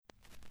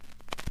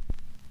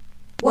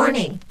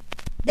Warning.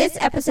 This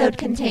episode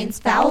contains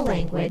foul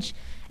language,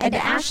 and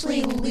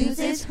Ashley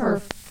loses her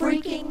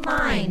freaking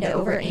mind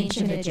over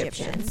ancient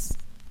Egyptians.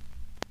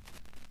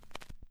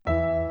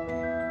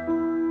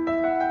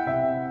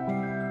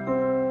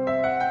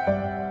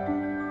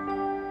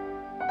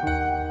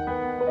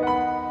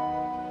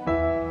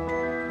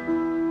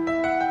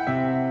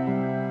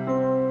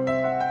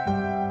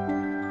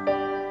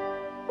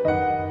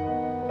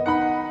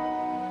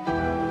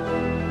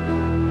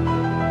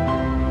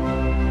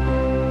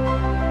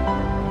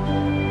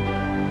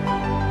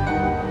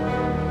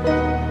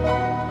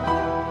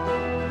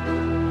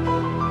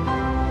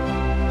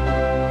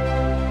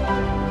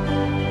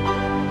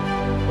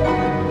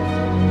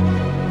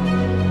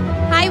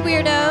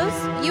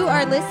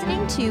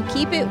 Listening to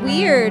Keep It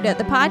Weird,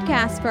 the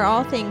podcast for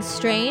all things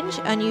strange,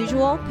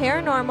 unusual,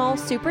 paranormal,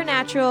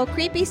 supernatural,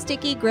 creepy,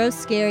 sticky, gross,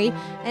 scary,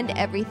 and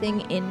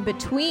everything in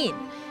between.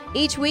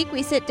 Each week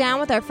we sit down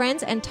with our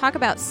friends and talk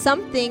about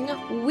something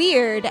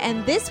weird,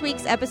 and this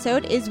week's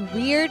episode is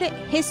Weird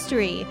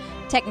History,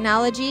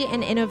 Technology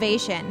and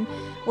Innovation.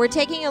 We're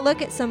taking a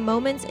look at some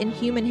moments in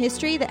human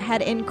history that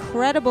had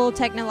incredible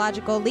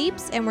technological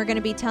leaps, and we're going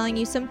to be telling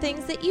you some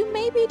things that you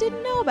maybe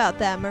didn't know about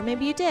them, or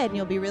maybe you did, and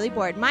you'll be really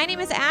bored. My name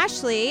is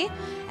Ashley,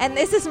 and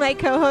this is my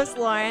co-host,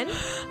 Lauren.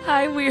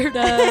 Hi,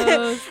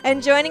 weirdos.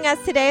 And joining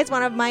us today is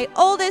one of my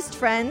oldest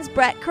friends,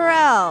 Brett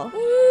Carell.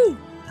 Woo!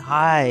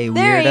 Hi, weirdos.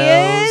 There he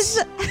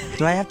is.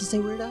 Do I have to say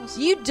weirdos?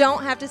 You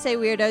don't have to say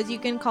weirdos. You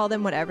can call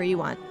them whatever you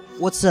want.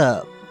 What's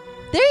up?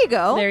 There you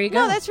go. There you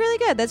go. No, that's really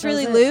good. That's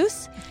really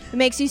loose. It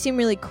makes you seem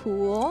really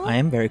cool. I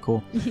am very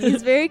cool.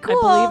 He's very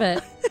cool. I believe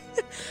it.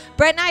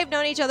 Brett and I have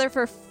known each other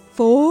for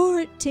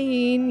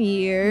 14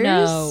 years.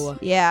 No.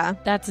 Yeah.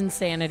 That's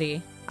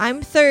insanity.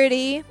 I'm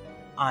 30.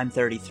 I'm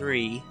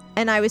 33.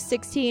 And I was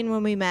 16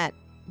 when we met.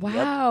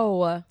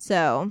 Wow.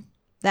 So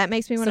that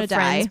makes me want to die.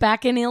 Friends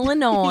back in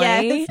Illinois.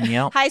 Yes.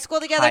 Yep. High school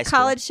together,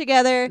 college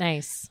together.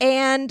 Nice.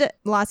 And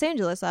Los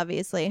Angeles,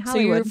 obviously.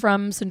 Hollywood. So you're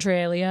from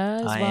Centralia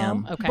as I well?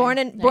 am. Okay. Born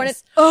in.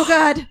 Oh,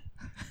 God.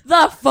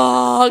 The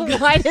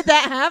fog. Why did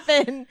that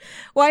happen?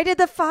 Why did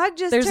the fog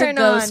just There's turn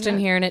on? There's a ghost in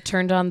here and it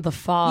turned on the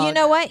fog. You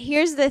know what?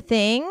 Here's the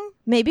thing.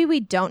 Maybe we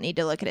don't need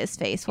to look at his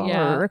face while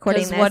we're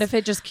recording this. What if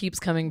it just keeps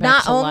coming back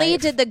Not to only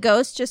life? did the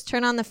ghost just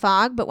turn on the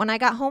fog, but when I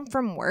got home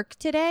from work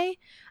today,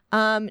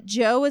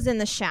 Joe was in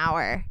the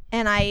shower,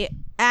 and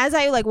as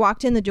I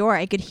walked in the door,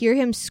 I could hear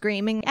him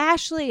screaming,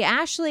 "Ashley,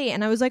 Ashley,"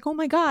 and I was like, "Oh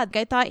my God!"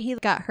 I thought he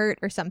got hurt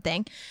or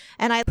something,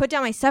 and I put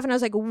down my stuff, and I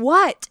was like,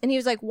 "What?" And he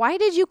was like, "Why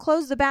did you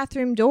close the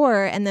bathroom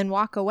door and then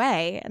walk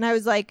away?" And I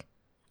was like,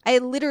 "I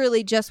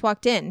literally just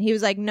walked in." He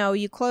was like, "No,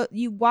 you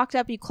walked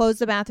up, you closed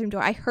the bathroom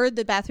door. I heard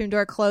the bathroom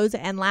door close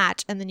and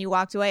latch, and then you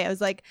walked away." I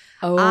was like,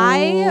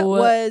 "I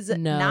was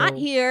not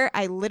here.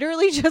 I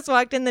literally just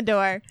walked in the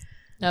door."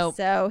 Nope.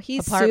 So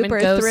he's Apartment super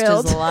ghost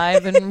thrilled. is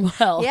alive and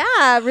well.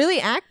 Yeah, really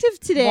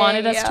active today.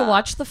 Wanted us to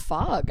watch The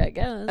Fog, I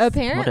guess.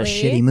 Apparently. What a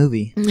shitty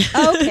movie.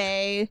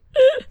 Okay.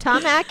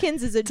 Tom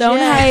Atkins is a Don't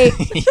gem.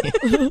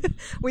 Hate.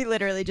 We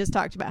literally just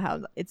talked about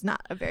how it's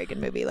not a very good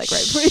movie. Right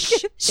before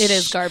It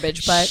is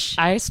garbage, but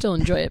I still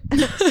enjoy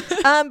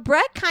it.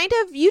 Brett,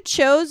 you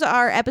chose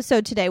our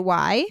episode today.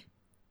 Why?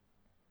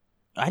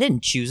 I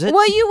didn't choose it.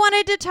 Well, you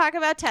wanted to talk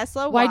about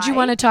Tesla. Why'd you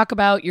want to talk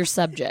about your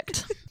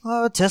subject?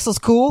 Tesla's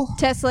cool.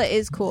 Tesla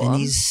is cool. And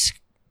he's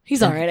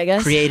all right, I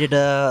guess. Created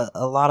a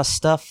lot of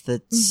stuff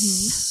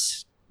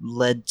that's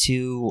led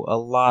to a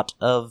lot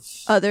of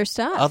other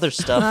stuff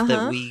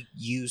that we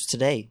use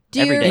today.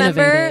 Do you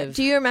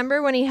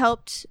remember when he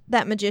helped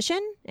that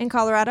magician in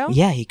Colorado?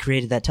 Yeah, he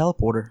created that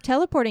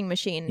teleporting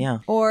machine. Yeah.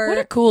 Or what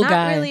a cool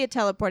guy. Not really a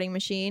teleporting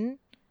machine.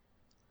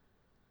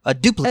 A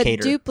duplicator. A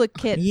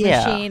duplicate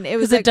machine. It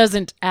was it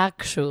doesn't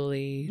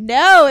actually.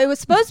 No, it was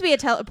supposed to be a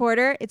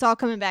teleporter. It's all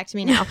coming back to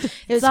me now.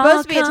 It was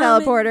supposed to be a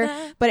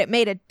teleporter, but it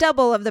made a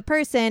double of the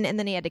person, and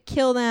then he had to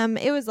kill them.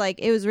 It was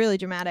really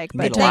dramatic.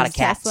 But a lot of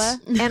cats. Tesla,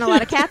 and a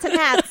lot of cats and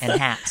hats. And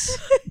hats.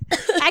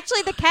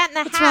 Actually, the cat in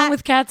the What's hat wrong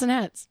with cats and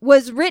hats?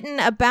 was written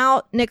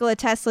about Nikola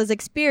Tesla's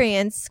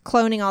experience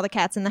cloning all the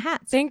cats in the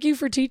hats. Thank you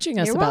for teaching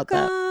us You're about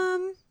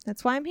welcome.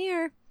 That's why I'm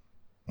here.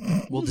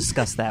 We'll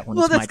discuss that when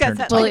it's my turn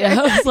to talk. Well, yeah,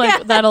 I was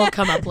like, that'll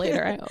come up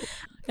later, I hope.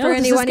 For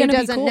anyone who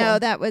doesn't know,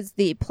 that was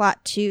the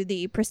plot to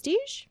The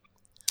Prestige,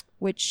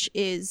 which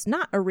is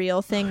not a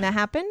real thing that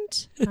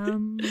happened. But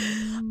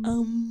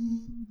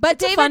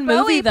David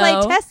Bowie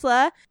played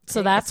Tesla.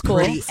 So that's cool.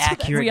 Pretty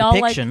accurate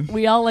depiction.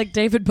 We all like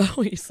David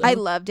Bowie. So. I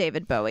love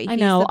David Bowie. I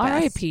know.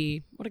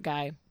 R.I.P. What a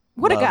guy.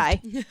 What Loved. a guy.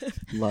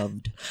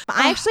 Loved.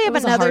 I actually have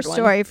was a another hard one.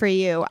 story for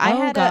you.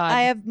 God.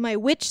 I have my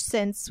witch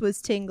sense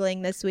was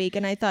tingling this week,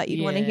 and I thought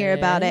you'd want to hear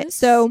about it. Yes.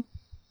 So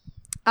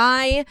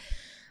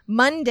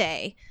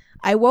Monday,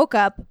 I woke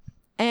up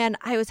and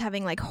I was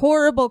having like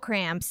horrible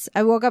cramps.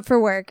 I woke up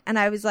for work and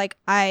I was like,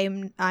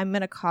 I'm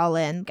going to call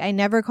in. I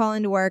never call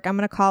into work. I'm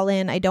going to call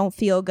in. I don't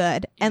feel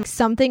good. And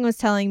something was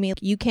telling me,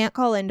 you can't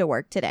call into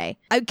work today.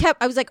 I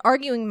was like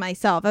arguing with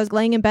myself. I was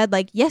laying in bed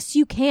like, yes,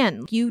 you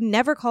can. You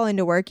never call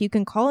into work. You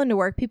can call into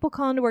work. People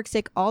call into work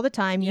sick all the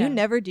time. You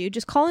never do.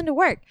 Just call into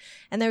work.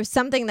 And there was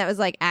something that was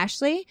like,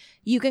 Ashley,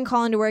 you can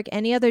call into work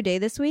any other day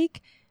this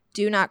week.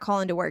 Do not call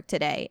into work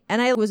today.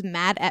 And I was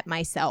mad at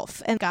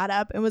myself and got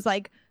up and was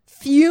like,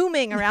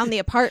 fuming around the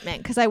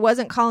apartment because I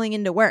wasn't calling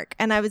into work.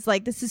 And I was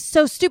like, this is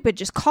so stupid.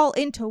 Just call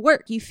into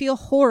work. You feel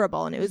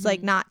horrible. And it was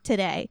like, not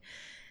today.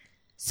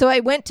 So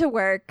I went to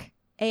work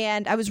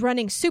and I was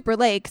running super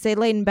late because I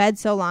laid in bed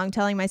so long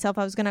telling myself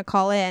I was going to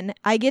call in.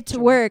 I get to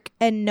work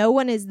and no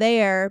one is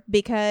there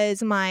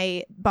because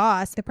my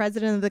boss, the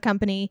president of the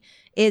company,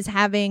 is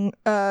having,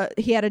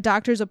 he had a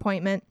doctor's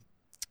appointment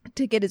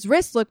to get his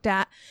wrist looked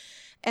at.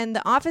 And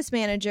the office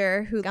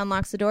manager who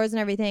unlocks the doors and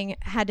everything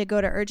had to go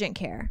to urgent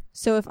care.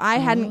 So if I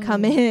hadn't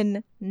come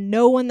in,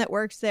 no one that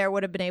works there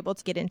would have been able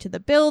to get into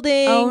the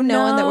building.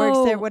 No one that works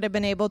there would have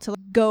been able to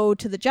go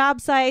to the job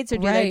sites or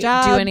do their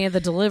job. Do any of the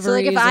deliveries. So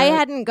like if I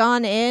hadn't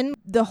gone in,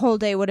 the whole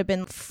day would have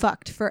been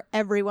fucked for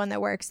everyone that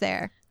works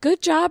there.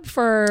 Good job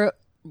for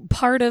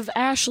part of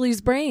Ashley's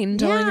brain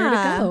telling her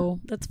to go.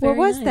 That's very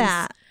What was nice.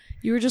 that?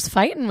 You were just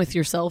fighting with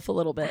yourself a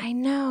little bit. I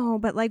know,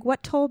 but like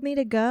what told me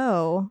to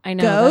go? I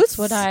know. Ghosts? That's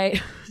what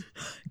I...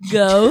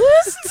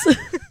 Ghosts?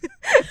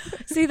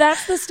 See,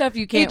 that's the stuff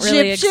you can't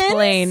really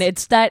explain.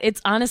 It's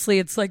honestly,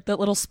 it's like the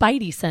little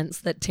spidey sense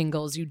that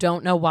tingles. You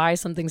don't know why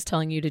something's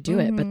telling you to do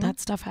it, but that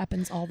stuff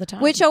happens all the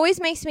time. Which always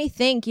makes me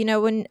think, you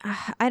know, when,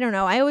 I don't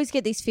know, I always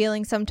get these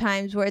feelings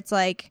sometimes where it's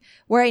like,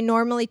 where I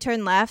normally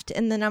turn left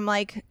and then I'm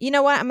like, you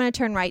know what, I'm going to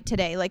turn right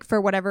today, like for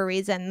whatever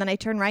reason. And then I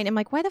turn right and I'm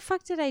like, why the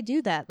fuck did I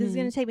do that? This is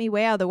going to take me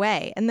way out of the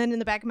way. And then in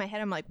the back of my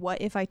head, I'm like, what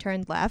if I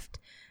turned left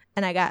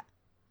and I got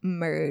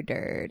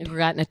murdered? You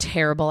got in a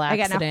terrible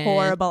accident. I got in a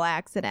horrible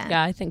accident.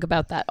 Yeah, I think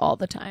about that all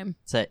the time.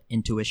 Is that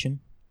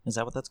intuition? Is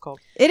that what that's called?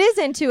 It is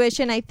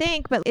intuition, I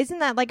think, but isn't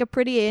that like a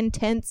pretty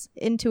intense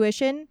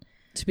intuition?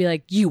 To be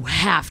like, you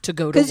have to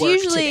go to work Because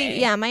usually, today.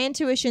 yeah, my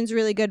intuition's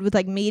really good with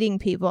like meeting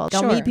people.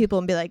 I'll meet people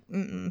and be like,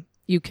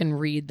 You can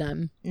read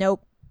them.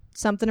 Nope.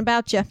 Something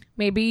about you.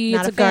 Maybe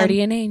Not it's a a fan.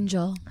 guardian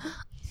angel.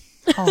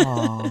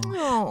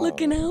 Oh,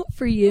 Looking out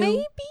for you.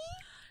 maybe.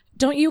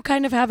 Don't you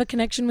kind of have a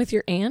connection with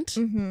your aunt?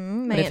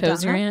 Mm-hmm. What if it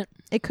was your aunt?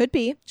 It could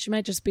be. She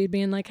might just be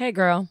being like, hey,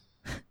 girl,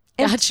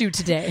 got you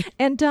today.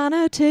 And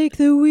Donna, take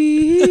the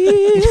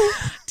wheel.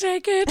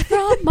 Take it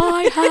from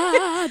my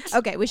hat.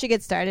 Okay, we should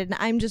get started.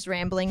 I'm just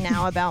rambling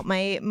now about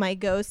my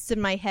ghosts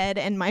in my head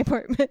and my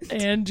apartment.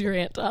 And your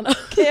Aunt Donna.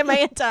 Okay, my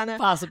Aunt Donna.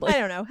 Possibly. I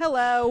don't know.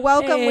 Hello.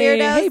 Welcome, Hey,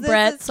 weirdos. hey, This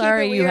Brett. is Keep It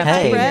Sorry you Weird.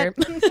 have to Hi,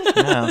 be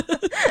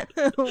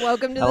Brett. No.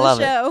 Welcome to I the love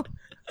show.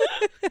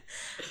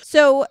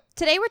 So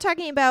today we're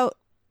talking about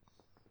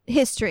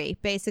history,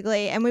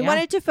 basically, and we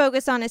wanted to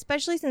focus on,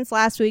 especially since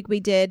last week we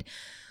did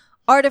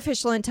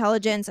artificial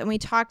intelligence and we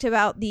talked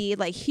about the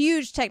like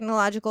huge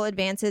technological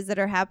advances that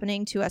are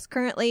happening to us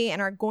currently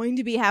and are going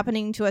to be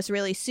happening to us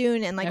really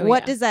soon, and like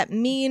what does that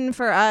mean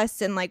for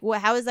us, and like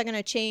how is that going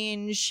to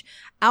change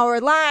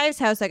our lives,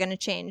 how is that going to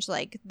change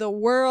like the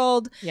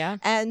world.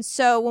 And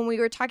so when we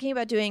were talking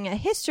about doing a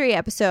history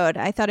episode,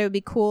 I thought it would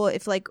be cool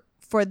if like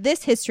for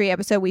this history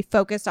episode we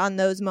focused on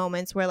those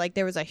moments where like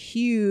there was a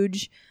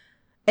huge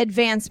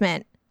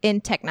advancement in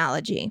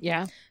technology.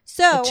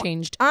 So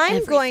I'm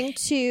everything. going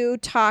to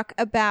talk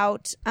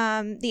about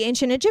the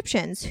ancient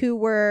Egyptians, who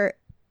were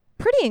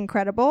pretty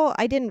incredible.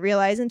 I didn't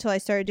realize until I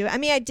started doing it. I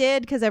mean, I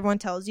did because everyone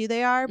tells you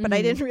they are, but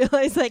I didn't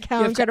realize like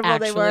how incredible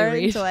they were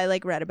until I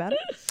like read about it.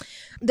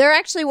 They're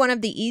actually one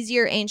of the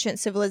easier ancient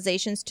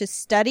civilizations to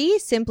study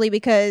simply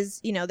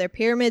because, you know, their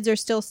pyramids are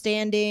still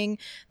standing,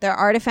 their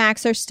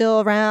artifacts are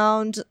still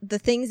around, the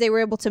things they were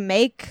able to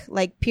make,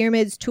 like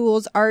pyramids,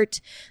 tools,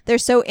 art, they're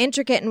so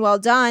intricate and well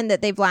done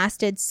that they've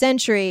lasted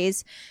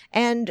centuries,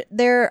 and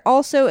they're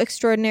also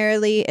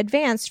extraordinarily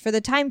advanced for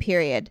the time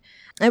period.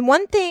 And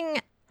one thing,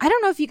 I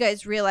don't know if you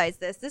guys realize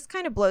this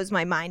kind of blows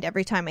my mind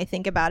every time I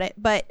think about it,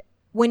 but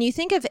when you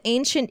think of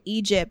ancient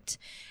Egypt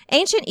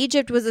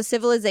was a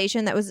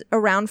civilization that was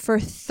around for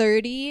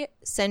 30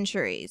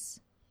 centuries.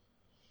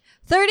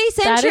 30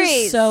 centuries!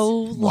 That is so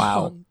long.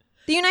 Wow.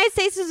 The United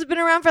States has been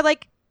around for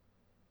like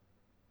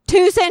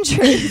 2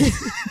 centuries.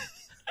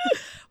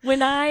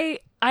 When I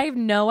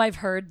know I've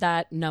heard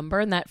that number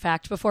and that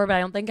fact before, but I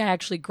don't think I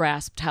actually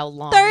grasped how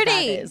long 30!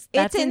 that is.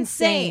 That's It's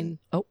insane.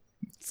 Oh,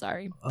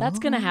 sorry. That's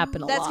going to happen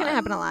a lot. That's going to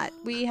happen a lot.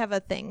 We have a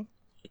thing.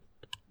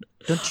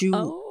 Don't you?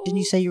 Didn't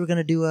you say you were going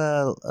to do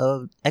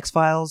a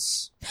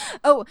X-Files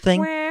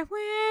thing?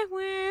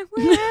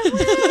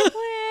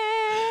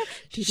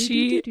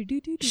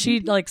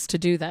 She likes to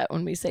do that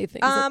when we say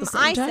things at the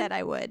same time. I said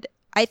I would.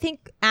 I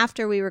think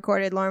after we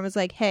recorded, Lauren was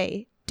like,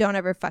 hey, don't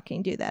ever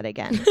fucking do that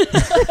again.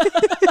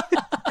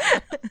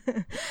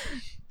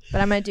 But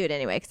I'm going to do it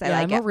anyway because I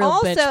like I'm it. a real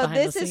bitch Also, behind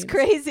this the is scenes.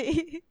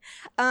 crazy.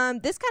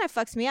 This kind of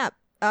fucks me up.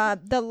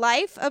 the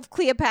life of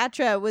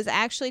Cleopatra was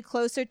actually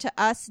closer to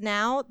us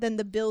now than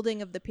the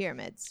building of the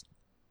pyramids.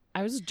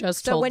 I was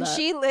just so told when that.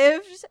 she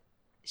lived,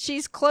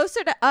 she's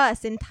closer to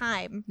us in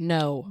time.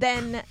 No.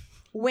 Than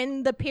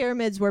when the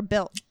pyramids were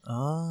built.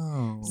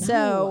 Oh. So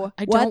no,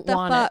 I don't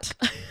want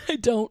it. I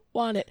don't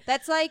want it.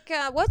 That's like,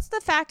 what's the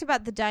fact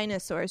about the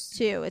dinosaurs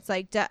too? It's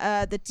like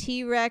the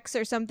T-Rex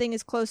or something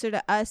is closer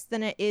to us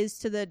than it is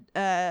to the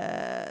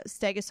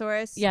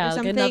Stegosaurus. Yeah, or like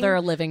something. another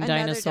living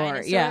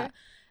dinosaur. Yeah.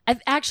 I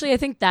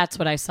think that's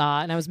what I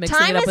saw, and I was mixing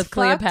Time it up is with fucked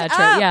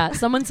Cleopatra. up. Yeah,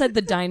 someone said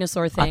the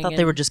dinosaur thing. I thought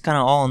they were just kind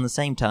of all in the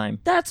same time.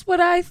 That's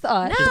what I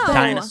thought. No.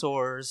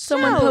 Dinosaurs.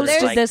 Someone No, posted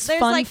there's- this there's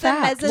fun like the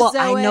fact. Mesozoic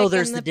Well, I know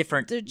there's and the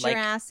different the like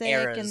Jurassic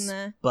eras, and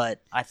the...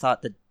 but I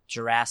thought the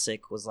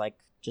Jurassic was like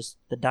just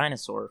the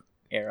dinosaur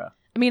era.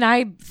 I mean,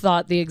 I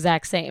thought the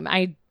exact same.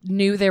 I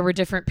knew there were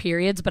different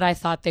periods, but I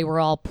thought they were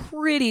all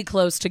pretty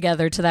close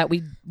together to that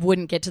we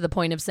wouldn't get to the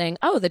point of saying,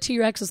 oh, the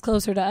T-Rex is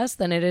closer to us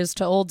than it is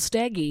to old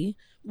Steggy.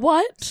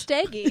 What?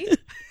 Steggy?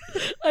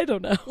 I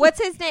don't know.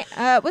 What's his name?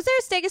 Was there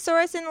a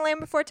Stegosaurus in the Land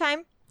Before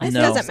Time? It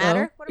No. doesn't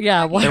matter. What are we Yeah,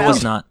 talking what- There about?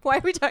 was not. Why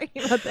are we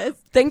talking about this?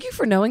 Thank you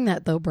for knowing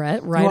that, though,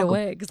 Brett, right welcome.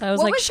 away. Because I was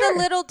What like, was sure. the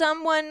little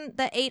dumb one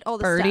that ate all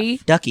the Birdie?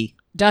 stuff? Ducky.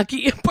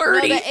 Ducky? No,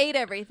 Birdie? that ate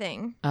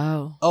everything.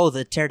 Oh. Oh,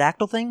 the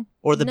pterodactyl thing,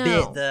 or the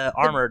No. the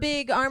armored? The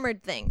big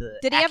armored thing. the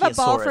Did he have a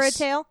ball for a Achiosaurus.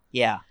 tail?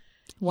 Yeah,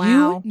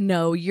 Wow. You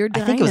know your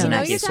I think it was an No,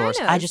 dinos. you're Achiosaurus.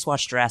 dinos. I just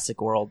watched Jurassic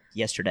World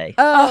yesterday.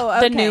 Oh,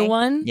 okay. The new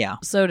one? Yeah.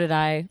 So did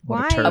I. What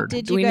a Why turd.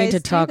 did Do you we guys need to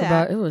do talk that?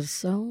 about it? Was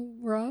so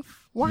rough.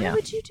 Why Yeah.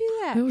 would you do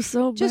that? It was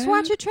so Just bad.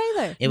 watch a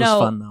trailer. It was no,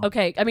 fun though.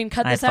 Okay, I mean,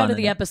 cut I had this out fun of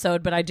the in it.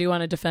 episode, but I do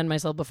want to defend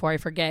myself before I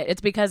forget. It's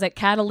because at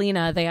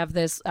Catalina, they have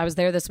this. I was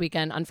there this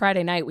weekend. On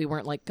Friday night, we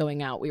weren't like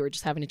going out. We were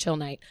just having a chill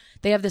night.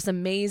 They have this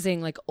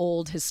amazing, like,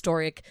 old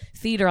historic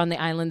theater on the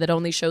island that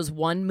only shows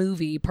one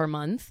movie per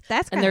month.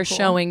 That's and kinda they're cool.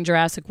 showing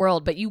Jurassic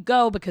World. But you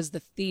go because the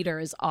theater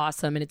is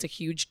awesome and it's a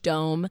huge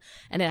dome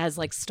and it has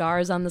like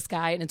stars on the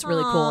sky and it's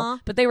really cool. Aw.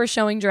 But they were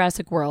showing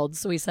Jurassic World,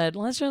 so we said,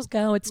 let's just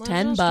go. It's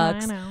 $10,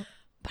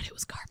 but it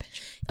was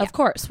garbage, of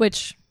course,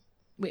 which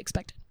we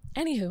expected.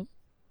 Anywho,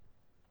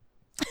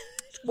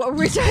 What were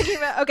we talking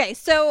about? Okay,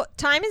 so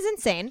time is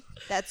insane.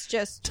 That's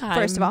just time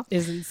first of all.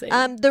 is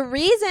insane. The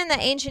reason that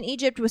ancient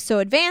Egypt was so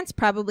advanced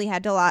probably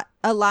had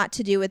a lot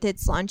to do with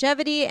its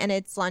longevity, and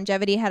its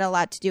longevity had a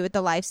lot to do with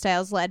the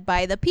lifestyles led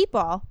by the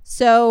people.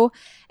 So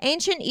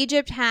ancient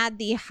Egypt had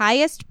the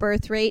highest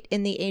birth rate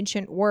in the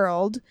ancient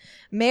world.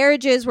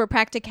 Marriages were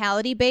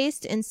practicality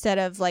based instead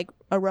of like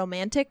a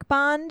romantic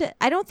bond.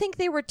 I don't think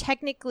they were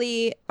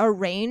technically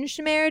arranged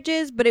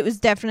marriages, but it was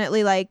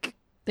definitely like,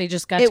 They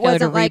just got it together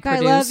wasn't to like I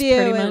reproduce, love you.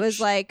 pretty It much. was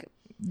like,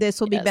 this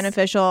will be Yes.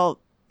 beneficial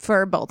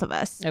for both of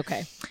us.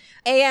 Okay.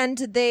 And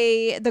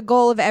the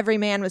goal of every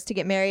man was to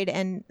get married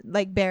and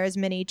like bear as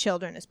many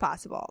children as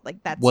possible.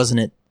 Like that's Wasn't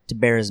it to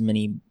bear as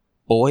many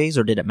boys,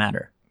 or did it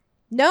matter?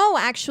 No,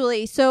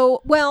 actually.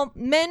 So, well,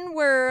 men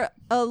were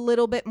a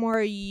little bit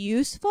more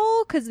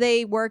useful because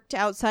they worked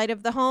outside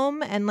of the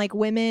home, and like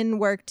women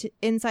worked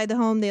inside the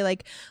home. They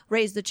like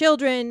raised the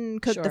children,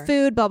 cooked the Sure.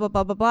 food, blah blah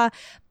blah blah blah.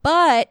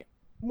 But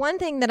one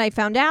thing that I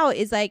found out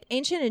is like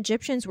ancient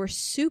Egyptians were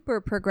super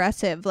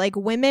progressive. Like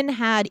women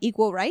had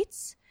equal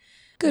rights.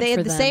 Good They for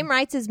had the them. same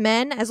rights as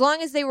men as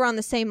long as they were on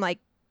the same like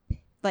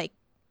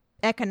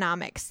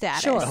economic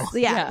status. Sure.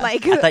 Yeah, Yeah.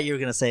 like I thought you were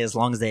gonna say as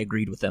long as they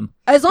agreed with them.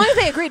 as long as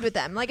they agreed with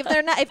them. Like if they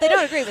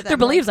don't agree with them, Their like-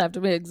 beliefs have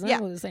to be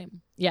exactly the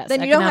same. Yes,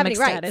 Then you don't have economic any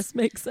rights. status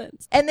makes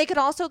sense. And they could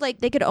also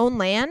like they could own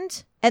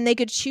land and they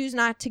could choose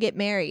not to get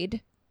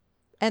married.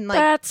 And like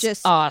That's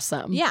just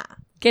awesome. yeah.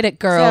 Get it,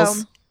 girls.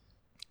 So,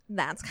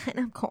 that's kind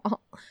of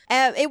cool.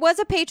 It was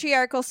a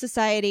patriarchal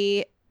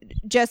society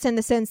just in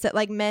the sense that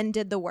like men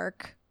did the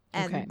work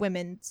and Okay.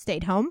 women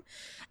stayed home.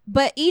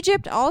 But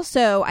Egypt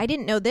also, I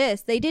didn't know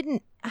this, they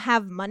didn't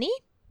have money.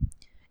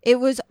 It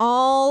was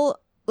all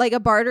like a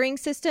bartering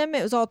system.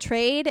 It was all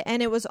trade,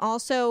 and it was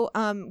also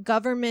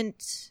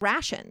government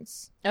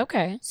rations.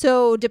 Okay.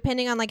 So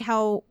depending on like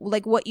how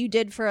like what you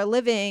did for a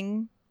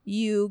living,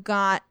 you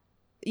got,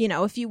 you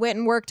know, if you went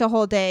and worked a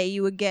whole day,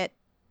 you would get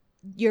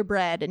your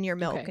bread and your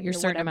milk Okay. and Your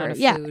certain whatever. amount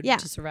of food yeah,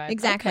 to survive.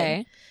 exactly.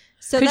 Okay.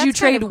 So Could you that's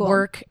kinda trade cool.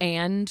 work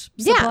and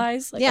Yeah.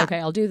 supplies? Like, Yeah. okay,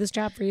 I'll do this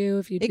job for you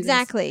if you do this.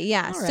 Exactly.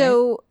 Yeah. All right.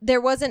 So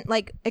there wasn't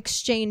like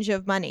exchange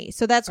of money.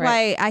 So that's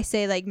Right. why I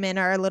say like men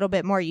are a little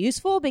bit more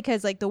useful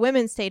because like the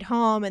women stayed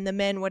home and the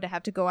men would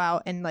have to go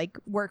out and like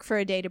work for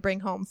a day to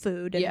bring home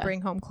food and Yeah.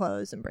 bring home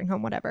clothes and bring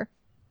home whatever.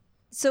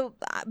 So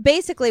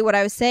basically what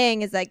I was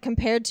saying is like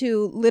compared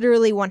to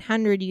literally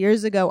 100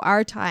 years ago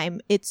our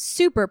time, it's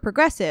super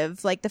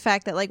progressive. Like the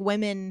fact that like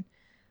women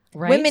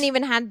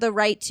even had the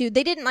right to,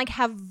 they didn't like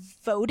have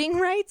voting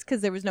rights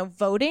because there was no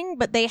voting,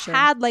 but they Sure.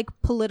 had like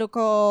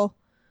political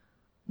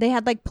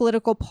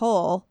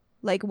pull.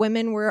 Like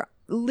women were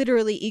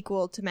literally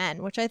equal to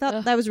men, which I thought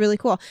Ugh. that was really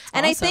cool.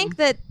 And Awesome.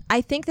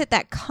 I think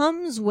that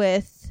comes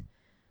with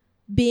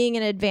being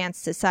an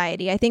advanced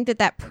society. I think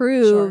that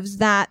proves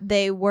that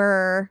they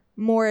were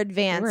more They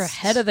advanced. were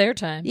ahead of their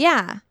time.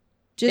 Yeah.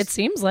 It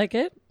seems like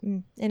it.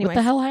 Anyway. What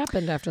the hell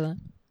happened after that?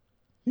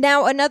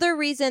 Now, another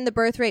reason the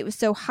birth rate was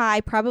so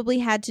high probably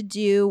had to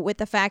do with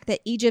the fact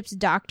that Egypt's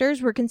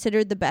doctors were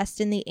considered the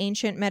best in the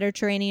ancient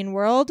Mediterranean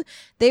world.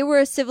 They were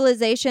a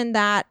civilization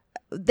that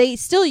they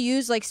still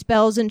used like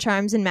spells and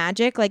charms and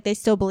magic. Like they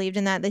still believed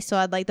in that. They still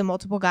had like the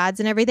multiple gods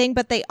and everything,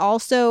 but they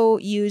also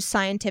used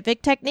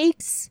scientific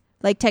techniques,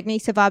 like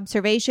techniques of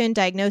observation,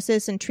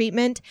 diagnosis, and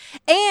treatment.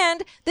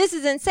 And this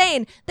is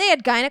insane. They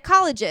had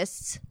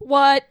gynecologists.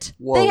 What?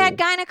 Whoa. They had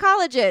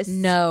gynecologists.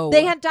 No.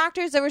 They had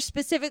doctors that were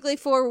specifically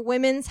for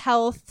women's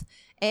health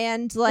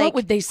and like What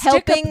would they stick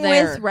helping up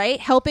there?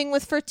 helping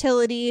with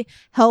fertility,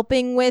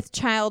 helping with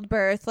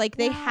childbirth. Like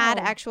they had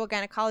actual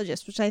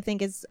gynecologists, which I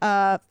think is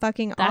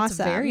fucking That's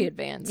awesome. very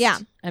advanced. Yeah.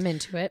 I'm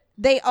into it.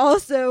 They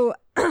also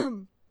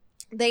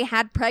they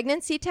had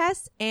pregnancy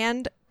tests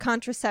and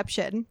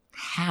contraception.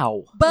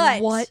 How?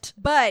 But What?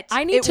 But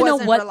I need it to know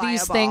wasn't what reliable.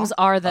 these things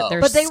are that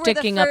they're But they were the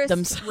sticking up first-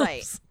 themselves.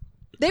 right.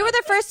 They were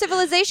the first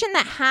civilization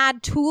that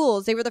had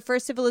tools. They were the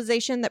first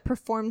civilization that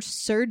performed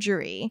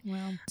surgery.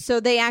 Well, So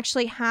they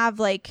actually have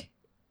like,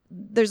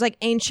 there's like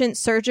ancient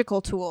surgical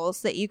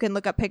tools that you can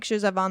look up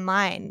pictures of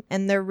online,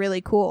 and they're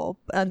really cool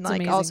and like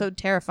amazing. also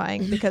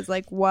terrifying because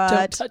like don't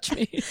what? touch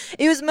me.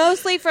 It was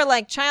mostly for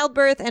like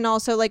childbirth and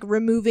also like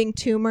removing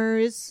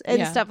tumors and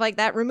Yeah. stuff like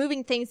that,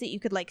 removing things that you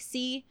could like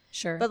see,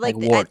 Sure. but Like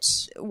like,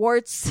 warts.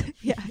 warts.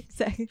 Yeah,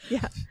 exactly.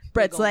 Yeah,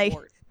 Brett's ol' like,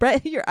 wart.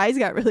 Brett, your eyes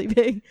got really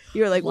big.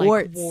 You were like, Like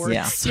warts.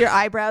 warts. Yeah. Your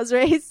eyebrows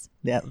raised.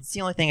 Yeah, that's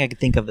the only thing I could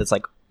think of that's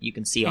like you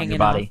can see on Hanging your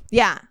body.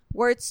 Yeah,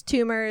 warts,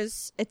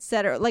 tumors,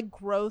 etc. Like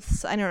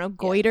growths. I don't know,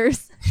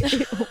 goiters,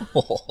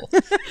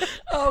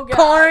 Oh, God.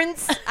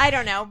 corns. I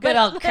don't know. Good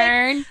old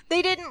Kern.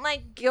 They didn't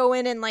like go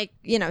in and like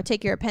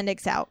take your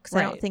appendix out because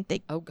I don't Right. think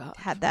they Oh, God.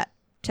 had that.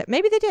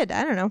 Maybe they did.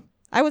 I don't know.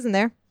 I wasn't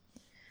there.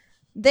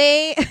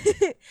 They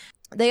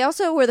they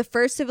also were the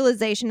first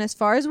civilization, as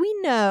far as we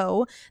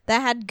know,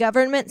 that had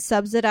government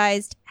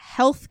subsidized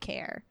health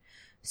care.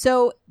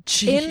 So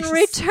in Jeez.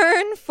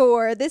 return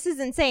for, this is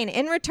insane,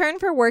 in return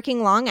for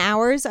working long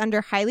hours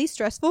under highly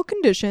stressful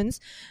conditions,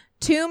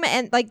 Tomb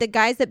and like the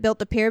guys that built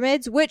the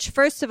pyramids, which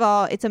first of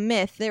all, it's a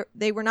myth.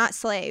 They were not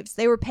slaves.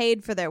 They were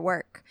paid for their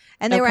work.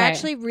 And they were Okay.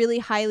 actually really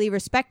highly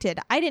respected.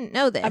 I didn't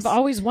know this. I've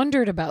always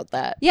wondered about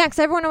that. Yeah, because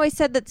everyone always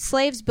said that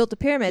slaves built the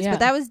pyramids, Yeah. but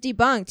that was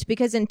debunked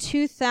because in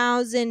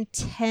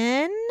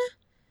 2010,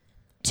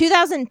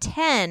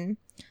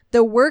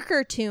 the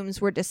worker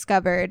tombs were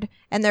discovered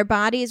and their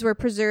bodies were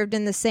preserved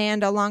in the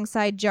sand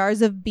alongside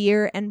jars of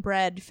beer and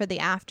bread for the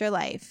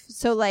afterlife.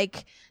 So,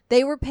 like,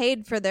 they were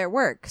paid for their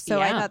work. So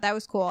I Yeah. thought that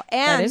was cool.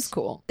 And That is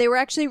cool. they were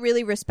actually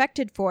really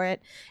respected for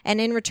it.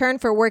 And in return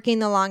for working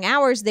the long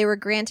hours, they were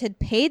granted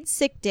paid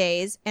sick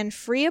days and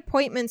free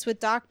appointments with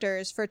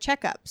doctors for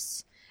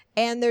checkups.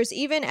 And there's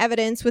even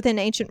evidence within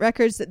ancient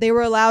records that they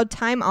were allowed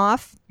time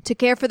off to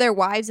care for their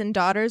wives and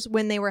daughters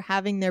when they were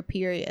having their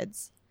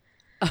periods.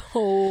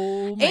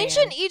 Oh, man.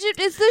 Ancient Egypt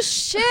is the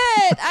shit.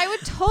 I would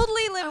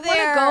totally live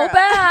there. I want to go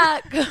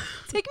back.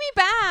 Take me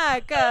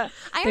back. I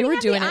They already were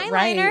have doing the it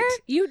eyeliner. right.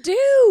 You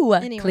do.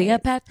 Anyways.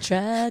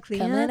 Cleopatra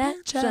coming at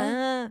ya.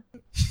 Cleopatra.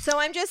 So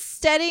I'm just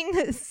setting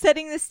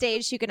the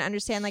stage so you can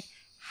understand like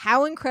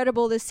how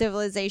incredible this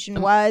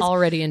civilization was.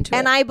 Already into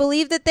And it. I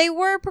believe that they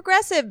were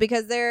progressive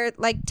because their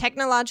like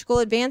technological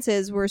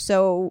advances were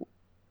so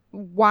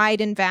wide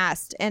and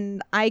vast.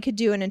 And I could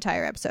do an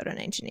entire episode on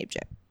ancient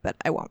Egypt, but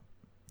I won't.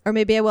 Or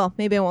maybe I will.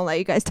 Maybe I won't let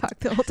you guys talk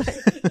the whole time.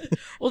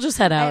 We'll just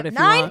head I out have if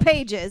 9 you want.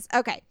 pages.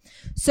 Okay.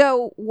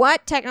 So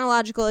what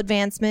technological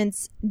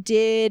advancements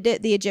did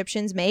the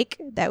Egyptians make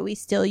that we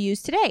still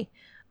use today?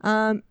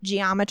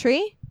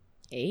 Geometry.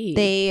 Hey.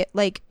 They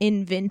like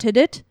invented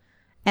it,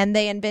 and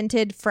they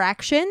invented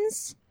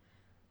fractions.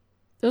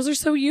 Those are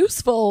so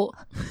useful.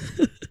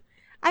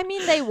 I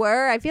mean, they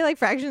were. I feel like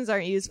fractions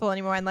aren't useful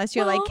anymore unless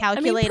you're like Well, I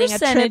mean, calculating a trip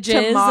percentages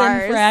to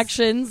Mars. and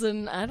fractions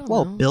and I don't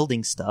Well, know.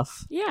 building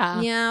stuff.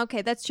 Yeah. Yeah,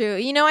 okay, that's true.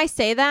 You know, I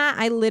say that.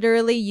 I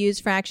literally use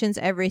fractions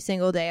every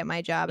single day at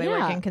my job. I work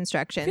Yeah. in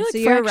construction. I feel like So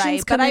you're fractions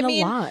right. come But I in a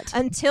mean, lot.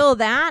 until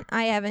that,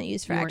 I haven't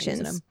used You weren't using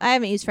fractions. them. I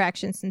haven't used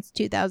fractions since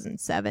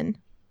 2007.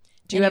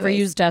 Do you ever Anyways.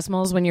 use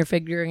decimals when you're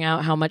figuring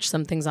out how much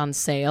something's on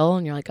sale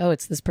and you're like, oh,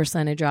 it's this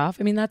percentage off?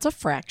 I mean, that's a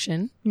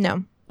fraction.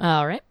 No.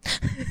 All right.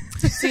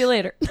 See you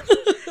later.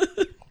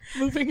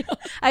 Moving on.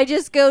 I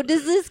just go,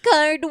 does this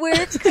card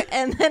work?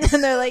 And then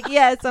when they're like,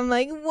 yes, I'm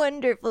like,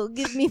 wonderful.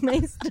 Give me my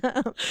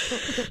stuff.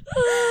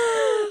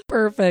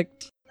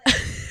 Perfect.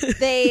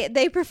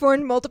 They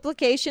performed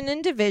multiplication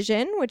and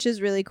division, which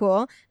is really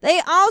cool. They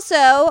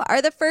also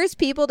are the first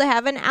people to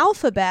have an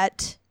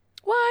alphabet.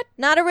 What?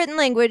 Not a written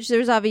language.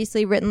 There's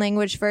obviously written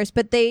language first,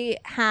 but they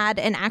had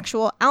an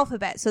actual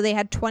alphabet. So they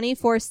had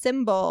 24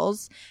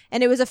 symbols,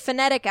 and it was a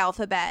phonetic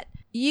alphabet.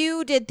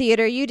 You did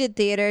theater.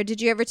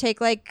 Did you ever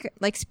take like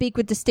speak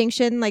with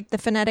distinction, like the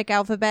phonetic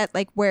alphabet,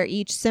 like where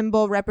each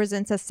symbol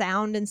represents a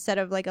sound instead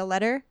of like a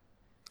letter?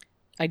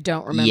 I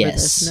don't remember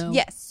Yes. this. No.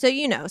 Yes. So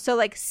you know. So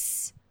like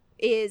s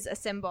is a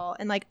symbol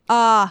and like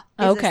is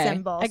Okay. a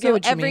symbol. I get so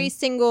what you every mean.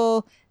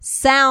 single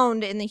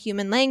sound in the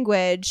human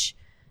language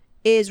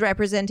is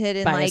represented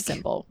in by a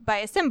symbol.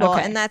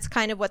 Okay. And that's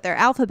kind of what their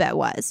alphabet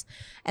was.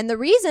 And the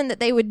reason that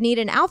they would need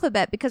an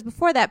alphabet, because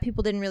before that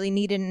people didn't really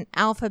need an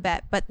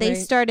alphabet, but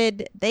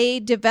they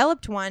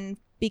developed one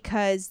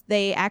because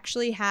they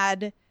actually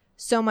had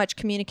so much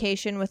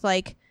communication with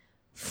like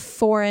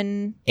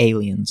foreign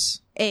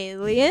aliens,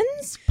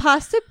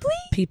 possibly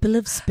people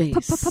of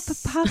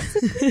space,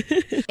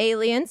 possibly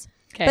aliens.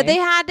 Okay. But they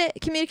had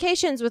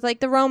communications with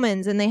like the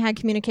Romans, and they had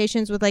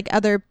communications with like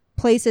other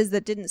places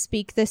that didn't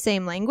speak the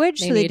same language,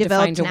 so they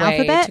developed an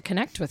alphabet to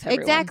connect with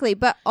everyone. Exactly,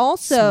 but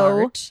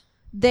also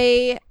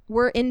they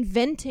were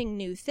inventing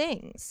new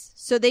things,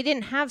 so they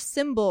didn't have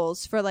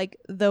symbols for like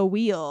the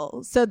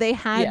wheel, so they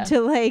had to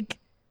like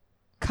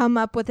come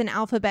up with an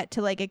alphabet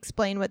to like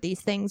explain what these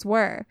things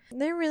were.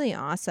 They're really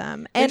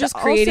awesome. They're and just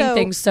creating also,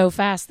 things so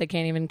fast they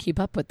can't even keep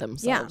up with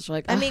themselves. Yeah,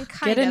 like, I mean,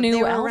 kind get of. a new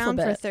they were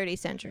alphabet. around for 30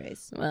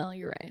 centuries. Well,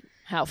 you're right.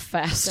 How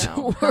fast?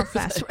 So, how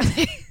fast were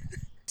they?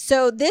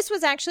 So this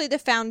was actually the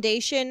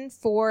foundation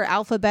for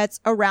alphabets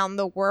around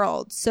the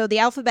world. So the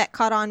alphabet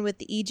caught on with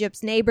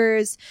Egypt's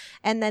neighbors,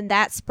 and then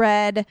that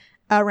spread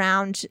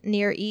around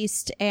Near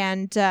East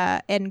and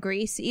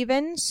Greece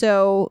even.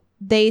 So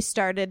they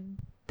started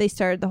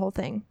the whole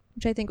thing,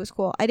 which I think was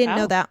cool. I didn't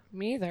know that.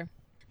 Me either.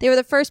 They were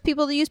the first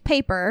people to use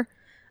paper,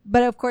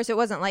 but of course it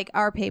wasn't like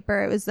our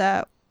paper. It was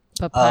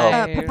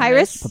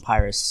papyrus.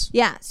 Papyrus.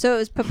 Yeah, so it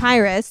was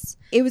papyrus.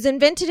 It was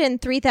invented in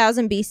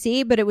 3000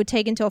 BC, but it would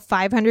take until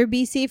 500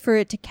 BC for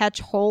it to catch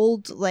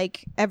hold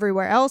like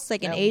everywhere else,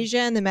 like in Asia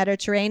and the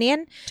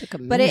Mediterranean. Took a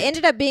minute. But it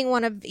ended up being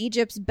one of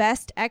Egypt's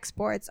best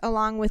exports,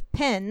 along with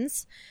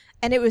pens.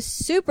 And it was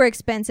super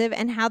expensive,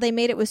 and how they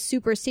made it was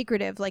super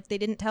secretive. Like, they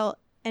didn't tell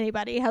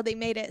anybody how they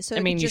made it, so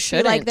it would just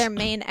be like their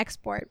main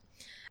export.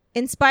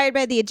 Inspired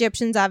by the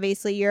Egyptians,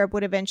 obviously, Europe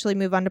would eventually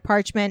move on to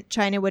parchment.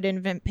 China would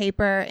invent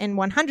paper in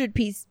 100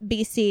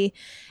 BC.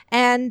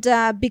 And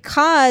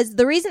because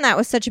the reason that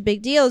was such a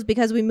big deal is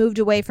because we moved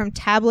away from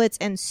tablets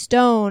and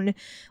stone,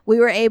 we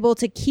were able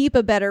to keep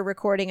a better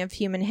recording of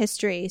human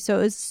history. So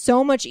it was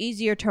so much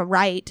easier to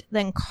write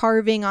than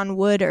carving on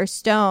wood or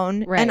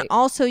stone. Right. And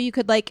also you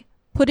could like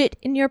put it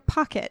in your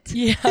pocket.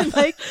 Yeah. And,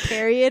 like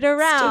carry it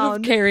around. Instead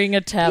of carrying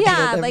a tablet.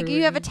 Yeah, like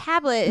you have a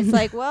tablet. It's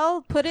like,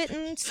 well, put it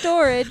in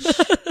storage.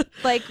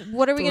 Like,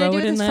 what are we going to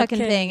do with this fucking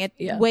thing? It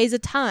weighs a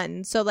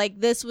ton. So,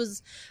 like, this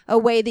was a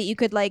way that you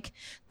could, like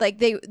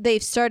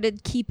they've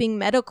started keeping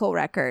medical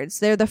records.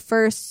 They're the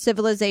first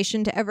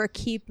civilization to ever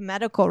keep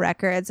medical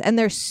records. And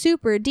they're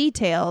super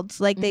detailed.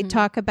 Like, they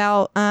talk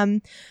about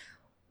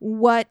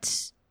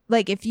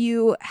like if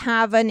you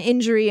have an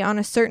injury on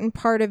a certain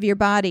part of your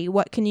body,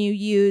 what can you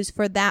use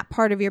for that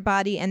part of your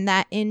body and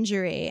that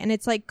injury? And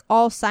it's like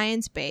all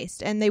science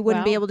based, and they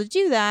wouldn't be able to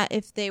do that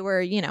if they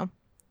were,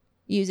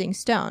 using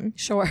stone.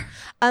 Sure.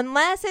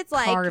 Unless it's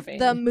like carving.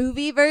 The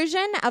movie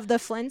version of the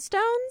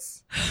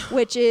Flintstones,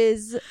 which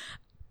is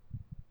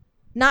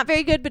not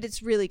very good, but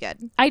it's really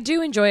good. I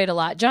do enjoy it a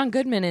lot. John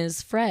Goodman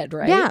is Fred,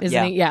 right? Yeah.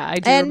 Isn't he? Yeah, I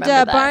do and remember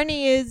that.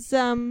 Barney is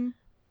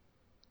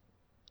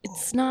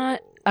It's not.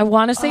 I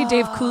want to say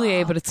Dave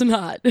Coulier, but it's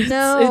not.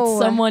 No.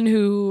 It's someone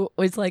who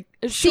was like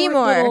a short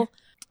Seymour. little-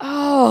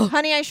 Oh,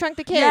 Honey, I Shrunk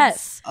the Kids.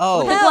 yes. Oh.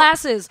 With the Help.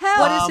 glasses. Help.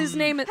 What is his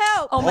name?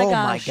 Help. Oh my Oh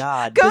gosh. my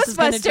god. Go- This is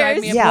gonna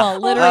drive me up Yeah. well.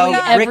 Literally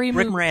God. every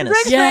Rick movie. Moranis.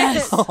 Rick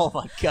Yes. Oh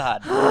my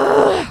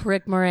god.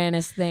 Rick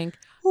Moranis. Think.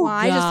 Well,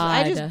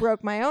 I just God.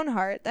 broke my own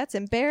heart. That's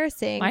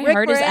embarrassing. My Rick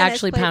heart is Moranis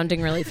actually played-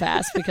 pounding really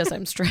fast because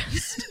I'm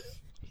stressed.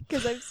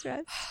 because I'm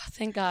stressed.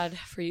 Thank God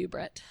for you,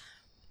 Brett.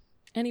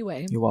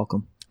 Anyway. You're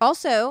welcome.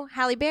 Also,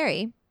 Halle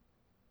Berry.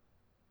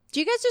 Do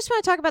you guys just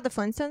want to talk about the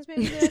Flintstones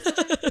movie?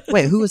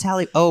 Wait, who was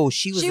Halle? Oh,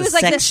 she was the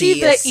sexy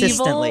the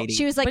assistant evil- lady.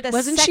 She was like But the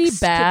wasn't she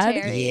bad?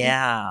 secretary.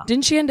 Yeah.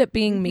 Didn't she end up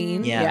being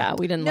mean? Yeah.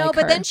 We didn't No, like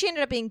but her. then she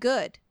ended up being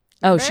good.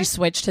 Oh, Remember? she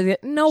switched to the...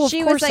 No, of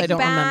She was, course like, I don't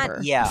bad.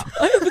 remember. Yeah.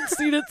 I haven't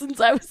seen it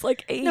since I was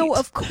like 8. No,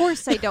 of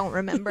course I don't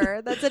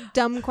remember. That's a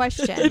dumb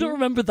question. I don't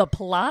remember the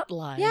plot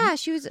line. Yeah,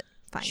 she was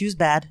fine. She was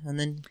bad, and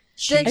then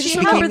she, I I just She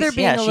remember helped- there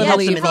being yeah, a she little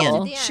helped him evil.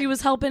 at the end. She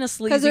was helping a Because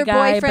sleazy her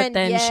guy, boyfriend. but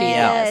then yes, she...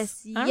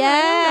 yes.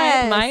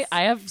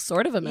 I have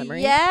sort of a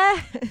memory.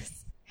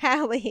 Yes,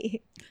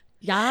 Hallie.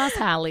 Yes,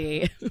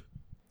 Hallie.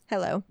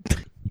 Hello.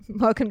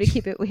 Welcome to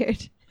Keep It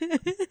Weird.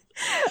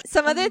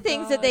 Some other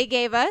things that they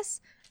gave us: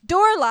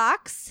 door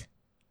locks.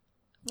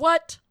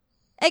 What?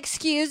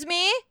 Excuse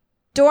me.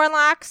 Door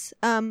locks.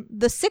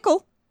 The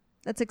sickle.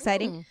 That's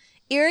exciting.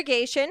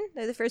 Irrigation.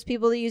 They're the first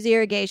people to use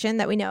irrigation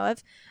that we know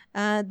of.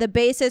 The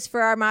basis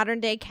for our modern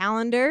day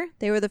calendar.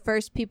 They were the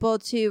first people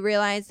to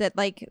realize that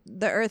like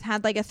the earth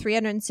had like a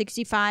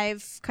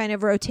 365 kind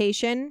of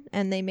rotation,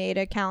 and they made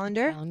a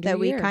calendar that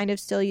we year. kind of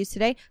still use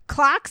today.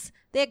 Clocks.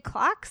 They had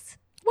clocks.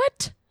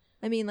 What?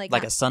 I mean, like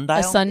like not- a sundial.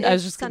 A sun. I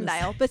was just gonna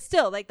sundial, but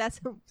still, like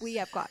that's we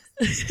have clocks,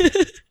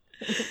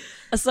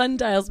 A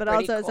sundial's but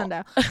pretty also a cool.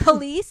 sundial.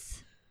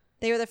 Police.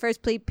 They were the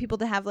first people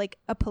to have like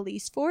a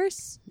police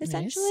force,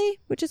 essentially,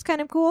 which is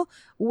kind of cool.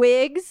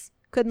 Wigs.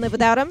 Couldn't live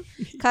without them.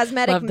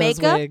 Cosmetic Love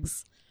those makeup.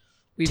 wigs.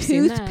 We've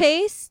seen that.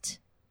 Toothpaste.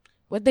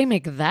 What'd they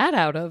make that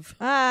out of?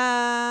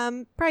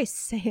 Probably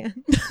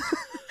sand.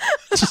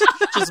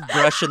 just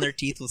brushing their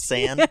teeth with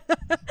sand.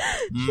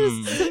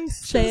 Some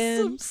sand.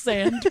 Some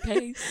sand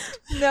paste.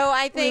 No,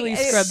 I think Really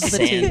scrubs the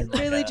teeth.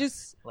 Really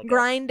just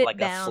grind it like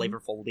down. Like a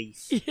flavorful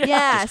leaf.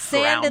 Yeah, Just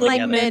sand and ground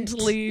like together. mint.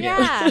 leaf.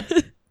 Yeah.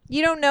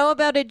 You don't know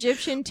about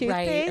Egyptian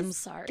toothpaste? Right, I'm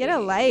sorry. Get a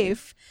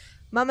life.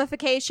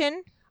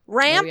 Mummification.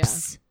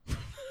 Ramps.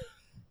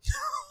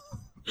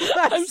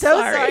 I'm so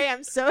sorry.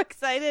 I'm so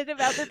excited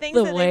about the things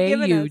The that way they've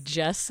given you us.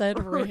 just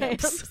said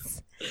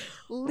ramps.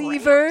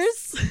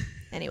 Levers.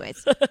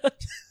 Anyways.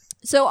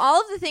 So all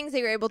of the things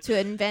they were able to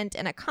invent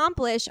and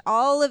accomplish,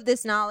 all of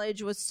this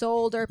knowledge was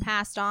sold or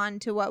passed on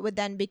to what would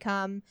then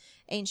become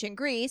ancient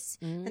Greece.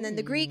 And then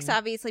the Greeks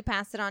obviously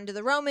passed it on to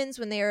the Romans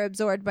when they were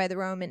absorbed by the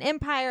Roman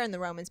Empire, and the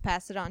Romans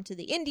passed it on to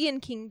the Indian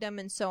kingdom,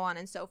 and so on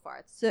and so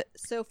forth.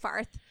 So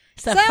forth.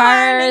 I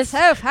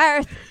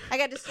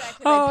got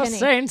distracted by Oh, Penny.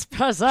 saints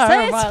preserve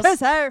Saints us.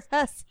 preserve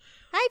us.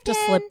 Hi, Pen.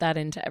 Just slip that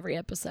into every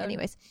episode.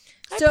 Anyways,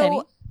 Hi, so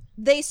Penny.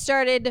 they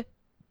started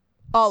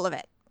all of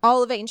it.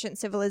 All of ancient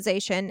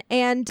civilization.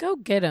 And Go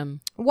get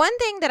him. one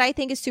thing that I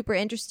think is super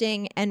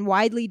interesting and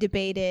widely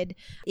debated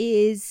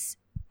is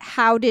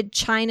how did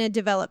China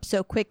develop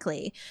so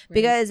quickly? Right.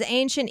 Because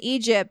ancient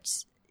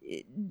Egypt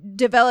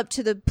developed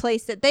to the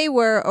place that they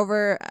were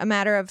over a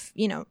matter of,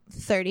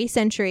 30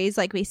 centuries,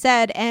 like we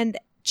said. And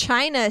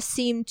China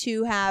seemed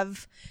to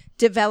have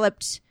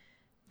developed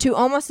to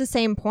almost the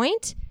same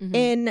point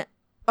in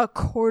a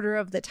quarter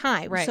of the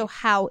time. Right. So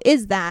how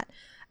is that?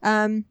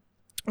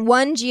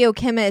 One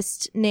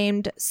geochemist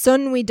named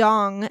Sun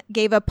Weidong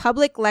gave a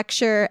public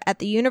lecture at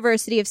the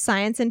University of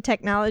Science and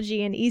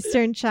Technology in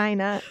Eastern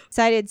China,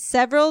 cited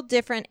several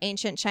different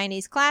ancient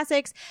Chinese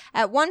classics,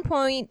 at one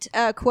point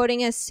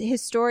quoting a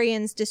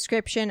historian's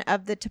description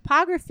of the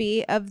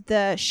topography of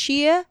the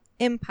Xia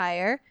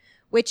Empire,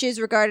 which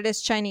is regarded as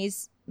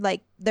Chinese,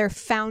 like their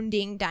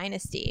founding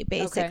dynasty,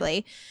 basically.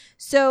 Okay.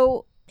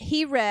 So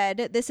he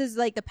read, this is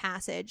like the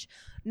passage,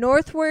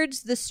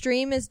 northwards, the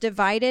stream is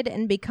divided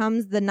and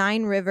becomes the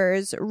 9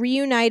 rivers.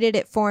 Reunited,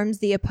 it forms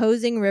the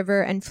opposing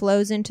river and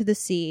flows into the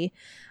sea.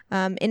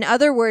 In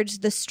other words,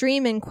 the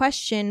stream in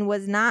question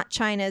was not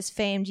China's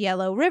famed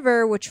Yellow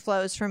River, which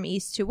flows from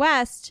east to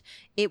west.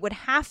 It would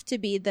have to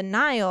be the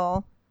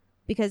Nile,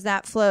 because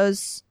that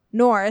flows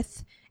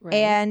north. Right.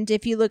 And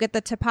if you look at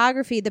the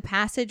topography, the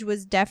passage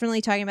was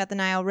definitely talking about the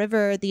Nile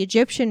River, the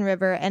Egyptian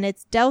river, and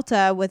its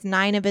delta with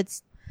 9 of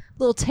its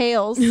little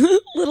tails.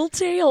 Little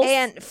tails.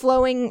 And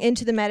flowing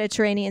into the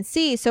Mediterranean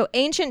Sea. So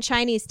ancient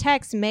Chinese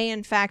texts may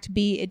in fact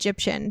be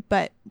Egyptian,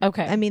 but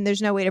Okay. I mean,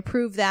 there's no way to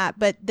prove that,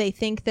 but they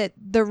think that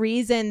the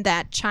reason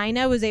that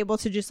China was able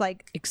to just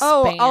like,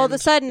 Expand. all of a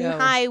sudden, Go.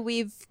 hi,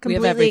 we've We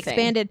have completely everything.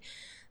 expanded,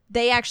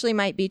 they actually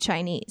might be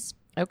Chinese.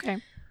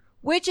 Okay.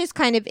 Which is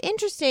kind of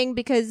interesting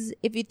because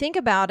if you think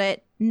about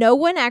it, no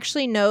one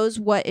actually knows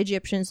what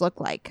Egyptians look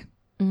like.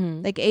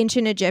 Like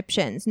ancient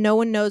Egyptians, no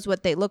one knows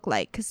what they look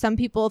like because some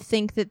people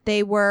think that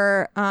they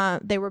were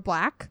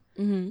black,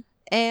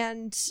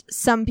 and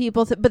some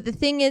people. But the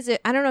thing is,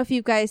 I don't know if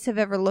you guys have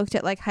ever looked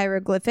at like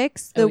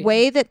hieroglyphics. The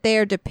way that they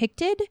are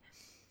depicted,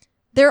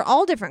 they're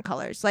all different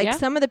colors. Like Yeah.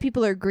 some of the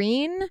people are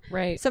green,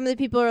 Right. some of the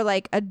people are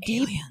like a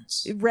deep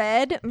Aliens.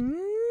 red.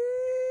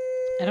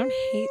 I don't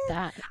hate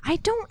that. I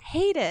don't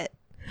hate it.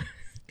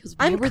 'Cause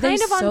why I'm were they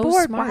kind of on so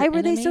board. smart Why were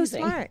and they so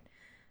amazing? smart?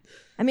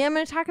 I mean, I'm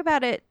going to talk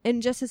about it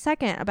in just a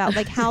second about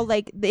like how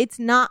like it's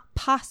not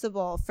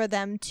possible for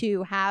them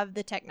to have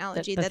the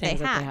technology The that they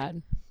things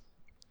had.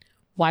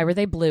 Why were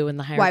they blue in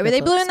the hieroglyphs? Why were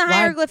they blue in the Why-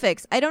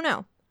 hieroglyphics? I don't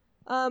know.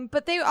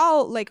 But they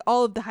all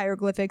of the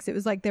hieroglyphics, it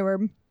was like there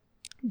were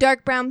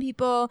dark brown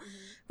people,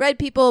 red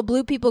people,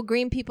 blue people,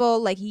 green people,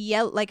 like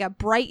like a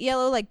bright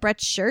yellow, like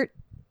Brett's shirt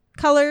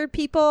color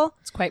people.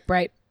 It's quite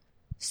bright.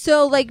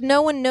 So, like,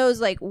 no one knows,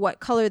 like, what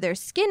color their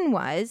skin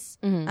was.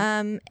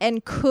 Mm-hmm.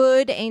 And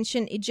could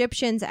ancient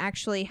Egyptians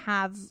actually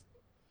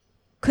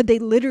could they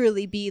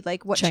literally be,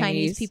 like, what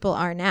Chinese people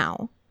are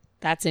now?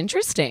 That's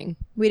interesting.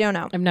 We don't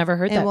know. I've never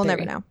heard And that. we'll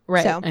theory. never know.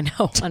 Right. So- I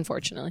know,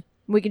 unfortunately.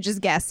 We could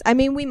just guess. I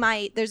mean, we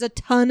might. There's a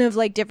ton of,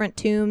 like, different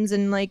tombs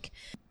and, like,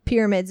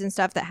 pyramids and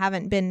stuff that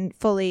haven't been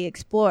fully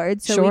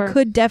explored. So Sure. we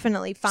could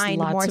definitely There's find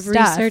lots more of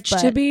stuff. research to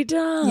but be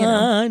done.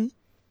 know.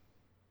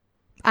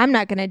 I'm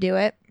not going to do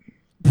it.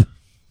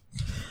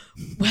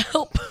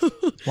 Well,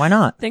 Why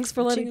not? thanks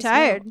for letting Too us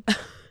tired. know.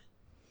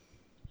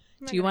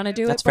 Do you want to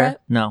do That's it, Brett? fair.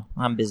 No,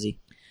 I'm busy.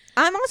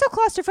 I'm also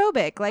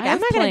claustrophobic. Like, I I'm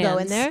have not going to go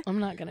in plans. there. I'm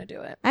not going to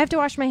do it. I have to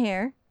wash my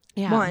hair.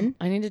 Yeah. One.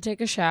 I need to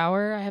take a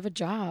shower. I have a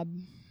job.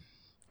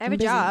 I have I'm a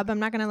busy. job. I'm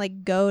not going to,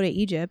 like, go to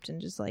Egypt and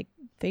just, like,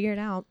 figure it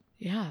out.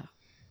 Yeah.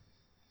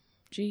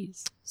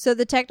 Jeez. So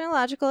the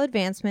technological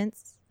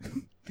advancements.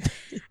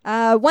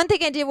 One thing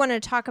I did want to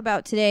talk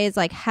about today is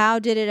like how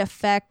did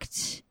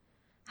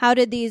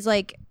these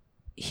like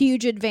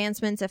huge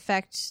advancements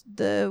affect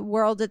the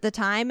world at the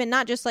time, and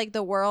not just like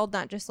the world,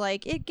 not just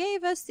like it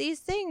gave us these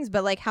things,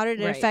 but like how did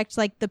it Right. affect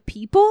like the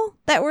people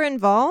that were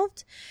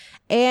involved?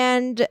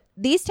 And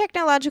these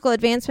technological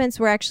advancements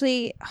were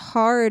actually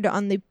hard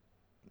on the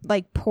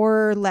like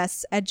poorer,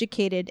 less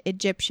educated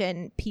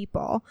Egyptian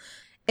people.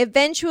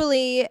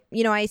 Eventually,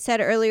 I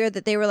said earlier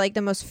that they were like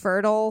the most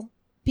fertile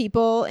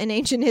people in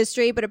ancient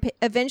history, but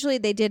eventually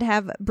they did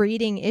have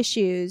breeding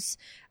issues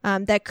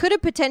that could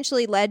have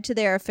potentially led to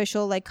their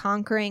official like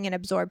conquering and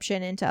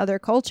absorption into other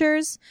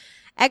cultures.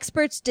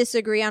 Experts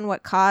disagree on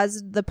what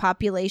caused the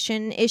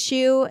population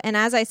issue. And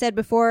as I said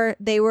before,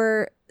 they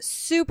were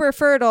super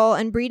fertile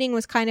and breeding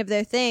was kind of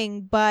their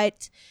thing,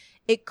 but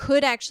it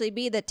could actually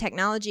be that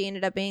technology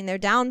ended up being their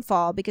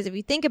downfall, because if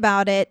you think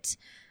about it,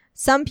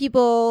 some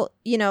people,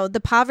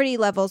 the poverty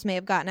levels may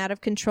have gotten out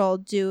of control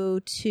due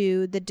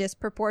to the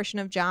disproportion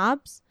of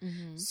jobs.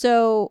 Mm-hmm.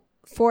 So,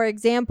 for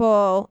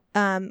example,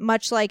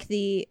 much like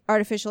the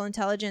artificial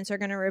intelligence are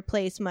going to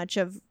replace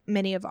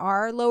many of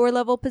our lower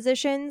level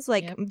positions,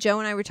 like Joe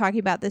and I were talking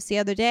about this the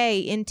other day,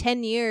 in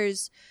 10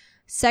 years,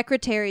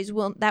 secretaries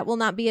will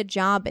not be a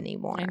job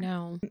anymore. I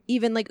know.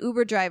 Even like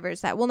Uber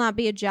drivers, that will not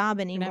be a job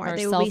anymore.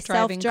 They will be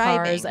self-driving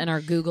cars and our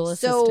Google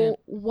Assistant. So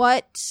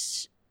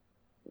what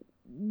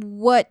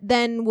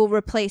then will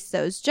replace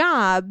those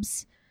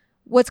jobs?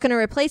 What's going to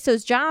replace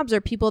those jobs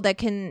are people that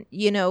can,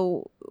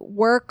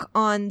 work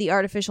on the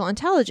artificial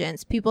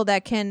intelligence, people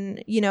that can,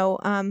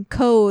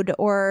 code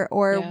or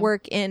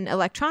work in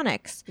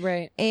electronics.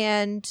 Right.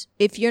 And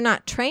if you're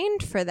not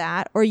trained for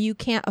that, or you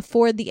can't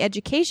afford the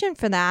education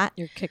for that,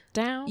 you're kicked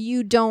out.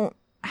 You don't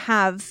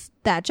have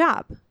that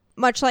job.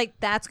 Much like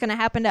that's going to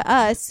happen to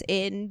us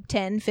in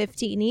 10,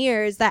 15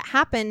 years. That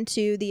happened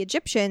to the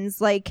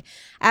Egyptians. Like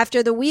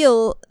after the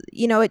wheel,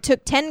 it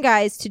took 10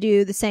 guys to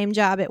do the same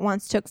job. It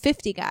once took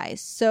 50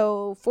 guys.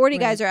 So 40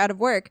 guys are out of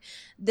work.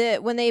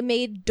 When they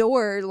made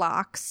door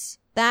locks,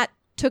 that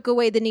took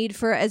away the need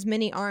for as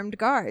many armed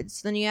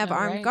guards. Then you have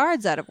armed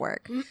guards out of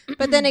work.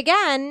 But then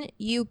again,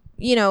 you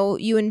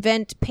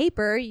invent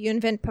paper, you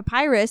invent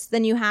papyrus,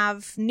 then you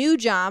have new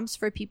jobs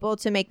for people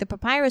to make the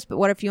papyrus. But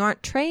what if you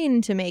aren't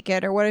trained to make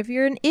it? Or what if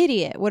you're an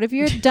idiot? What if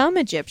you're a dumb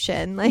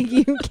Egyptian? Like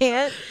you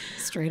can't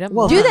straight up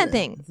do that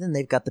thing. Then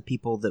they've got the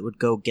people that would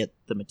go get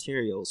the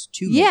materials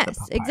to make the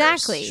papyrus.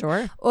 Exactly.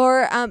 Sure.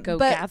 Or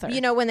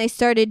gather. When they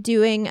started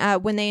doing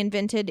when they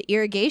invented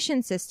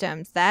irrigation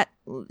systems, that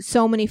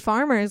so many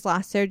farmers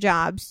lost their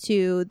jobs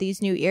to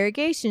these new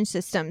irrigation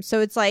systems. So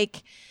it's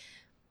like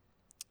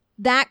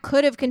that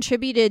could have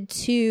contributed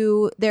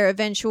to their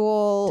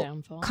eventual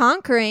downfall,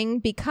 conquering,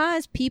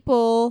 because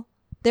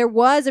there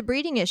was a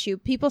breeding issue.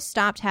 People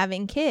stopped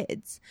having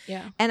kids.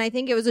 Yeah. And I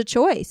think it was a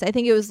choice. I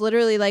think it was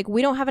literally like,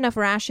 we don't have enough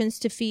rations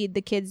to feed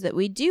the kids that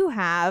we do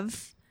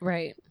have.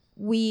 Right.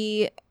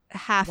 We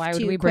have Why to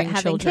would we bring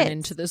children kids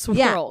into this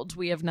world?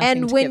 We have nothing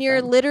and to when give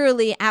you're them.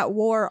 literally at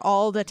war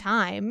all the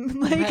time,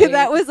 like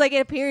that was like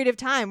a period of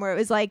time where it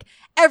was like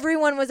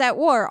everyone was at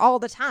war all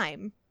the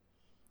time.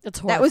 That's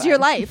horrifying. That was your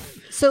life.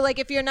 So like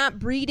if you're not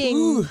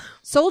breeding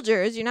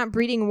soldiers, you're not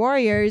breeding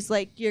warriors,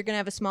 like you're going to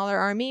have a smaller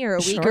army or a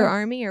weaker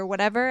army or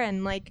whatever,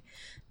 and like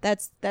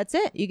that's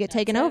it. You get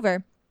taken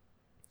over.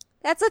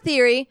 That's a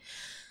theory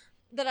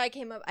that I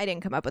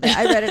didn't come up with it.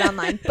 I read it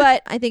online,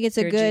 but I think it's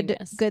a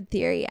good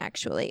theory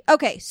actually.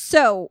 Okay,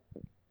 so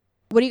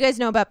what do you guys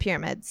know about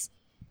pyramids?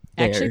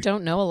 I actually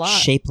don't know a lot.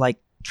 Shaped like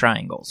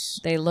triangles.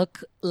 They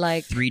look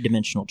like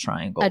 3-dimensional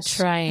triangles. a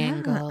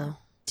triangle. Yeah.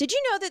 Did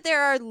you know that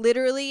there are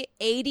literally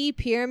 80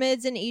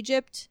 pyramids in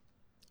Egypt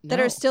that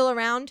are still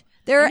around?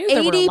 There are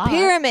 80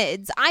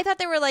 pyramids. I thought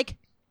there were like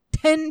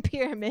 10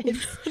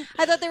 pyramids.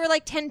 I thought there were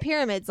like 10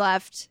 pyramids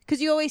left,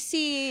 because you always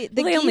see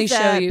the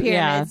Giza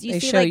pyramids. You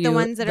see like the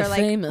ones that are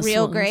like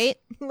real great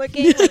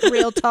looking, like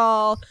real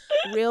tall,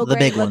 real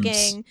great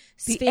looking.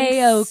 The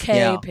Sphinx.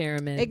 AOK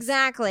pyramid.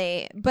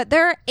 Exactly. But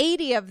there are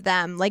 80 of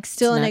them like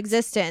still in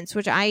existence,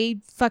 which I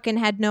fucking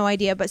had no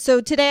idea. But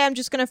so today I'm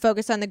just going to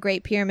focus on the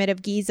Great Pyramid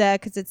of Giza,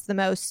 because it's the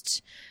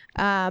most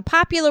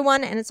popular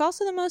one, and it's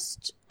also the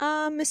most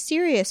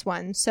mysterious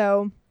one.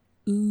 So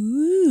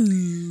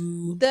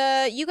ooh.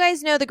 You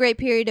guys know the Great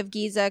Pyramid of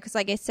Giza, because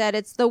like I said,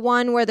 it's the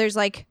one where there's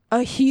like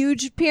a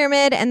huge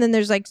pyramid and then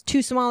there's like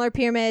 2 smaller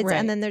pyramids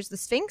and then there's the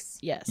Sphinx.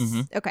 Yes.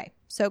 Mm-hmm. Okay,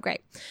 so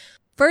great.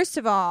 First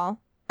of all,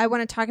 I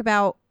want to talk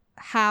about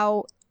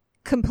how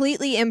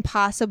completely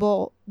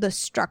impossible the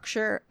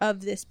structure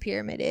of this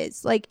pyramid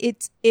is. Like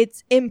it's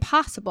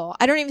impossible.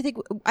 I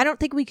don't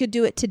think we could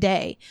do it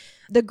today.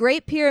 The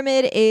Great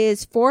Pyramid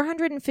is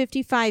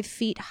 455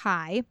 feet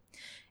high.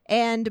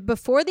 And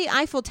before the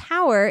Eiffel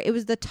Tower, it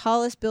was the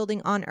tallest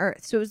building on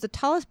Earth. So it was the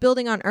tallest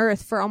building on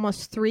Earth for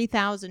almost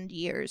 3,000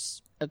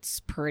 years. That's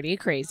pretty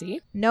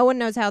crazy. No one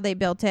knows how they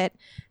built it.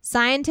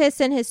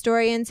 Scientists and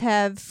historians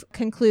have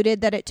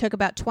concluded that it took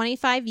about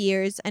 25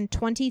 years and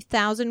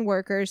 20,000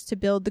 workers to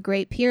build the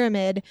Great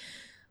Pyramid.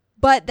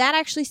 But that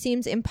actually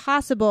seems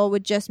impossible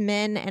with just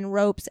men and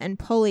ropes and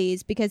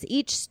pulleys, because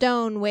each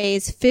stone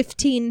weighs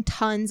 15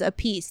 tons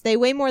apiece. They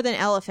weigh more than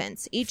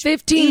elephants.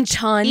 15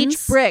 tons?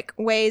 Each brick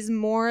weighs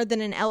more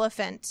than an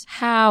elephant.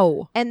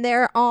 How? And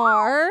there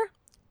are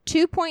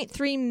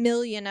 2.3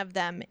 million of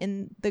them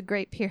in the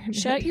Great Pyramid.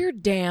 Shut your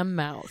damn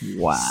mouth.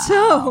 Wow.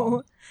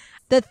 So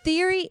the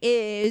theory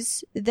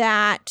is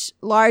that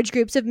large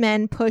groups of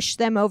men push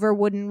them over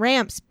wooden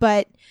ramps,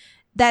 but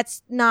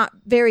that's not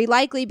very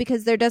likely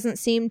because there doesn't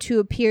seem to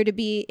appear to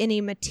be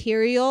any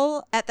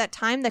material at that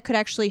time that could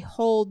actually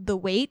hold the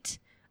weight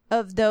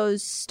of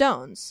those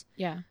stones.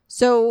 Yeah.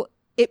 So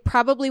it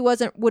probably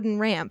wasn't wooden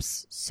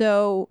ramps.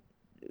 So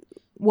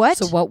what?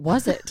 So what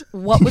was it?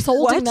 What was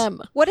holding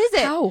them? What is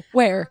it? How?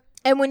 Where?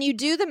 And when you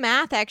do the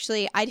math,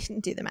 actually, I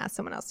didn't do the math.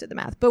 Someone else did the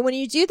math. But when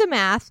you do the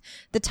math,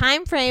 the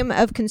time frame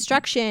of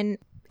construction,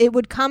 it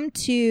would come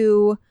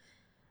to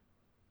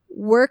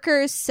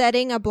workers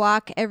setting a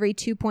block every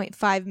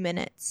 2.5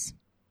 minutes.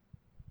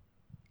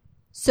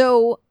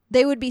 So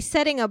they would be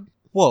setting a...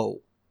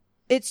 Whoa.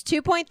 It's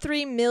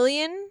 2.3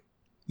 million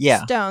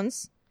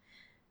stones,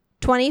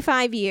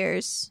 25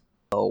 years.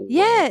 Oh,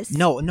 yes.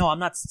 No, I'm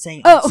not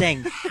saying. Oh. I'm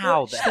saying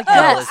how the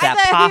hell is that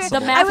possible?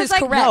 The math is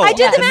correct. No, I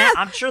did the math.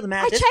 I'm sure the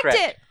math I is checked correct.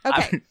 it.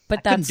 Okay. But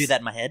I couldn't do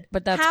that in my head.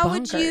 But that's how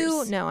bonkers. would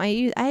you... No,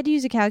 I had to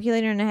use a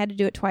calculator and I had to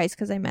do it twice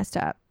because I messed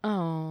up.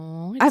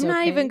 Oh, I'm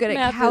not even good at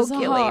Math is hard.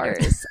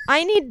 calculators.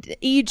 I need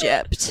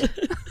Egypt.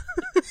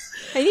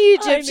 I need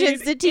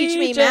Egyptians to teach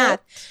me math.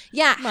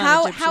 Yeah,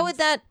 how would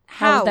that...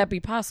 How would that be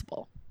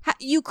possible?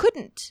 You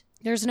couldn't.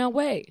 There's no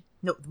way.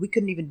 No, we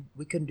couldn't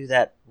do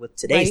that with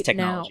today's Right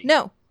technology.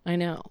 No. I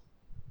know.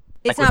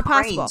 It's like not with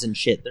possible. cranes and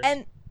shit.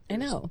 I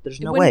know. There's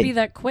it no wouldn't way. be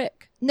that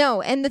quick.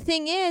 No, and the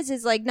thing is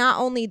like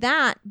not only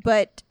that,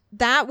 but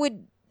that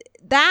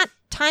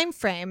time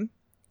frame,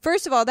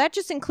 first of all, that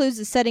just includes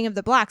the setting of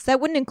the blocks. That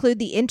wouldn't include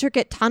the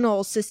intricate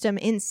tunnel system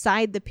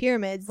inside the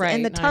pyramids. Right,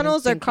 and the not even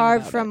tunnels are thinking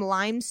carved about from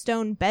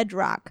limestone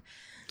bedrock.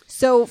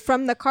 So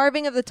from the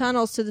carving of the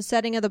tunnels to the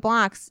setting of the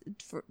blocks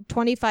for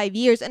 25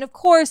 years. And of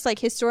course, like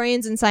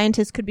historians and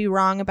scientists could be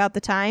wrong about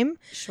the time.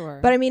 Sure.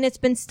 But I mean, it's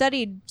been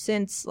studied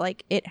since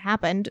like it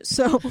happened.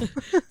 So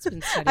It's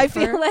been studied I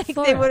feel like they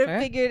would have forever.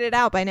 figured it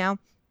out by now.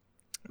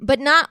 But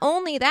not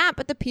only that,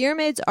 but the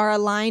pyramids are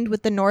aligned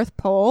with the North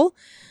Pole.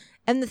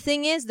 And the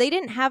thing is, they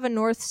didn't have a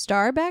North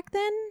Star back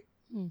then.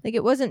 Like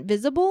it wasn't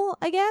visible,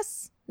 I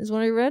guess, is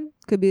what I read.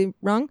 Could be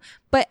wrong.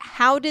 But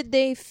how did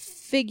they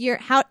figure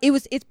how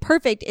it's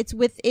perfect. It's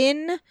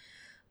within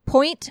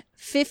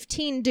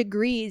 0.15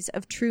 degrees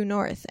of true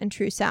north and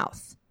true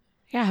south.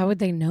 Yeah, how would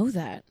they know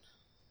that?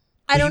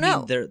 I don't You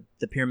know. mean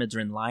the pyramids are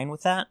in line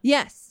with that?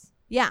 Yes.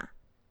 Yeah.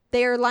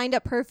 They are lined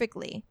up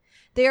perfectly.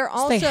 They are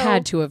also... They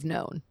had to have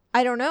known.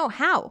 I don't know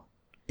how.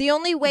 The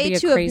only way Be a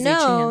to have crazy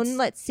known, chance.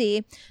 let's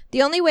see,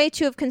 the only way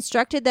to have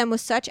constructed them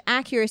with such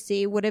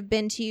accuracy would have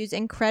been to use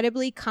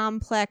incredibly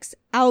complex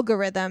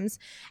algorithms,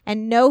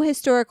 and no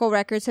historical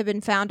records have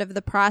been found of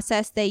the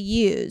process they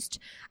used.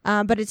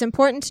 But it's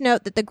important to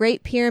note that the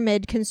Great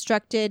Pyramid,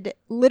 constructed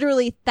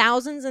literally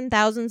thousands and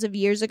thousands of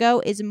years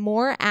ago, is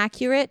more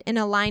accurate in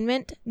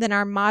alignment than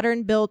our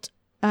modern built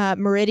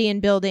Meridian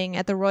building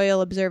at the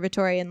Royal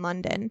Observatory in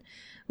London,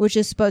 which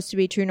is supposed to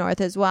be true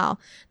north as well.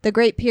 The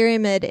Great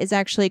Pyramid is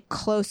actually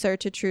closer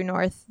to true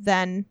north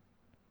than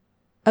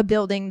a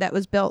building that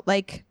was built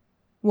like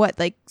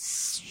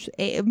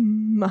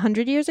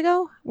 100 years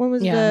ago? When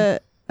was the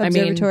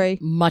observatory? I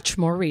mean, much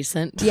more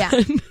recent. Yeah.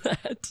 than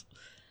that.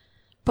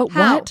 But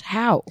How? what?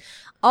 How?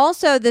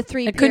 Also, the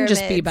three It pyramids.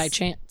 couldn't just be by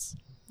chance.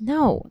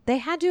 No, they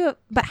had to.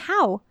 But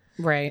how?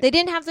 Right. They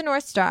didn't have the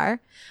North Star.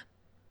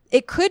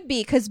 It could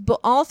be because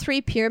all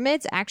three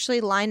pyramids actually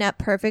line up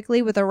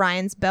perfectly with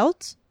Orion's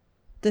belt,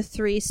 the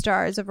 3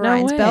 stars of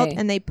Orion's belt, way.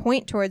 and they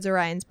point towards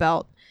Orion's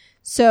belt.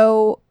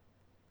 So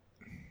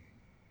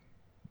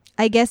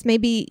I guess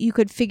maybe you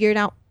could figure it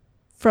out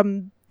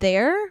from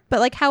there. But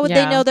like, how would they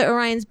Yeah. know that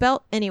Orion's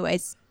belt?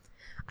 Anyways,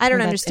 I don't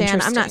Well, that's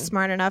understand. I'm not interesting.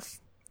 smart enough.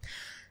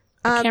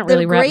 I can't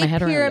really the wrap my Great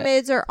head around it.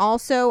 Pyramids are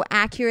also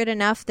accurate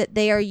enough that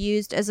they are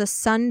used as a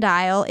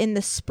sundial. In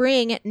the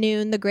spring at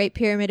noon, the Great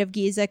Pyramid of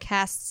Giza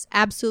casts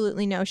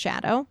absolutely no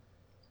shadow.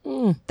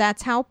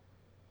 That's how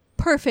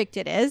perfect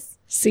it is.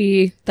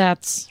 See,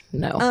 that's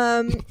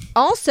no.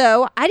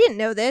 Also, I didn't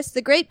know this.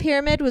 The Great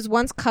Pyramid was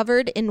once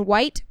covered in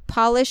white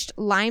polished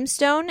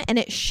limestone, and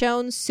it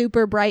shone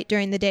super bright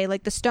during the day.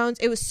 Like the stones,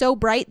 it was so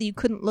bright that you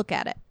couldn't look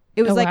at it.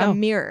 It was Oh, like wow. a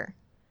mirror.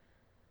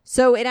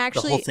 So it The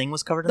actually whole thing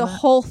was covered in the that?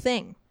 whole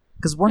thing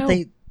Because weren't No.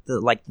 they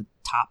the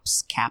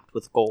tops capped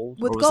with gold?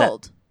 with Or was that-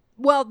 gold.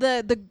 Well,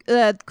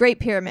 the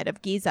Great Pyramid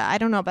of Giza. I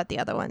don't know about the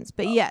other ones,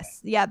 but yes,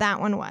 yeah, that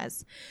one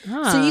was.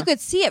 So you could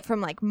see it from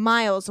like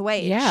miles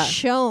away. Yeah. It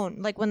shone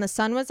like when the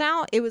sun was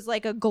out. It was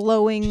like a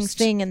glowing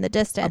thing in the a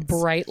distance.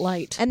 bright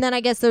light And then I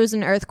guess there was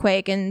an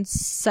earthquake in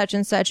such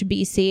and such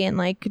BC, and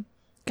like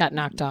got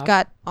knocked off.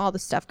 got all the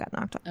stuff got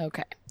knocked off,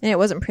 Okay. and it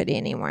wasn't pretty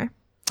anymore.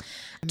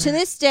 To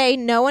this day,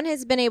 no one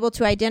has been able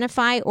to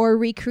identify or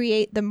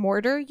recreate the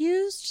mortar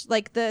used,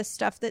 like the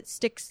stuff that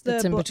sticks the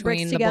It's in bricks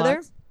between the together.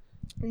 blocks.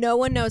 No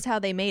one knows how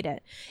they made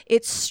it.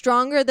 It's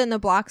stronger than the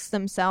blocks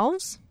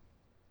themselves,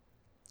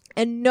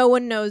 and no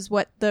one knows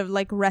what the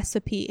like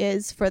recipe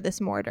is for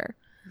this mortar,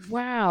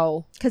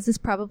 Wow. because it's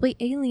probably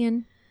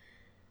alien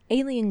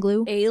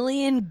glue.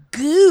 Alien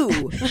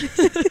goo.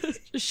 Just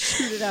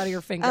shoot it out of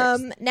your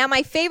fingers. Now,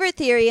 my favorite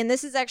theory, and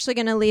this is actually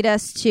going to lead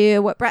us to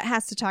what Brett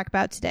has to talk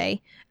about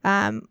today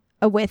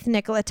with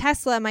Nikola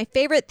Tesla. My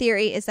favorite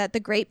theory is that the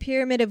Great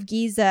Pyramid of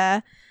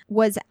Giza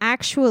was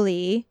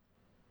actually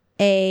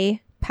a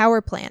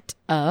power plant.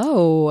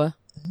 Oh.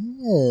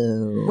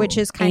 Which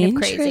is kind of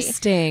crazy.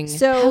 Interesting.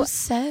 So,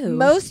 so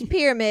most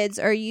pyramids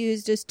are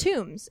used as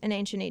tombs in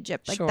ancient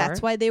Egypt. Like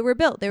that's why they were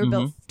built. They were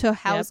built to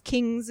house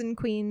kings and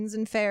queens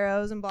and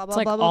pharaohs and blah blah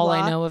it's blah like blah all blah.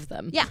 I know of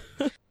them. Yeah,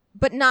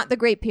 but not the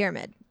Great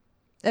Pyramid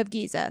of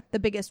Giza, the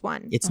biggest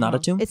one. It's not a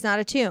tomb? It's not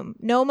a tomb.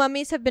 No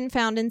mummies have been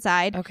found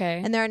inside.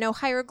 Okay. And there are no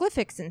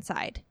hieroglyphics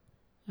inside.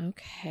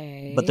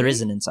 Okay. But there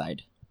is an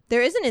inside.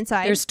 There is an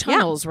inside. There's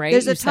tunnels, right?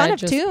 There's You a ton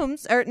said of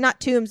tombs, or not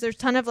tombs. There's a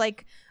ton of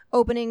like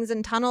openings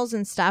and tunnels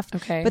and stuff.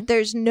 Okay. But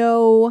there's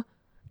there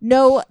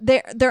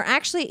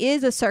actually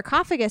is a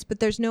sarcophagus, but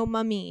there's no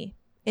mummy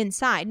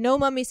inside. No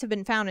mummies have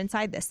been found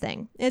inside this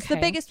thing. It's the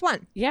biggest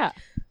one. Yeah.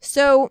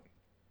 So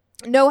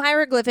no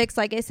hieroglyphics,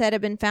 like I said,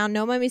 have been found.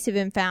 No mummies have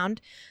been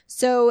found.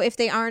 So if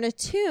they aren't a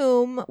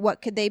tomb,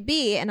 what could they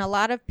be? And a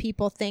lot of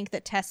people think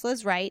that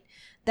Tesla's right,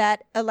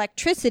 that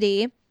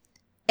electricity,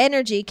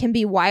 energy can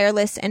be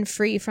wireless and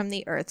free from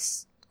the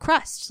Earth's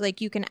crust. Like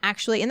you can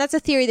actually, and that's a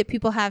theory that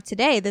people have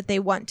today that they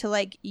want to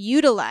like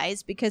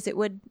utilize because it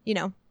would,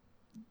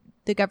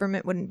 the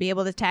government wouldn't be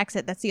able to tax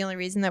it. That's the only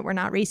reason that we're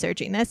not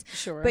researching this.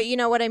 Sure. But you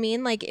know what I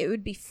mean? Like it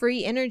would be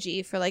free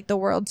energy for like the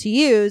world to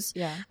use.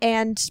 Yeah.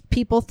 And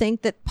people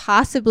think that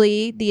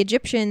possibly the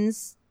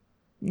Egyptians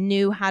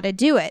knew how to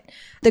do it.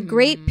 The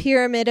Great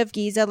Pyramid of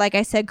Giza, like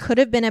I said, could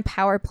have been a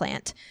power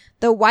plant.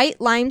 The white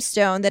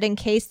limestone that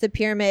encased the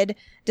pyramid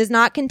does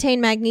not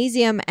contain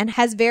magnesium and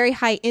has very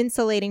high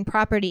insulating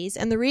properties.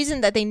 And the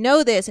reason that they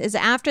know this is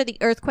after the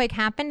earthquake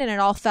happened and it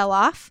all fell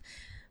off,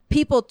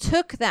 people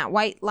took that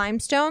white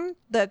limestone,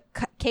 the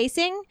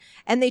casing,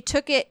 and they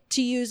took it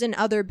to use in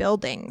other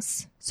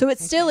buildings. So it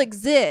still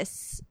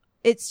exists.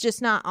 It's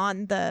just not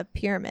on the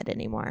pyramid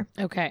anymore.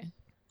 Okay.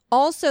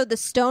 Also, the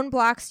stone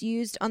blocks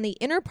used on the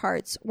inner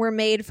parts were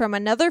made from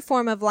another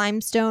form of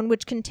limestone,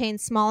 which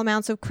contains small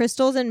amounts of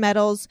crystals and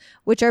metals,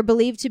 which are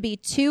believed to be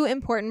two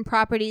important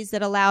properties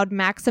that allowed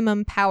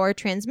maximum power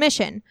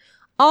transmission.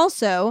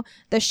 Also,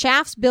 the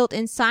shafts built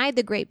inside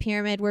the Great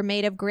Pyramid were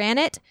made of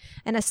granite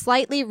and a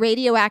slightly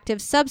radioactive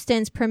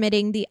substance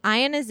permitting the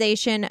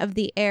ionization of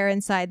the air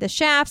inside the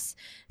shafts.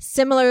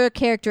 Similar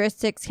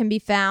characteristics can be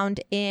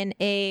found in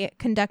a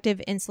conductive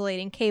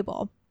insulating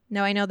cable.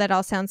 Now, I know that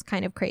all sounds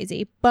kind of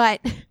crazy, but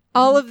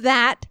all of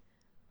that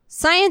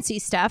science-y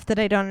stuff that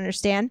I don't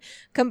understand,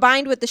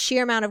 combined with the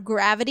sheer amount of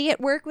gravity at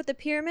work with the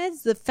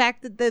pyramids, the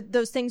fact that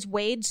those things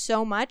weighed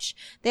so much,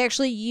 they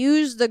actually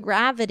used the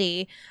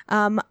gravity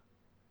and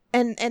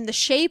the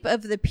shape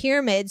of the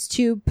pyramids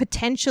to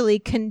potentially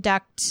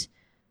conduct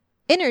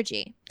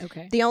energy.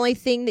 Okay. The only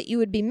thing that you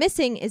would be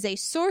missing is a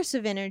source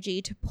of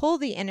energy to pull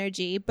the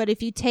energy, but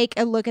if you take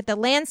a look at the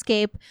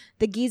landscape,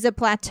 the Giza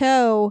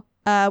Plateau,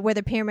 where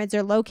the pyramids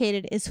are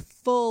located, is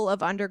full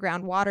of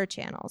underground water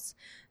channels.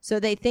 So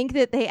they think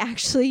that they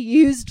actually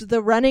used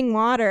the running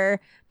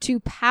water to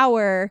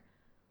power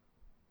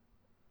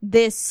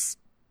this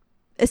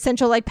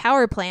essential like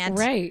power plant.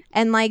 Right.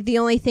 And like the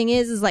only thing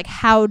is like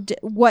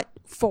what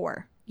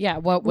for? Yeah.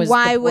 What was?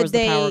 Why the, would was the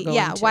they? power going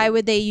Yeah. to? Why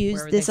would they use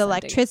Where were this they sending?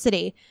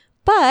 electricity?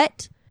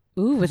 But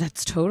Ooh,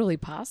 that's totally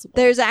possible.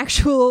 there's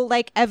actual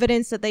like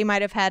evidence that they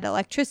might have had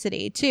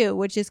electricity too,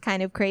 which is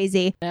kind of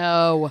crazy.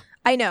 No.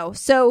 I know.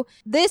 So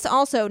this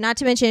also, not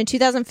to mention in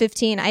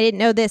 2015, I didn't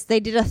know this, they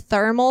did a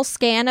thermal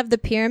scan of the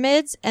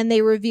pyramids and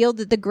they revealed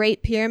that the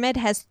Great Pyramid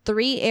has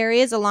 3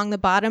 areas along the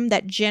bottom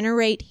that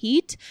generate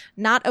heat,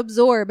 not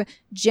absorb.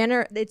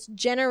 It's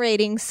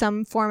generating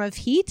some form of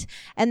heat.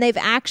 And they've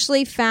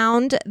actually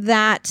found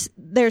that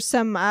there's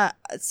some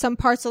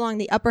parts along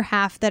the upper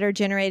half that are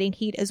generating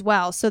heat as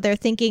well. So they're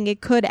thinking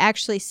it could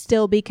actually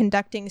still be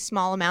conducting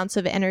small amounts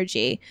of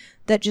energy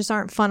that just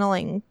aren't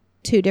funneling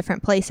to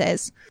different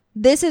places.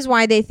 This is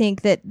why they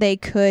think that they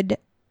could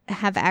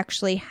have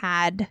actually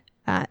had,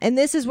 and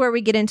this is where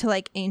we get into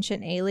like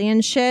ancient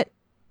alien shit,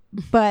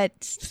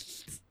 but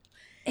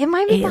it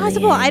might be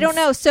possible. I don't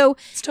know. So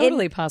It's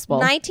totally possible.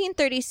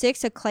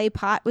 1936, a clay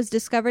pot was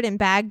discovered in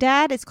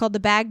Baghdad. It's called the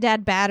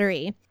Baghdad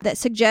Battery, that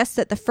suggests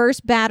that the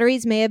first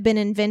batteries may have been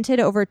invented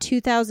over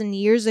 2,000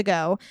 years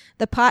ago.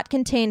 The pot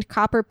contained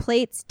copper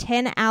plates,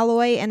 tin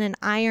alloy, and an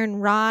iron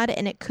rod,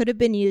 and it could have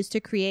been used to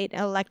create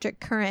an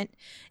electric current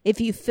if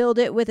you filled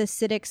it with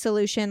acidic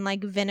solution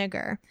like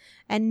vinegar.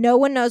 And no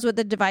one knows what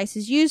the device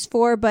is used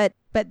for, but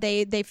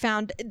they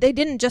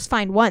didn't just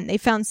find one. They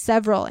found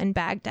several in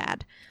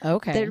Baghdad.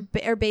 Okay.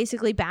 They're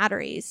basically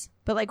batteries.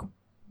 But like,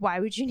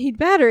 why would you need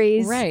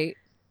batteries? Right.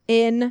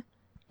 In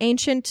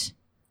ancient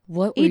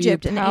What were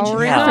Egypt you and ancient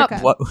powering Africa.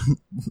 up? What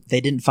they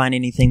didn't find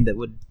anything that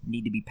would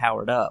need to be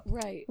powered up.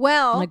 Right.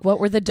 Well, Like, what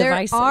were the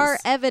devices? there are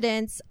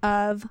evidence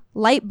of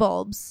light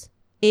bulbs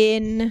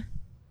in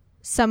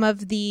some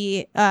of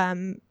the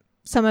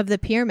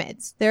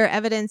pyramids. There are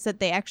evidence that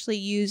they actually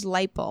use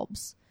light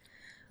bulbs.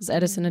 Was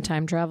Edison a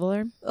time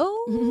traveler?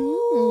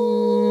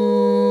 Oh,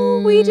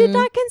 we did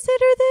not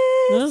consider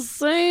this. Just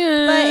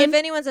saying. But if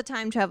anyone's a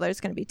time traveler, it's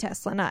going to be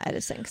Tesla, not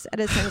Edison, because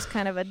Edison was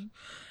kind of a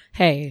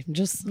hey,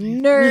 just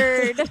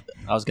nerd.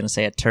 I was going to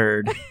say a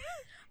turd.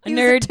 A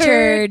nerd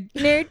turd.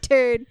 Nerd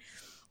turd.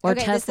 Or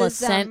Okay, Tesla this is,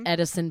 sent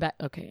Edison back.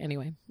 Okay,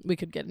 anyway, we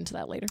could get into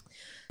that later.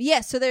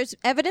 Yes, so there's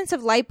evidence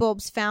of light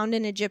bulbs found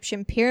in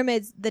Egyptian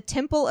pyramids. The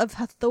Temple of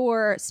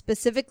Hathor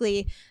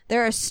specifically,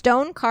 there are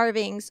stone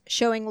carvings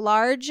showing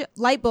large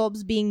light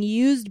bulbs being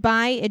used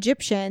by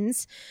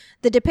Egyptians.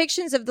 The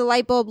depictions of the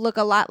light bulb look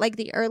a lot like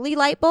the early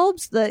light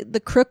bulbs,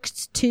 the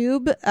Crookes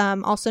tube,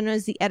 also known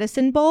as the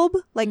Edison bulb,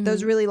 like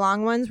those really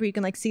long ones where you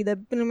can like see the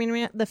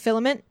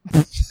filament. Do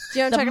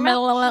you know what I'm talking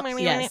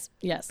about?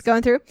 Yes.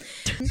 Going through.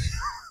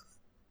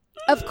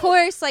 Of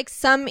course, like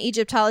some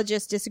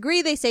Egyptologists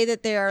disagree. They say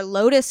that there are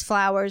lotus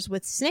flowers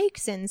with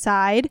snakes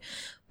inside,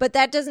 but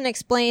that doesn't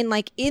explain,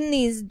 like, in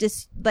these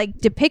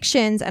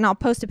depictions, and I'll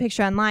post a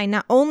picture online,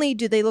 not only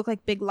do they look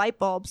like big light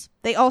bulbs,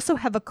 they also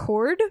have a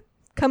cord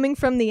coming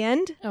from the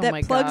end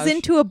that plugs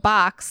into a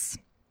box.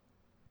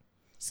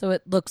 So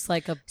it looks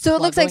like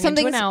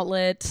something's an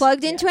outlet.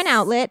 Plugged into an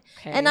outlet.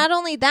 Okay. And not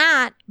only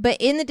that, but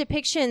in the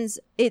depictions,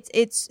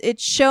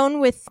 it's shown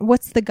with,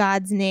 what's the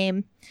god's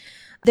name?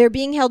 They're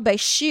being held by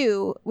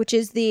Shu, which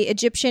is the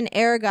Egyptian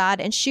air god,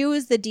 and Shu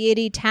is the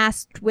deity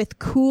tasked with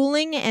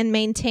cooling and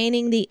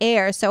maintaining the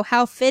air. So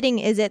how fitting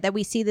is it that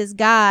we see this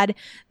god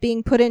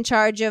being put in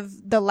charge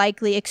of the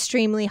likely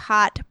extremely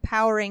hot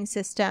powering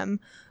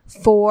system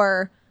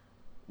for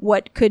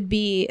what could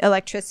be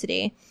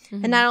electricity?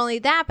 Mm-hmm. And not only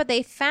that, but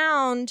they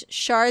found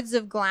shards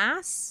of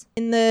glass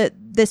in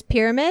this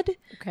pyramid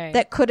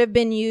that could have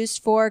been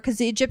used for, because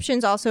the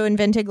Egyptians also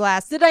invented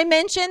glass. Did I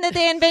mention that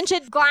they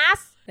invented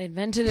glass? They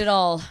invented it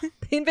all.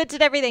 They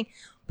invented everything.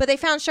 But they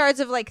found shards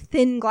of like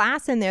thin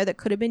glass in there that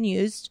could have been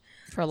used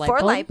for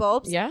light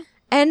bulbs. Yeah.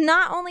 And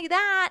not only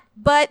that,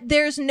 but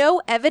there's no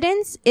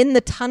evidence in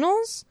the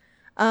tunnels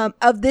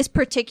of this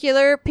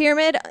particular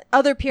pyramid.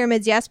 Other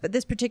pyramids, yes, but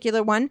this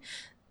particular one,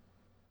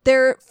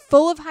 they're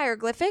full of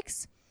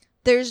hieroglyphics.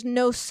 There's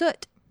no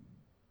soot.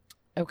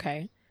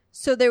 Okay.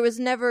 So there was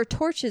never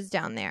torches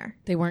down there.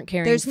 They weren't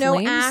carrying There's no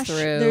flames ash.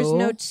 through. There's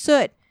no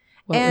soot.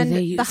 What and were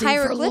they using the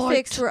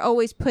hieroglyphics for were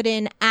always put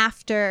in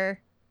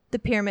after the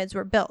pyramids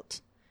were built.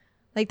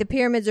 Like the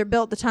pyramids are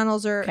built, the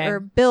tunnels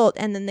are built,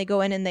 and then they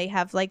go in and they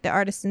have like the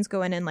artisans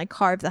go in and like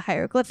carve the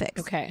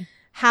hieroglyphics. Okay.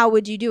 How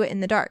would you do it in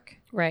the dark?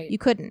 Right. You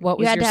couldn't. What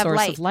was you had your to have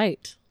source of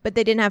light? But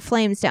they didn't have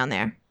flames down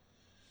there.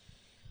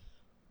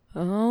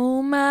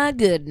 Oh my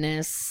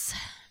goodness.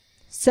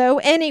 So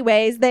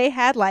anyways, they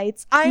had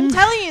lights. I'm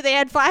telling you, they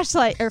had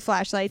flashlights.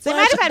 They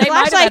might have had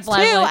flashlights too.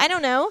 I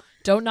don't know.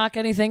 Don't knock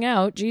anything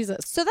out.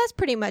 Jesus. So that's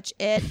pretty much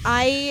it.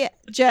 I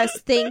just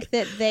think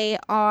that they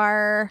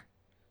are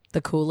the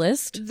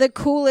coolest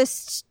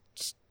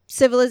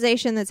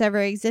civilization that's ever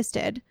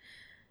existed.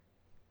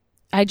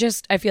 I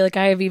feel like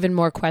I have even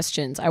more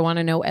questions. I want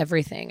to know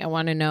everything. I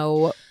want to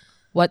know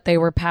what they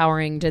were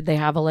powering. Did they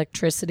have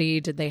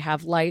electricity? Did they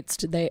have lights?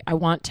 I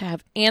want to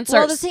have answers.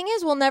 Well, the thing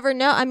is, we'll never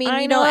know. I mean,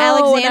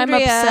 Alexandria, I'm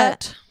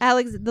upset.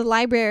 The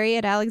library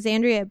at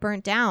Alexandria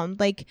burnt down.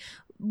 Like,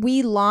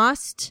 we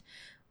lost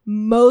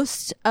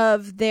most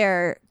of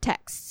their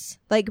texts.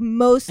 Like,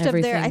 most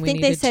Everything of their, I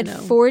think they said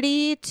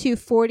 40 to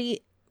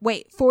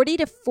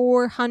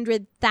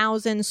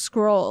 400,000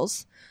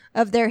 scrolls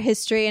of their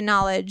history and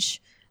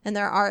knowledge and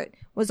their art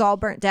was all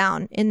burnt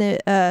down in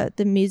the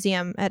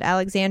museum at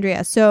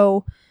Alexandria.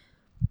 So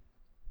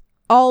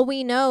all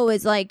we know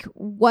is like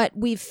what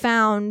we've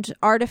found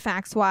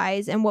artifacts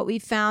wise and what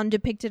we've found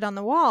depicted on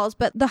the walls.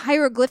 But the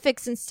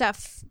hieroglyphics and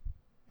stuff,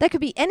 that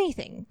could be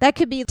anything. That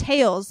could be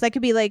tales. That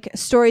could be like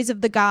stories of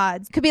the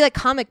gods. It could be like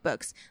comic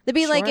books. That'd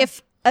be like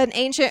if an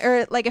ancient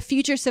or like a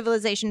future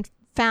civilization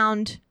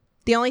found,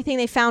 the only thing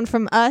they found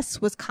from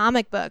us was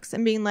comic books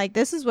and being like,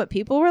 this is what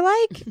people were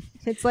like.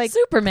 It's like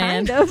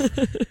Superman. Kind of.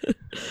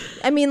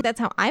 I mean, that's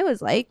how I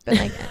was like, but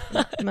like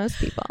most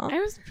people. I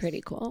was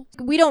pretty cool.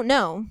 We don't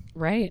know.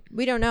 Right.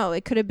 We don't know.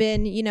 It could have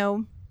been,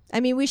 I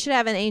mean, we should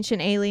have an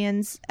Ancient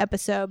Aliens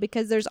episode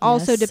because there's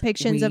also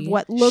depictions of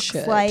what looks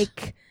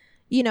like,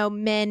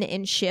 men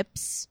in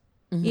ships.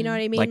 Mm-hmm. You know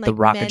what I mean? Like the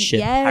rocket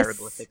ship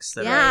hieroglyphics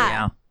that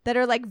are, that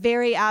are like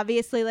very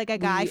obviously like a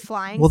guy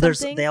flying. Well,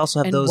 something. They also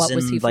have And those what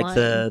was in he like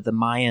flying? the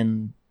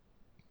Mayan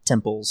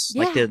temples,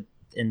 Yeah. like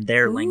in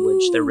their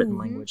language, their written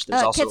language.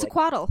 There's also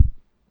Quetzalcoatl.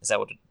 is that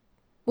what?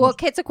 Well,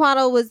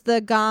 Quetzalcoatl was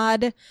the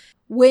god.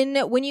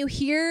 When you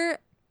hear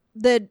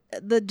the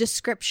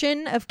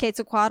description of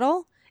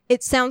Quetzalcoatl,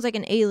 it sounds like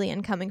an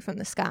alien coming from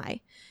the sky.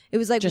 It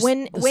was like Just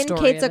when the story of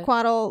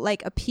Quetzalcoatl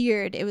like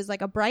appeared, it was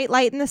like a bright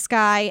light in the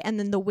sky, and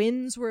then the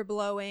winds were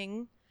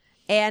blowing,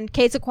 and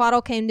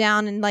Quetzalcoatl came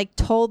down and like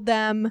told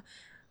them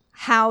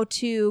how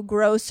to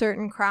grow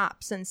certain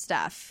crops and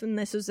stuff, and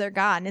this was their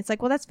god. And it's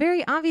like, well, that's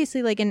very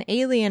obviously like an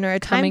alien or a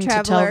time Coming to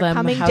tell traveler them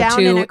coming how down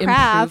to in a improve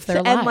craft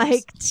their and lives.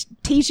 like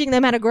teaching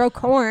them how to grow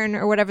corn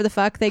or whatever the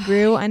fuck they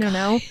grew. I don't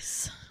know.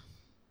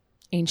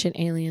 Ancient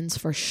aliens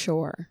for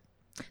sure.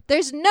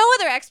 There's no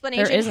other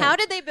explanation. There isn't. How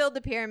did they build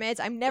the pyramids?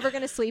 I'm never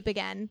going to sleep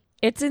again.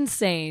 It's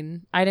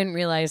insane. I didn't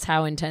realize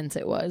how intense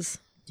it was.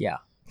 Yeah.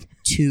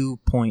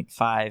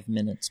 2.5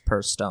 minutes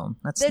per stone.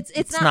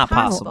 It's not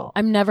possible.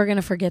 I'm never going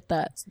to forget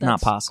that. That's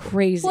not possible.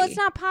 Crazy. Well, it's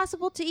not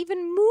possible to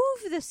even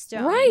move the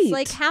stones. Right.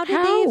 Like, how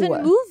did they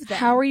even move them?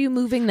 How are you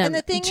moving them? And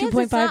the thing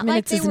 2.5 it's not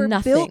minutes like they is were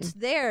nothing. built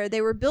there.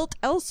 They were built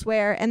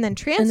elsewhere and then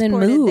transported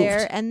moved.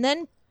 there and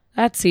then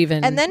That's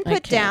even. and then I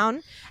put can't.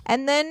 down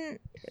and then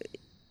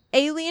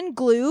alien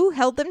glue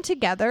held them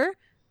together.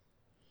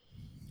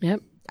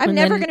 Yep. I'm And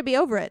never then- going to be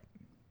over it.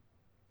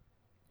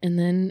 And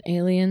then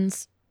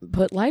aliens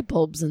put light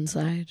bulbs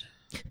inside.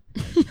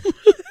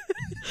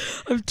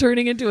 I'm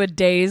turning into a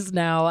daze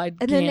now. I And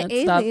then can't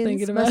the stop aliens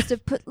thinking about must it.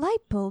 have put light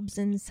bulbs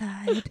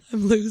inside.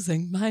 I'm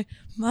losing my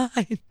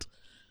mind.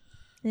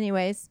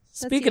 Anyways, that's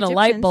the Speaking of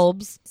light Egyptians.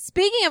 bulbs,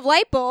 Speaking of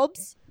light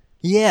bulbs,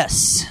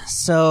 Yes.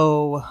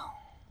 So,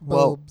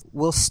 well, Bulbs.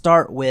 we'll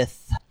start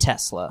with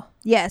Tesla.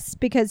 yes,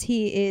 because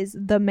he is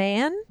the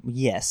man.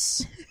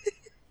 Yes.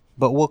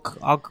 But we'll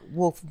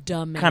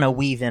dumb. kind of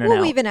weave in and We'll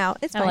out. weave it out.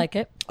 It's I fine. like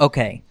it.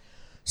 Okay.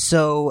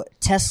 So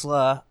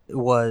Tesla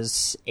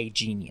was a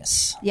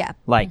genius. Yeah.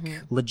 Like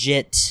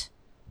legit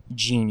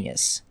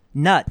genius.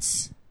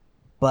 Nuts.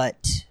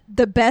 But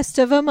The best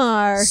of them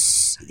are.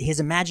 his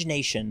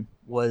imagination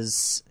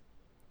was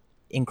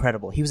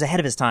incredible. He was ahead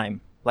of his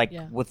time. Like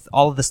Yeah. with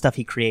all of the stuff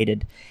he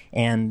created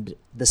and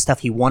the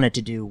stuff he wanted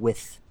to do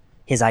with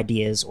his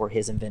ideas or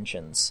his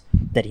inventions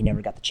that he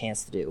never got the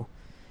chance to do.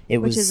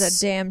 Which is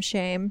a damn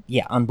shame.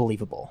 Yeah,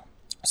 unbelievable.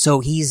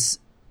 So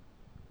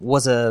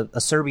was a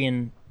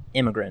Serbian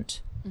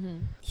immigrant.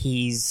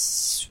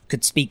 He's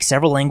could speak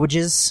several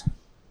languages.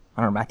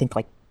 I don't know. I think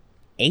like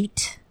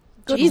 8,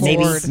 Good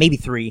maybe Lord. maybe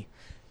 3.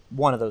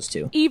 One of those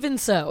 2. Even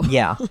so,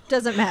 Yeah,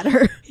 Doesn't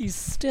matter. he's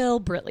still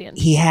brilliant.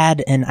 he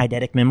had an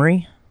eidetic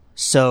memory.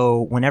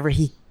 So whenever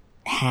he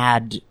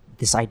had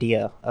this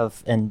idea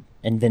of an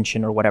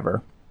invention or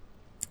whatever,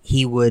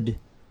 he would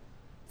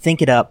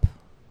think it up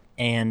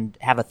and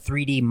have a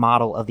 3D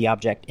model of the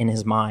object in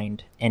his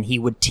mind, and he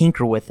would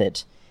tinker with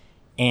it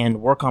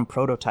and work on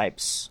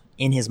prototypes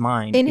in his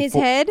mind. In his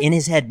head? In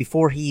his head,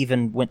 before he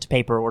even went to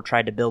paper or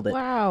tried to build it.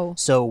 Wow.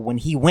 So when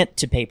he went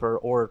to paper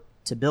or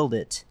to build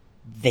it,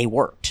 they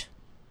worked.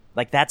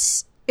 Like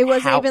that's It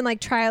wasn't how- even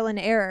like trial and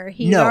error.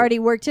 He No. already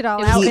worked it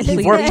all It out. was in he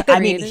his worked. head. I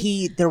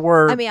mean, there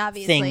were I mean,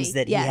 obviously, things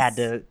that yes. he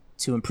had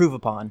to improve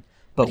upon.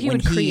 But he when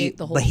would create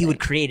the whole but he would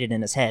thing. create it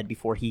in his head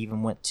before he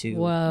even went to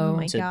Whoa. Oh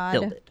my to God.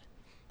 build it.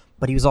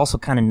 But he was also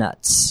kind of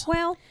nuts,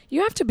 Well,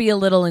 You have to be a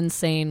little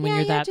insane when Yeah,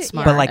 you're you have that to-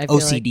 smart. but like I feel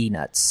OCD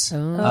nuts.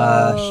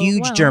 Oh.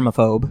 Huge wow.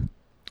 germaphobe.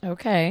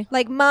 Okay.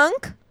 like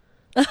Monk.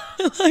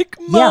 Like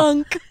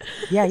Monk.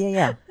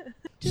 Yeah.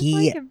 He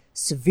like him.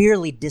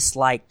 severely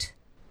disliked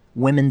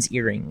women's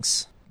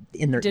earrings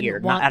in their Didn't ear.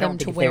 want I them don't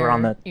to think if they were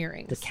on wear the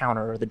earrings.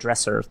 counter or the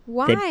dresser.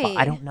 Why?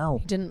 I don't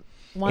know. Didn't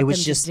want It was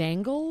them just- to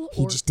dangle?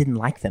 He or just didn't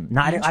like them.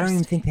 No, I don't even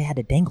Interesting. think they had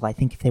to dangle. I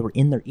think if they were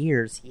in their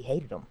ears, he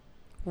hated them.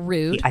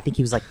 rude. I think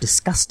he was like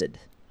disgusted.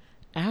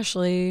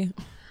 Ashley,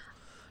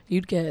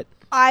 you'd get...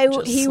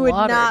 Just He would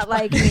slaughtered. not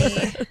like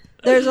me.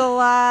 There's a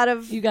lot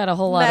of You got a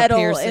whole lot metal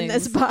of in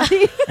this piercings.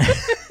 body.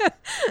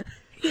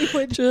 He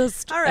would.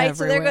 Just All right,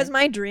 so there everywhere. goes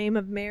my dream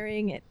of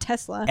marrying a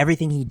Tesla.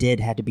 Everything he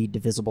did had to be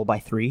divisible by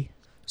 3.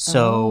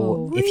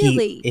 So Oh.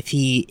 Really? if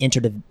he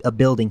entered a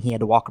building, he had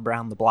to walk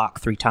around the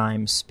block 3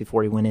 times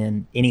before he went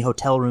in. Any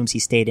hotel rooms he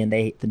stayed in,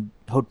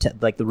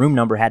 the room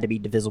number had to be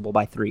divisible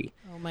by 3.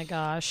 Oh my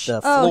gosh. The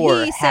Oh, floor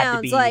he had to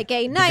sounds be like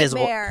a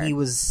divisible. nightmare. He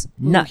was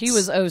Ooh, nuts. he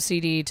was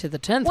OCD to the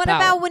 10th What power.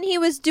 about when he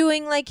was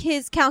doing like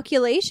his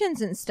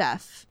calculations and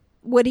stuff?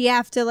 Would he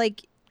have to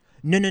like?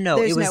 no.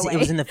 There's It was no it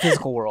was way. in the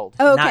physical world.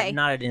 Oh, okay.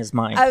 not in his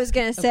mind. I was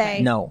gonna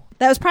say no.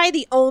 that was probably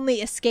the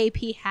only escape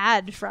he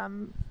had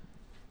from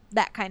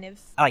that kind of.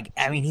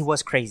 He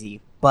was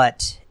crazy,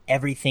 but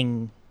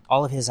everything,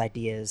 all of his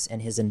ideas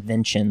and his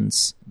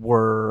inventions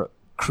were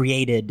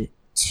created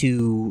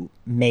to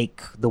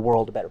make the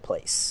world a better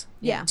place.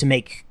 Yeah. To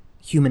make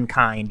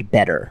humankind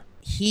better.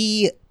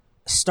 He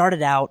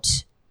started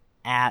out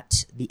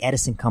at the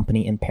Edison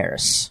Company in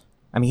Paris.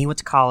 I mean, he went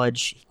to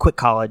college, he quit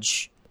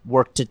college,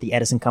 worked at the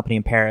Edison Company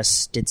in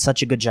Paris, did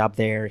such a good job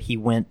there. He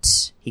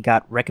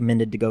got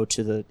recommended to go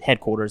to the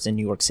headquarters in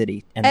New York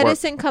City and work.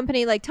 Edison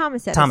Company, like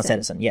Thomas Edison. Thomas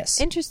Edison, yes.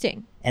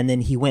 Interesting. And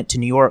then he went to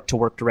New York to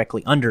work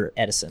directly under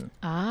Edison.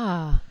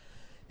 Ah.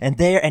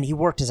 And he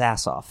worked his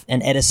ass off.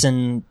 And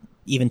Edison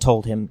even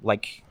told him,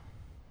 like,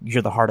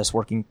 you're the hardest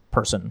working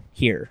person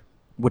here,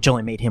 which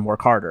only made him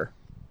work harder.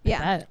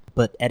 Yeah. Bet.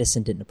 But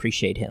Edison didn't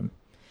appreciate him.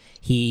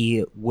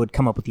 He would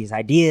come up with these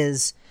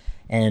ideas,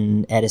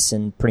 and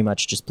Edison pretty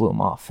much just blew him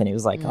off. And he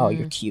was like, oh,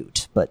 you're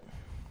cute, but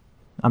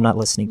I'm not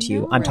listening to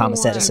you. I'm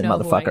Thomas Edison, You know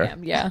who I motherfucker.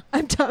 am, Yeah.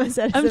 I'm Thomas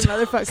Edison, Thomas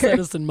motherfucker.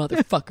 Edison,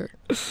 motherfucker.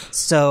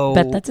 So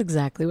Bet that's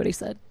exactly what he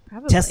said.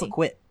 Probably. Tesla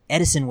quit.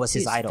 Edison was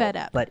his He's idol, fed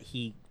up. but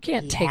he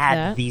Can't he take had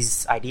that.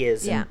 these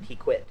ideas, Yeah. and he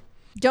quit.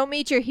 Don't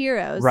meet your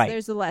heroes. Right.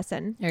 There's a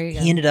lesson. There you go.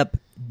 He ended up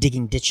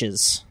digging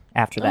ditches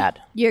after that.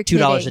 You're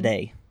 $2 a kidding.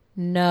 day.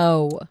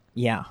 No.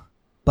 Yeah.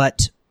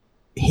 But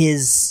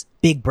his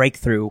big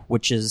breakthrough,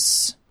 which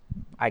is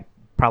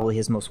probably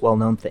his most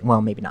well-known thing, well,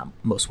 maybe not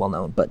most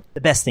well-known, but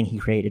the best thing he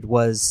created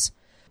was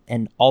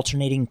an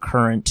alternating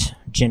current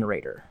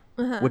generator,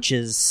 which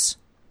is,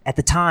 at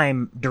the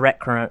time, direct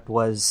current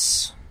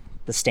was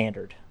the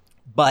standard.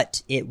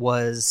 But it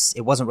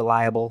wasn't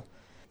reliable.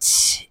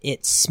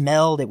 It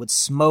smelled, it would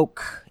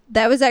smoke.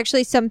 That was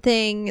actually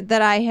something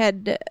that I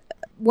had,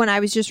 when I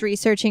was just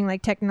researching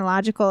like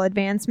technological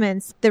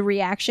advancements, the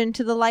reaction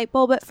to the light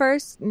bulb at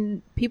first,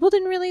 people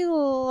didn't really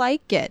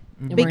like it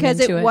because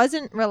it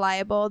wasn't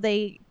reliable.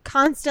 They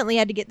constantly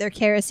had to get their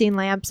kerosene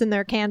lamps and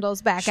their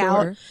candles back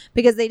out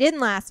because they didn't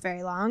last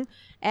very long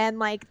and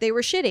like they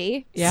were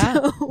shitty. Yeah.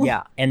 So.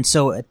 Yeah. And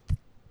so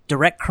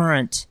direct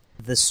current,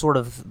 the sort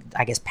of,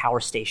 I guess, power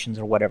stations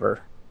or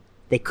whatever,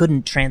 they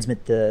couldn't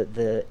transmit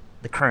the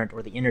current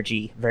or the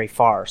energy very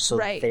far. So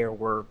there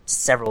were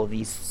several of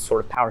these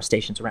sort of power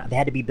stations around. They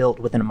had to be built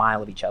within a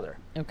mile of each other.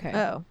 Okay.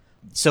 Oh.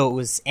 So it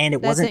was, and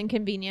it That's wasn't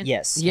inconvenient.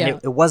 Yes. Yeah. And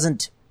it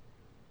wasn't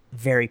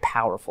very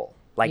powerful.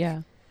 Like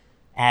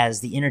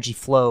as the energy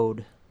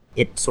flowed,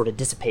 it sort of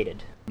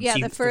dissipated. Yeah, So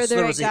the further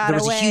there it was got there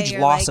was away, a huge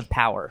you're loss like- of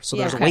power. So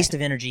there was a Okay. waste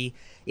of energy.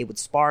 It would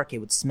spark, it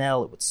would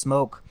smell, it would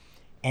smoke,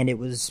 and it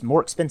was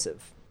more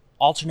expensive.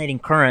 Alternating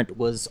current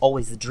was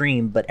always the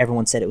dream, but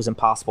everyone said it was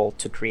impossible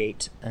to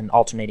create an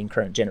alternating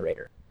current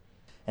generator.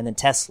 And then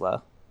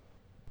Tesla,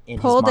 in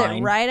Pulled his it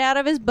mind, right out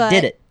of his butt.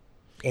 did it.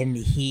 And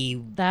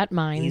That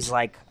mind. he's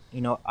like,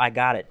 I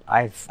got it.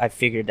 I've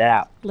figured it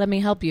out. Let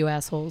me help you,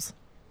 assholes.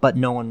 But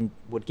no one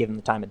would give him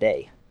the time of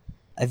day.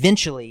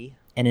 Eventually,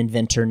 an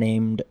inventor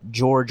named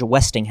George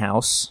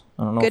Westinghouse.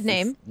 I don't know. Good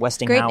name.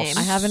 Westinghouse. Great name.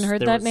 I haven't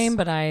heard that name,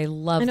 but I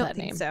love I don't that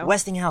think name. so.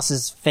 Westinghouse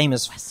is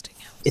famous. Westinghouse.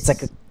 It's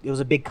like it was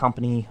a big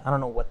company. I don't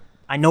know what.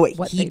 I know it.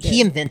 What they did. He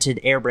invented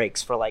air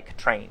brakes for like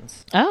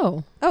trains.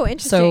 Oh. Oh,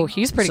 interesting. So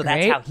he's pretty so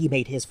great. that's how he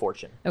made his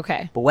fortune.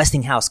 Okay. But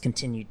Westinghouse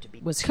continued to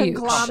be Was huge.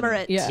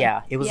 Conglomerate. Yeah.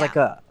 Yeah, it was Yeah. like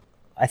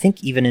I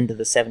think even into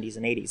the 70s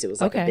and 80s, it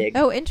was like Okay.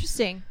 Oh,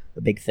 interesting.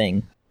 a big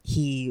thing.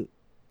 He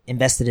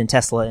invested in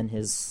Tesla in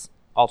his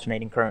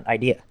alternating current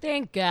idea.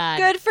 Thank God.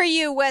 Good for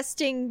you,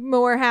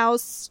 Westingmore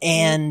House.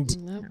 And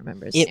I don't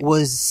remember his it name.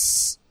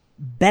 was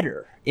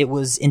better. It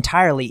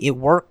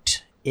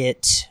worked.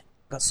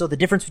 So the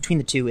difference between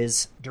the two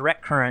is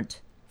direct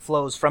current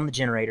flows from the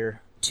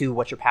generator to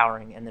what you're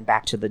powering and then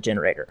back to the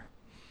generator.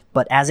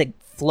 But as it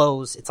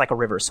flows, it's like a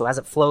river. So as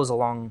it flows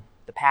along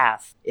the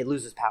path, it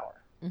loses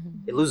power.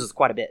 Mm-hmm. It loses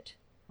quite a bit.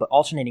 But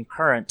alternating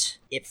current,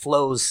 it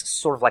flows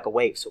sort of like a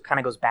wave. So it kind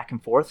of goes back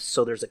and forth.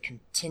 So there's a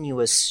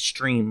continuous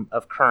stream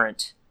of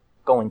current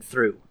going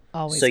through.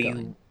 Always so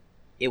going.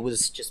 It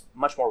was just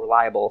much more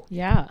reliable.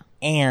 Yeah.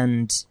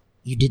 And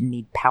you didn't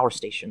need power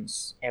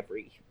stations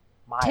every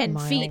mile. 10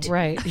 feet.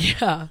 Right.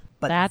 Yeah.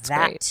 But That's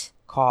that great.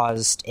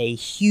 caused a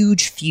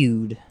huge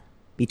feud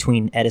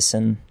between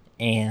Edison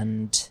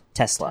and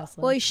Tesla.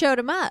 Well, he showed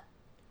him up.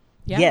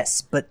 Yeah.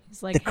 Yes, but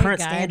He's like, the "Hey, current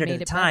guy, I standard made at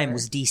the it time better."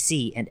 was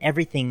DC, and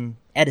everything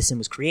Edison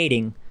was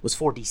creating was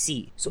for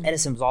DC. So Mm-hmm.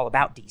 Edison was all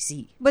about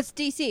DC. What's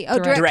DC? Oh,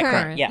 direct Direct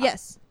current. current, yeah.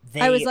 Yes.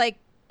 They- I was like,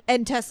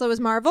 and Tesla was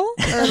Marvel?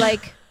 Or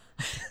like...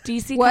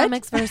 DC What?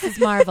 Comics versus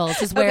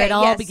Marvels is where okay, it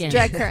all yes, began.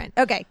 direct current.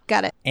 Okay,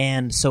 got it.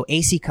 And so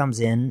AC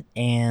comes in,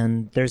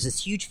 and there's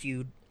this huge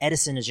feud.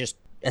 Edison is just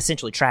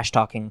essentially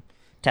trash-talking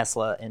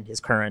Tesla and his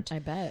current. I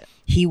bet.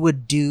 He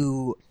would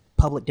do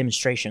public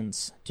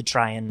demonstrations to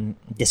try and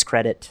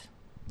discredit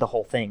the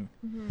whole thing.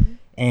 Mm-hmm.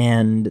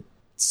 And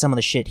some of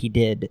the shit he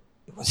did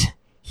was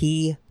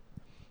he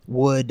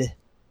would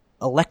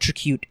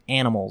electrocute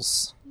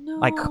animals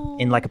like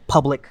in like a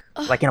public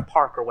like in a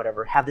park or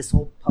whatever, have this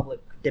whole public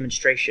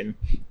demonstration.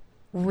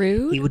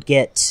 Rude. He would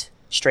get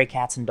stray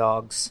cats and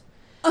dogs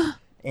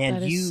and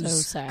That is use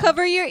so sad.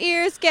 Cover your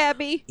ears,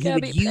 Gabby. he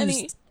Gabby would use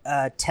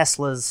Penny.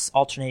 Tesla's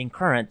alternating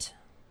current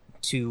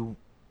to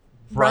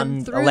Run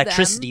run through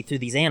electricity through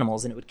these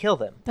animals, and it would kill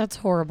them. That's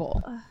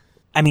horrible.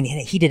 I mean,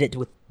 he did it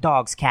with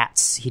dogs,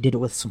 cats. He did it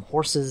with some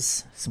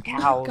horses, some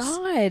cows.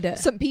 God.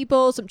 Some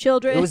people, some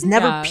children. It was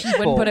never Yeah, people.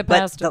 wouldn't put it but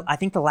past him. I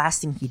think the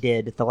last thing he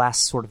did, the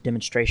last sort of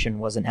demonstration,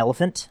 was an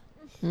elephant.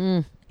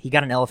 Mm. He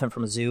got an elephant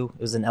from a zoo.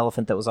 It was an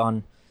elephant that was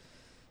on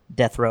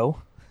death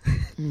row. Oh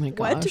my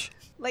What? gosh.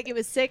 Like it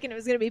was sick and it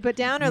was going to be put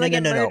down, or No, like no,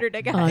 it no, no. murdered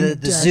a guy? On The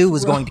death zoo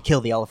was row. going to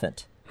kill the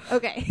elephant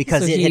Okay.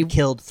 because So it he- had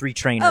killed 3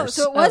 trainers. Oh,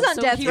 so it was Oh, on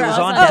so death he row. It was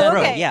on oh, death row,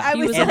 okay. yeah. I He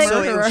was was and like,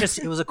 so it murderer.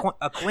 was a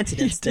He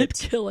coincidence did that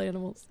kill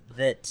animals.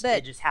 it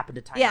just happened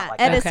to time yeah, out like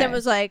that. Edison Okay.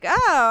 was like, oh,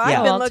 Yeah.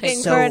 I've been I'll looking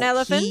take- So for an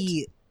elephant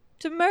he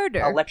to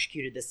murder.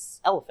 electrocuted this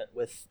elephant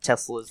with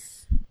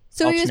Tesla's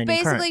So he was alternating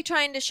basically current.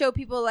 trying to show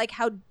people like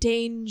how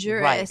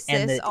dangerous Right,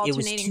 and this it was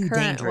alternating too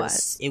current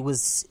dangerous.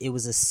 was.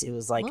 It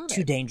was like Well,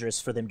 too dangerous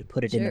for them to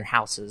put it in Sure. their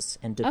houses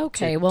and to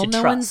Okay, to, well, to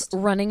no trust.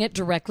 one's running it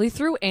directly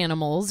through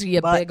animals,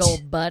 you But- big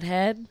old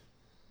butthead.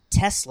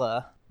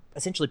 Tesla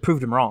essentially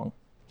proved him wrong.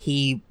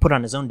 He put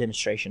on his own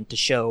demonstration to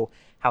show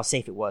how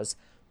safe it was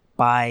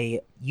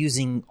by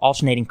using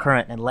alternating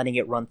current and letting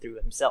it run through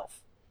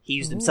himself. He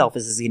used himself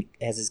as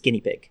his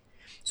guinea pig.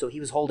 So he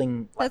was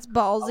holding That's a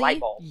ballsy. light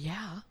bulb,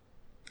 Yeah.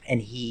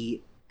 and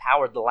he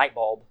powered the light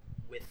bulb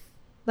with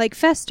Like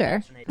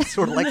Fester.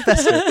 sort of like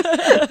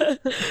Fester.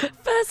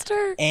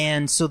 Faster.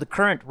 And so the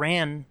current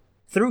ran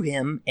through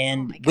him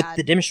and my with God.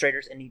 the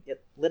demonstrators, and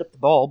it lit up the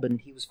bulb, and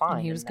he was fine.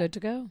 And he was good to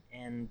go.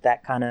 And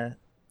that kind of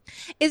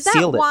Is that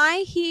sealed it.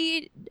 why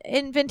he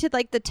invented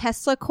like the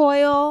Tesla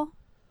coil?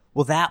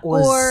 well, that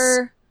was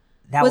Or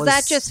that was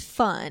that just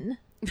fun?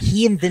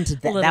 he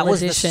invented that? Little That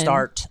was addition. the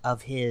start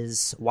of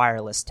his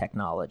wireless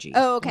technology.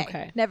 Oh, okay.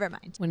 Okay. Never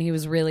mind. When he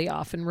was really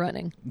off and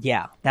running.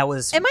 Yeah, that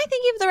was. Am I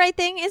thinking of the right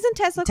thing? Isn't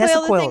Tesla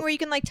coil the thing where you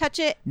can like touch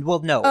it? Well,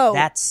 no, Oh,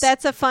 that's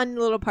a fun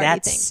little party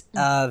that's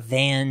thing.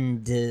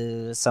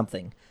 Van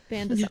something.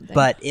 Band of something.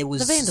 But it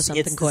was The Vanda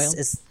something it's, coil.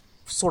 It's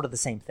sort of the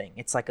same thing.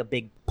 It's like a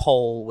big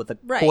pole with a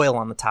Right. coil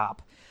on the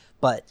top.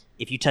 But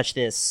if you touch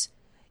this,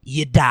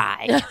 you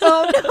die.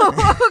 Oh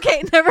no!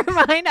 Okay, never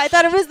mind. I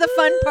thought it was the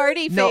fun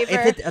party No,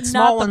 favor. if it's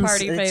small Not the ones,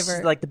 party it's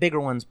favor. like the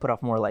bigger ones put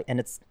off more light, and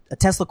it's a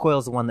Tesla coil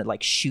is the one that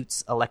like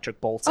shoots electric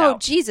bolts Oh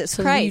out. Jesus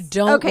So Christ! you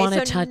don't okay,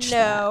 wanna so touch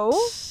no.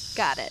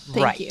 Got it.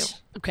 Thank right. you.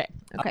 Okay.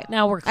 Okay.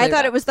 Now we're clear. I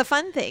thought it was the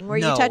fun thing where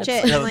no, you touch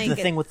it the, and like the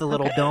thing with the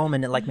little okay. dome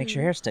and it like makes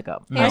your hair stick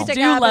up. Hair No. stick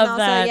I do up and love also,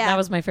 that. yeah. That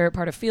was my favorite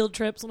part of field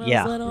trips when I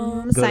Yeah. was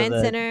little. Go to Science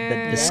the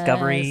Center.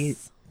 Discovery.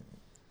 Yes.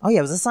 Oh yeah,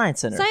 it was a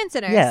science center. Science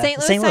Center. Yeah, St.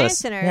 Louis Science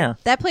Center. Yeah.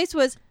 That place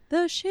was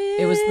the shit.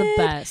 It was the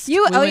best.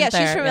 You We oh went yeah, she's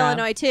there, from yeah.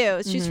 Illinois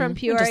too. She's from Went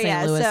to St.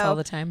 Peoria. Louis so all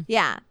the time.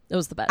 yeah. It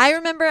was the best. I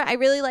remember I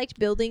really liked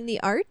building the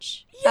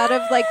arch out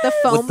of like the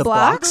foam With the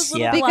blocks, blocks,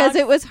 yeah. because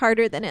it was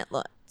harder than it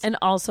looked. And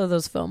also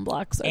those foam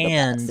blocks are the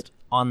And best.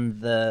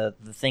 on the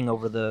thing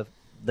over the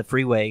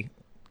freeway,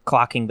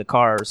 clocking the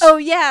cars. Oh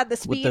yeah, the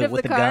speed of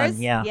with the the gun, cars.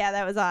 yeah. Yeah,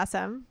 that was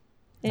awesome.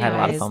 I had a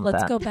lot of Anyways, fun with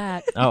let's that. go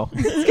back. Oh.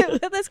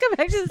 Let's go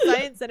back to the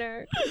Science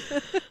Center.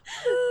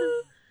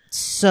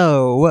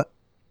 So,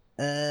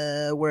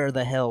 where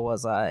the hell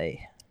was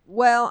I?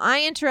 Well,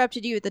 I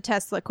interrupted you with the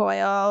Tesla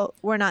coil.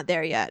 We're not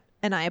there yet,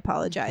 and I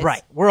apologize.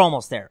 Right, we're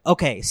almost there.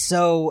 Okay,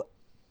 so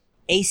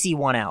AC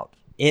won out.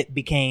 It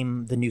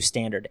became the new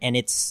standard, and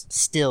it's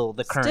still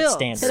the current Still,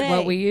 standard today.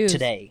 What we use.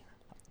 today.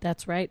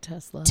 That's right,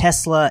 Tesla.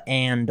 Tesla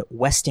and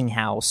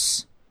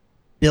Westinghouse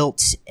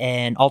built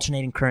an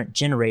alternating current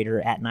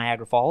generator at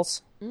Niagara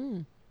Falls,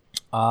 and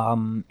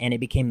it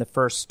became the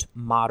first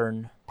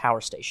modern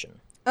power station.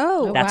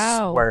 Oh, That's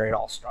wow. where it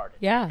all started.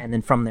 Yeah. And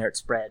then from there it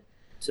spread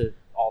to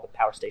all the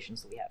power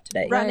stations that we have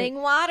today. running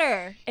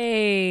water.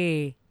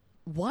 Hey.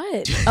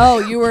 What? Oh,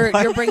 you're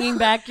bringing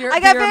back your I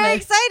got pyramid. very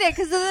excited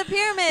because of the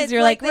pyramids.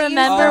 You're like, they use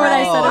remember for what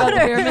I running said about the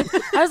water.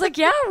 pyramid? I was like,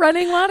 yeah,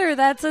 running water,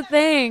 that's a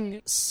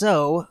thing.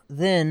 So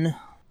then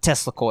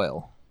Tesla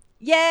coil.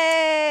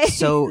 Yay!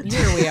 So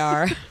Here we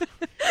are.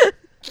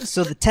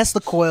 So the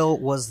Tesla coil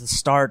was the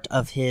start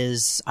of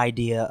his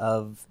idea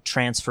of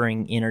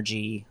transferring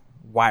energy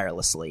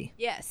wirelessly.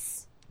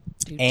 Yes.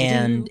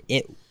 And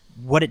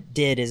what it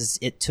did is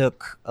it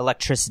took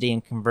electricity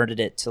and converted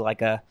it to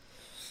like a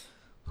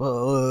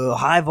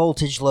high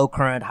voltage, low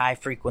current, high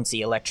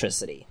frequency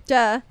electricity.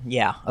 Duh.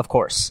 Yeah, of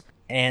course.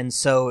 And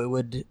so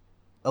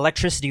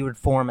electricity would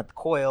form at the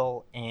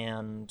coil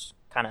and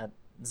kind of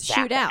zap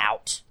Shoot it out.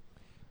 out.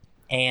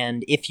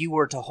 And if you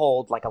were to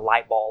hold like a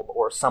light bulb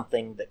or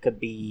something that could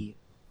be,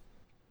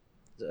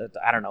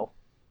 I don't know,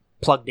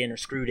 plugged in or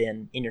screwed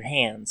in your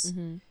hands,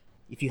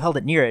 if you held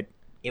it near it,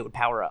 it would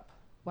power up.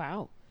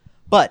 Wow.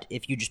 But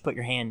if you just put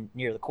your hand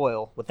near the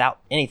coil without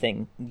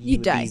anything, You'd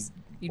would die.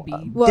 You'd be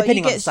Well,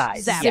 depending you on get the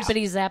size. zapped. Yeah.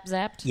 zippity zap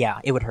zapped. Yeah,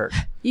 it would hurt.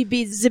 You'd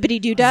be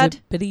zippity doo dad.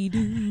 Zippity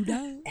doo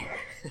dah.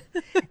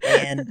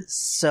 And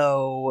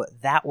so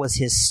that was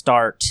his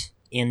start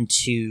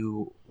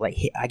into, like,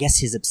 I guess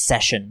his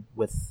obsession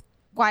with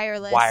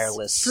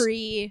Wireless.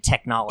 Free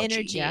technology.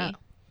 energy. Yeah.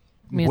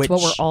 I mean, it's what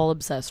Which- we're all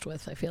obsessed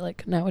with, I feel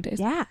like, nowadays.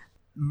 Yeah.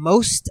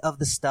 Most of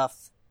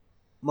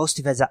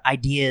his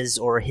ideas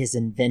or his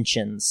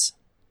inventions,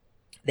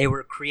 they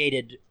were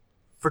created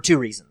for two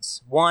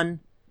reasons. One,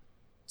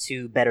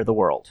 to better the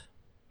world.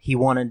 He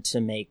wanted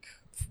to make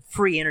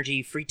free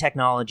energy, free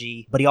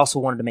technology, but he also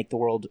wanted to make the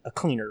world a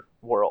cleaner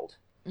world.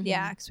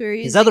 Yeah, because we were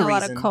His using other a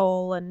lot of reason-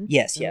 coal and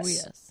Yes, Oh,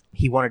 yes. yes.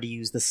 He wanted to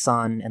use the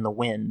sun and the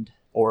wind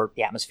or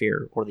the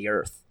atmosphere or the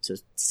earth to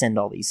send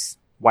all these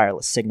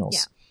wireless signals.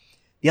 Yeah.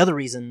 The other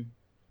reason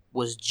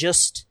was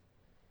just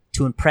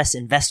to impress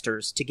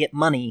investors, to get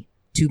money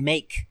to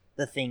make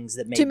the things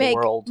that made To the make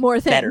world more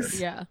better.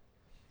 things. Yeah.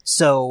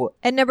 So,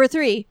 And number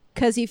 3,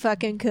 because he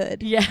fucking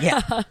could. Yeah.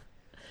 Yeah.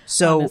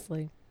 so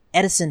Honestly.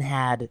 Edison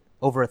had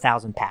over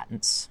 1,000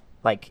 patents,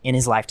 like in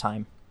his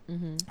lifetime.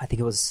 Mm-hmm. I think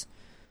it was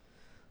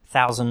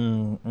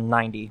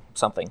 1,090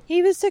 something.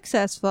 He was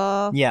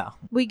successful. Yeah.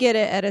 We get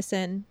it,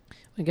 Edison.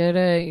 I get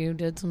it. You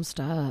did some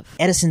stuff.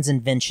 Edison's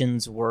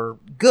inventions were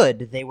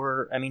good. They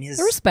were, I mean,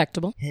 They're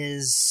respectable.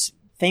 his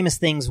famous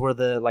things were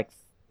the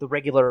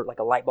regular, like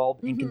a light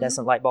bulb,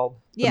 incandescent light bulb.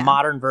 Yeah. The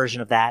modern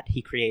version of that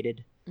he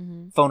created.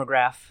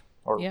 Phonograph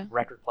or Yeah.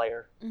 record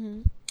player.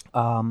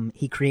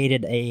 He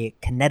created a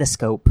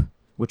kinetoscope,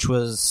 which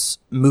was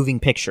moving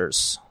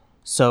pictures.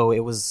 So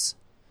it was,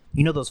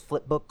 you know, those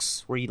flip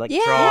books where you like draw.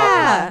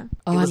 Yeah.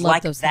 Oh, It I was love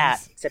like those that,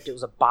 things. except it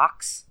was a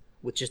box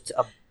with just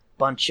a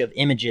bunch of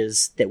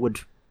images that would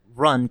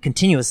run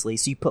continuously.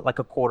 So you put like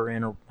a quarter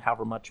in or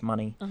however much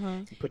money.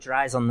 You put your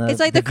eyes on the It's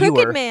like the viewer.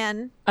 Crooked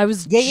Man. I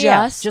was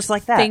just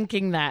like that.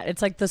 thinking that.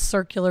 It's like the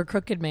circular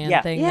Crooked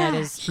Man thing that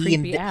is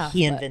creepy out.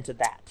 He invented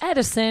that.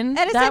 Edison,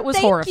 that was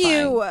thank horrifying.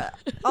 you.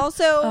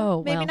 Also,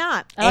 Oh, maybe well.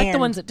 not. I like the And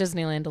ones at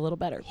Disneyland a little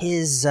better.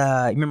 His,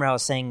 remember how I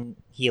was saying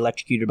he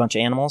electrocuted a bunch of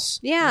animals?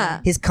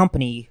 Yeah. His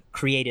company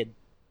created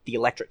the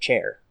electric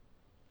chair.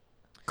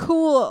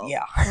 Cool.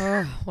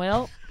 Yeah.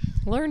 Well,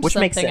 learned Which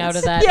makes something out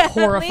of sense. that Yeah, at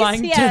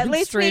horrifying least- at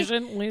least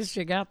demonstration. At least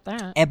you got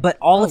that. But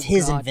all of Oh,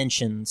 his God.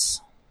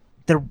 inventions,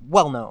 they're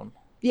well known.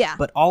 Yeah.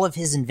 But all of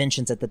his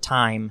inventions at the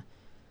time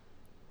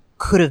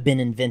could have been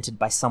invented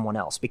by someone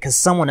else because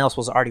someone else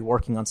was already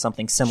working on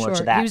something similar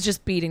to that. He was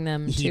just beating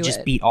them He to just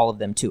it. beat all of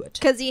them to it.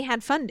 Because he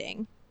had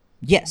funding.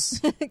 Yes.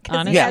 Because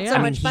Honestly, he had yeah. so I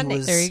much mean, he funding.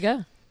 was- There you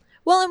go.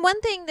 Well, and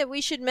one thing that we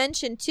should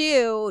mention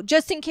too,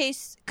 just in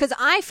case, because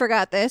I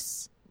forgot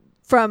this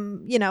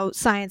from,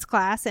 science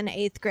class in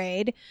 8th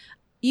grade,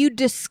 you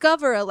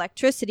discover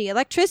electricity.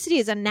 Electricity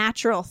is a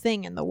natural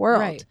thing in the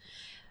world. Right.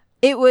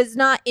 It was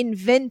not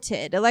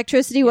invented.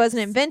 Electricity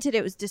wasn't invented.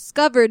 It was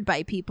discovered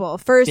by people.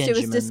 First, it was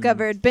Benjamin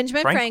discovered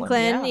Benjamin Franklin,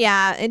 Franklin,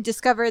 and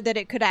discovered that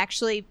it could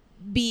actually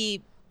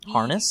be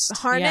Harnessed?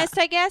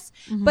 I guess.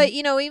 But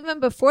even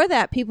before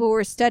that, people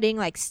were studying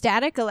like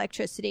static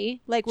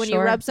electricity, like when you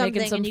Sure, rub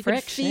making something some and you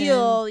friction.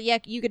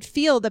 you could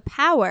feel the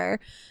power.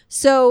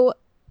 So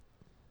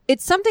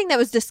it's something that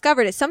was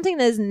discovered. It's something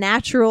that is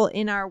natural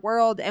in our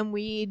world, and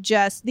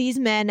these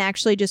men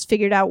actually just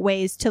figured out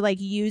ways to like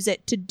use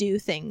it to do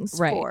things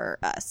Right. for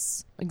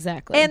us.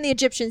 Exactly. And the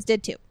Egyptians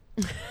did too.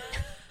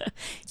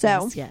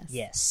 So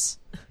yes.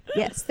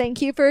 Yes.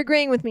 thank you for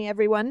agreeing with me,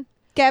 everyone.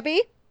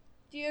 Gabby,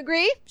 do you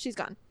agree? She's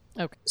gone.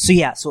 Okay.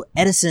 So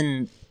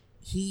Edison,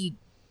 he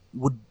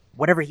would,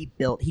 whatever he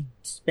built, he'd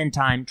spend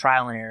time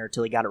trial and error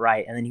till he got it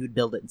right, and then he would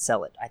build it and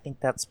sell it. I think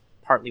that's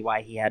partly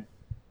why he had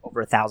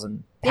over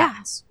 1,000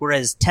 patents.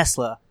 Whereas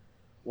Tesla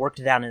worked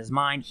it out in his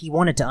mind. He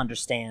wanted to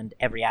understand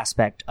every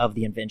aspect of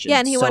the invention. Yeah,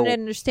 and he So wanted to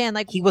understand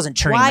like he wasn't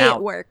churning why them out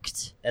it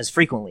worked. as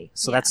frequently.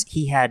 So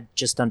he had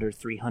just under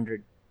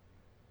 300.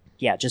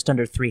 Yeah, just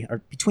under 3, or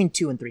between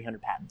 200 and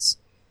 300 patents.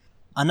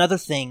 Another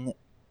thing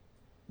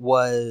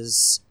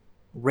was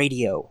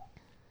radio.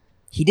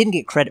 He didn't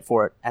get credit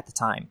for it at the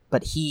time,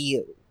 but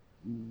he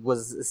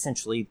was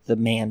essentially the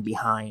man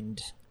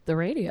behind The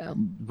radio.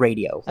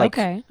 radio.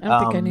 Okay. I don't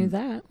think I knew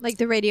that. Like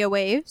the radio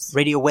waves.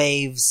 Radio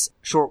waves,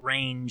 short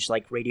range,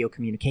 like radio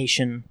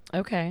communication.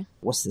 Okay.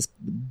 What's this?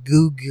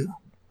 Goog.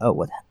 Oh,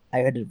 what? I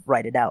had to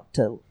write it out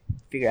to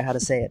figure out how to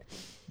say it.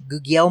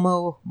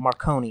 Guglielmo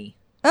Marconi.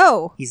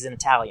 Oh, He's an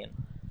Italian.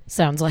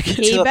 Sounds like it.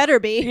 he took- better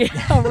be.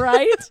 Yeah,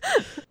 right?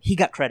 He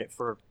got credit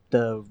for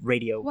the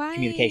radio Why?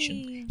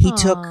 communication. He Aw.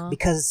 took,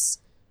 because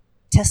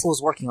Tesla was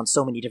working on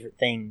so many different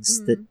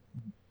things that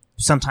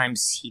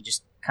sometimes he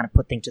just kind of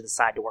put things to the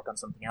side to work on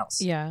something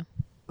else. Yeah.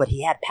 But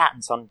he had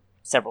patents on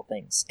several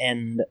things,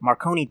 and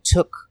Marconi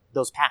took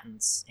those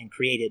patents and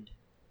created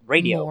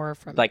radio. More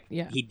from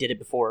He did it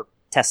before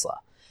Tesla.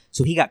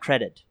 So he got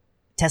credit.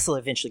 Tesla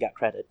eventually got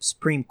credit.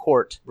 Supreme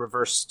Court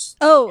reversed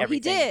everything. He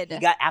did. He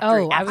got after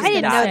I was I he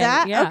didn't know died.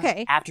 that. Yeah.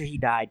 Okay. After he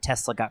died,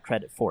 Tesla got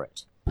credit for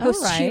it. All right.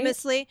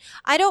 Posthumously.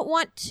 I don't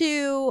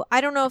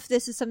know if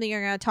this is something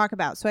you're going to talk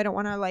about, so I don't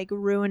want to like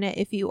ruin it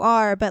if you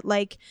are, but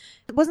like,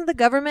 wasn't the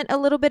government a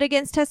little bit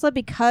against Tesla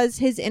because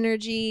his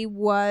energy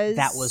was...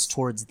 That was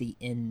towards the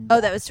end.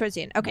 Oh, that was towards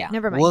the end. Okay, Yeah.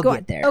 never mind. We'll Go get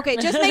on. there. Okay,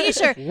 just making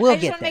sure. We'll I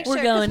just get want to make there. sure.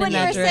 We're going 'cause in when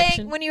that you were direction.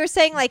 saying when you were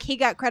saying like he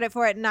got credit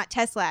for it and not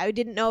Tesla, I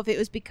didn't know if it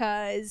was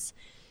because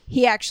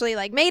he actually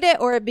like made it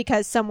or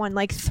because someone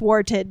like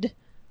thwarted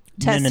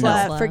No, no,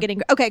 Tesla no. for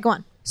getting. Okay, go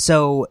on.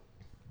 So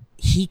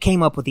he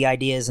came up with the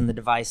ideas and the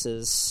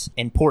devices,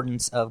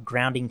 importance of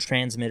grounding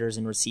transmitters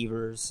and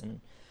receivers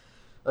and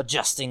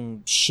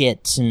adjusting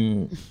shit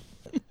and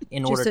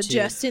in order Just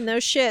adjusting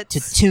those shits. to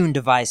tune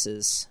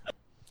devices.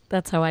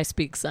 That's how I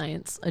speak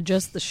science.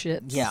 Adjust the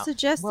shit. Yeah. Just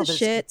adjust the there's-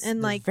 shit it's- and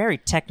there's like very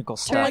technical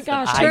stuff. my that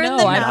gosh, I turn know,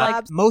 the I like-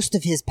 knobs. Most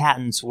of his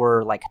patents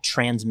were like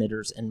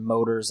transmitters and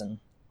motors and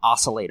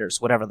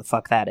oscillators, whatever the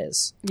fuck that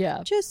is.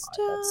 Yeah. just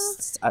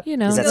You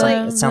know, is that the-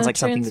 something, it sounds the like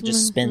something that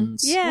just transmitter.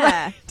 spins.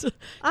 yeah, You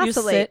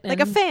oscillate sit like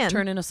a and fan,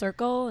 Turn in a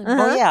circle. And Uh-huh.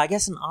 Well, yeah, I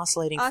guess an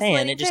oscillating fan.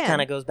 Oscillating It just fan.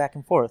 kind of goes back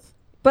and forth.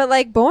 but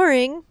like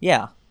boring.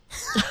 Yeah.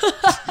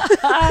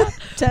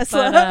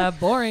 Tesla. But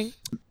boring.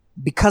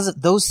 Because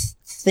of those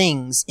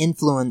things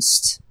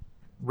influenced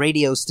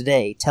radios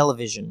today,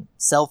 television,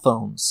 cell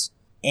phones,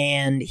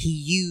 and he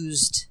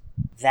used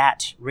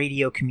that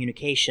radio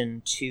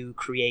communication to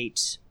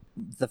create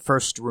the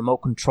first remote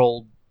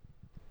controlled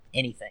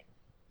anything.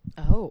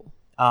 Oh.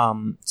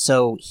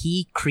 So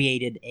he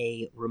created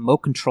a remote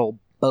control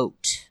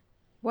boat.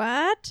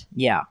 What?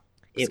 Yeah.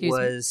 It Excuse me?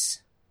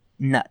 was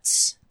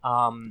nuts.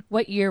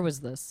 What year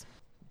was this?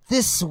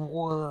 This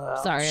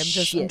was Sorry, I'm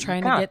shit, trying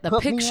you to kinda get the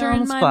put me picture on in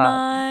the my spot.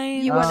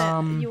 mind. You want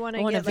Um, to? You want I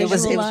to wanna get It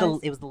was visualize.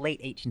 it was the late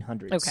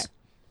 1800s. Okay.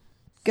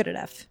 good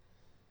enough.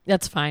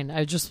 That's fine.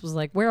 I just was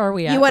like, where are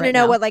we at? You want to right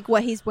know now?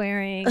 what he's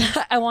wearing.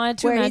 I wanted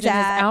to where he's imagine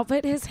his at,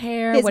 outfit, his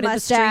hair, his what did the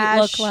street mustache.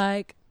 look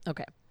like.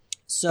 Okay.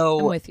 So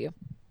I'm with you.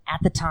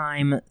 at the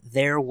time,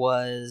 there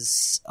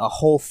was a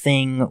whole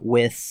thing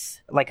with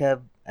like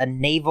a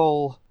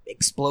naval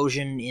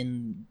explosion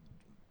in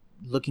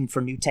looking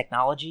for new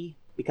technology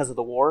because of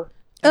the war.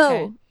 Oh,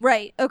 Okay.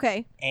 right.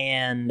 Okay.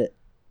 And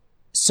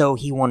so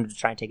he wanted to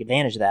try and take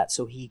advantage of that.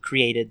 So he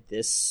created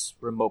this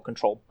remote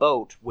control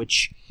boat,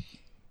 which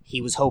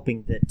he was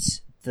hoping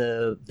that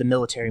the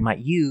military might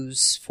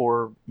use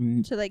for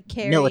To like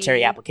carry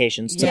military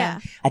applications. To, Yeah.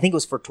 I think it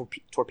was for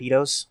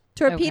torpedoes.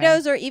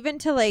 torpedoes, or even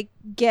to like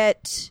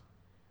get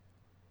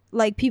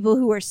like people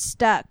who are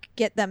stuck,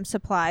 get them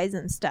supplies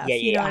and stuff. Yeah,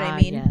 You know what Ah,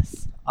 I mean?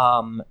 Yes.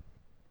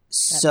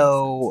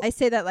 So I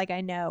say that like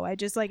I know. I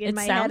just like in It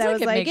my sounds head I like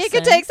was it like, makes it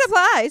could take sense.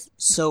 supplies.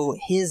 so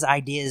his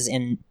ideas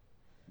and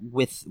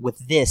with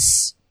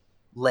this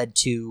led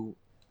to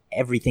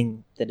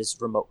everything that is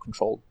remote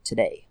controlled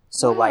today.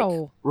 So like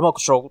Wow. remote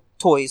control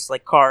toys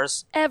like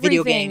cars,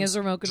 video Everything games, is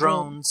remote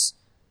controlled. drones,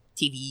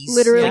 TVs,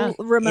 Literally Yeah.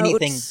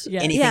 remotes.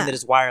 anything Yeah. that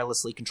is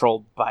wirelessly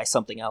controlled by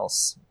something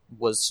else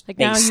was Like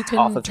now based you can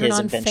off of turn his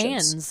on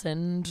inventions. fans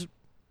and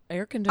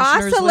air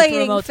conditioners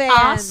Oscillating with remotes.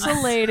 fans.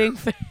 Oscillating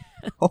fans.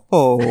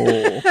 Oh,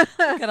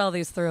 Look at all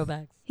these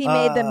throwbacks. He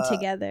made them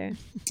together.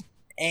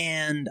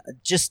 and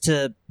just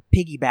to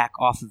piggyback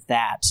off of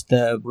that,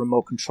 the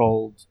remote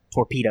controlled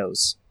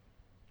torpedoes.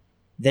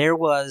 There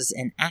was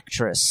an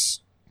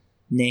actress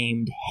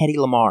named Hedy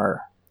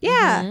Lamarr.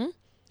 Yeah. Mhm. Heard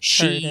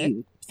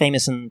She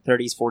famous in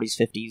 30s, 40s,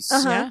 50s.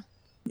 Uh-huh. Yeah.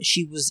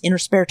 She was in her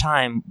spare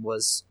time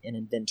was an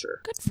inventor.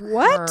 Good for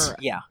What? her.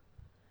 Yeah.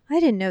 I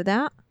didn't know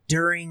that.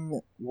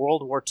 During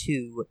World War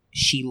II,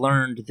 she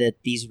learned that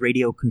these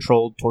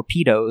radio-controlled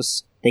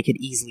torpedoes, they could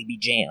easily be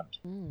jammed.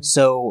 Mm.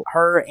 So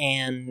her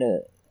and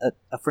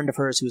a friend of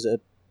hers who's a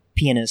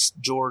pianist,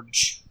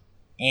 George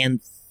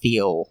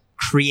Antheil,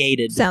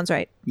 created Sounds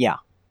right.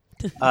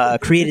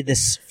 created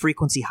this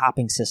frequency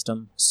hopping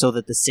system so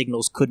that the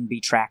signals couldn't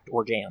be tracked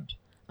or jammed.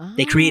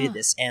 They created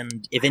this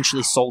and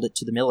eventually sold it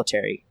to the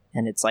military,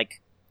 and it's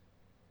like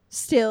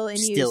Still in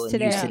still use in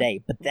today. use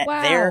today. But that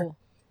Wow.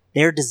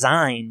 their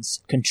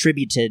designs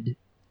contributed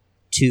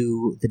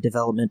to the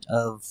development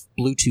of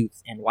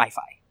Bluetooth and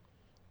Wi-Fi.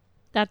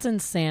 That's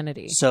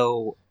insanity.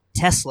 So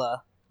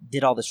Tesla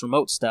did all this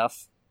remote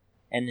stuff,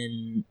 and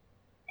then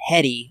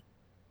Hedy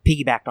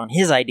piggybacked on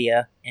his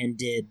idea and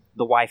did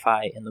the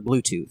Wi-Fi and the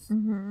Bluetooth.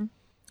 Mm-hmm.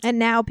 And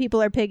now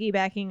people are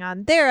piggybacking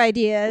on their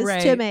ideas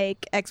Right. to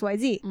make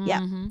XYZ.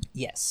 Yeah. Mhm.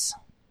 Yes.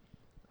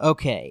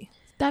 Okay.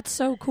 That's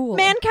so cool.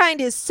 Mankind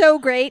is so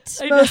great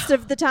I most know.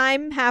 of the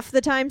time, half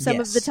the time, some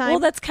of Yes. the time. Well,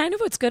 that's kind of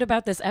what's good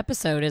about this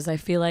episode is I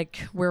feel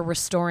like we're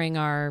restoring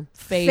our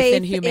faith Faith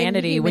in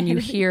humanity when you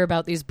humanity. hear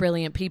about these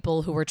brilliant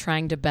people who were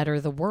trying to better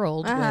the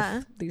world Uh-huh.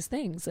 with these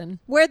things. And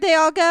Where'd they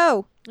all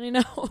go? I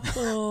know.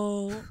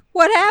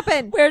 What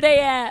happened? Where they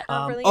at?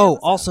 For the Oh, episode.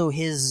 also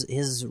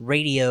his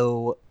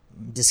radio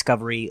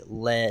discovery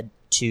led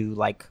to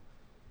like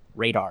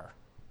radar,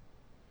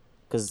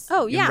 because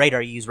Oh, yeah.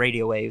 radar you use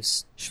radio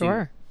waves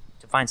Sure.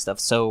 to find stuff.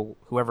 So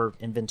whoever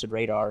invented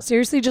radar,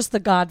 Seriously, just the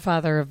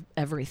godfather of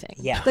everything.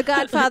 yeah, The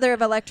godfather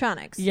of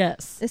electronics.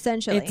 Yes.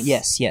 Essentially.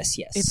 It's- yes.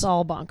 It's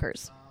all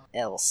bonkers.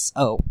 Else.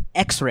 Oh,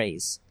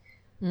 X-rays.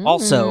 Mm.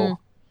 Also,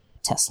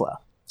 Tesla.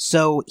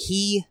 So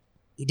he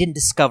didn't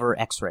discover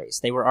X-rays;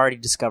 they were already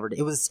discovered.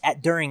 It was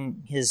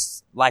during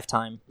his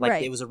lifetime. Like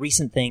Right. it was a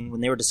recent thing when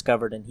they were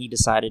discovered, and he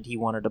decided he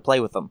wanted to play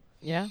with them.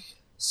 Yeah.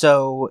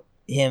 So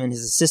him and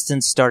his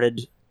assistants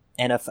started,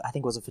 and I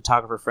think it was a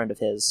photographer friend of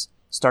his,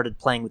 started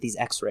playing with these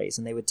X-rays,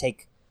 and they would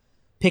take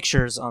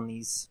pictures on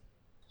these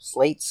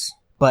slates.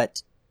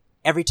 But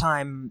every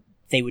time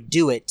they would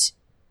do it,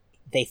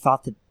 they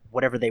thought that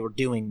whatever they were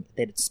doing,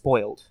 that it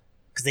spoiled,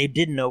 because they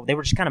didn't know. They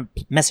were just kind of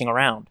messing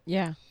around.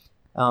 Yeah.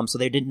 So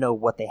they didn't know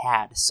what they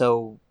had.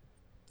 So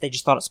they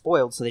just thought it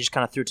spoiled. So they just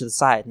kind of threw it to the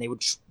side, and they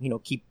would,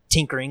 keep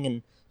tinkering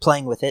and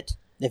playing with it.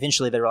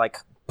 Eventually, they were like,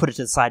 put it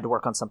to the side to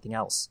work on something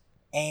else.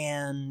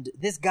 And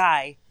this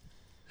guy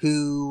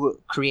who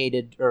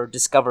created or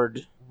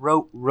discovered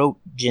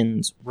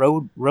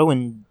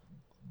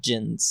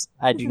Roentgens.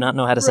 I do not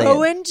know how to say it.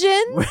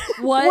 Roentgen?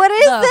 What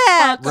is the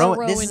that? fuck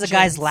are This is a Roentgens?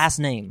 guy's last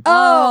name.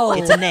 Oh.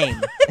 It's a name.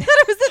 I thought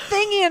it was the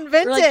thing he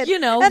invented. Like,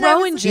 And I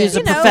was- Roentgens. He was a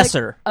you know, like,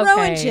 professor. Okay.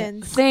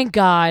 Roentgens. Thank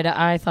God.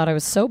 I thought I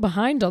was so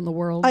behind on the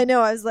world. I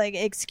know. I was like,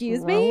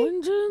 excuse me?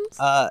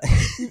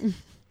 Roentgens?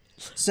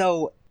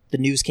 So the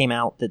news came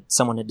out that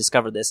someone had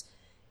discovered this,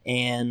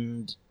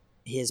 and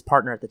his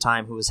partner at the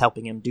time, who was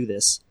helping him do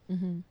this,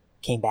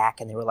 came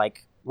back, and they were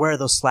like, "Where are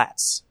those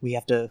slats? We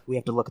have to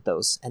look at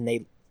those." And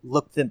they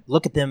look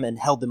at them and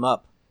held them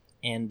up,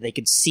 and they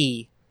could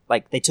see,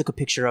 like, they took a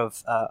picture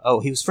of.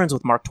 He was friends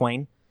with Mark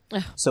Twain,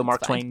 so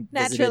Mark Twain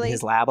visited Naturally.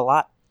 his lab a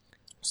lot.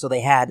 So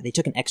they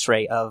took an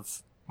X-ray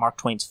of Mark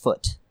Twain's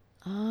foot,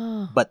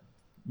 but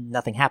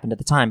nothing happened at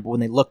the time. But when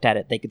they looked at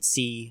it, they could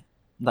see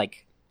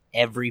like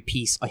every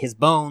piece, his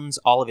bones,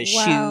 all of his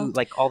Wow. shoe,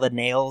 like all the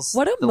nails,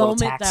 What a the little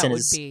moment tacks that in would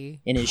his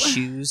be. in his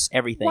shoes,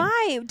 everything.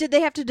 Why? Did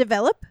they have to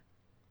develop?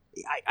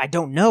 I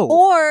don't know.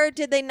 Or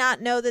did they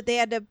not know that they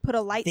had to put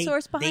a light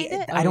source behind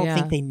it? I don't yeah.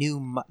 think they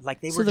knew.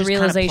 They So were the just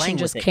realization kind of playing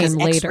just with it, 'cause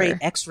came later.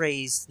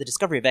 X-rays, the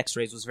discovery of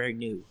X-rays was very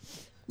new.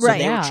 So Right.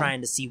 they Yeah. were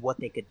trying to see what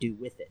they could do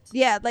with it.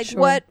 Yeah, like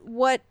Sure.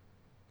 what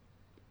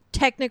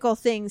technical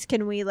things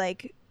can we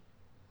like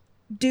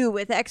do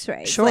with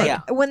X-rays? Sure. Like,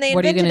 Yeah. when they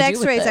What are you invented gonna do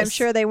with X-rays, I'm this?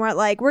 sure they weren't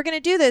like, we're going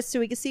to do this so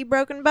we can see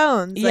broken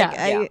bones. Like,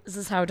 Yeah. This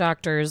is how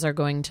doctors are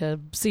going to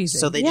see things.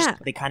 So they Yeah.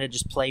 they kind of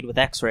just played with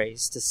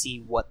X-rays to see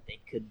what they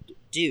could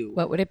do.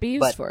 What would it be used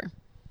But- for?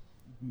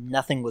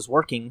 Nothing was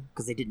working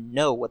because they didn't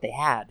know what they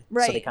had. So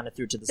Right. they kind of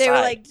threw it to the they side.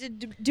 were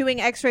like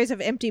doing X-rays of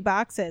empty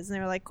boxes, and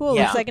they were like, "Cool,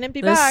 Yeah. looks like an empty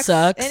This box."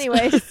 sucks.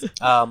 Anyways,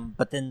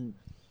 But then,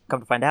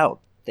 come to find out,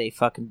 they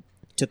fucking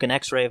took an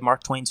X-ray of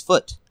Mark Twain's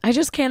foot. I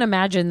just can't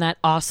imagine that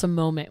awesome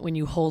moment when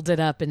you hold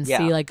it up and Yeah.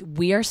 see, like,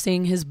 we are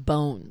seeing his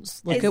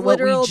bones. Look His at what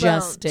we literal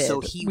just bones. did.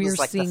 So he we was are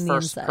like the seeing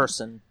first inside.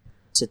 person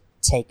to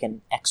take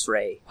an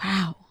X-ray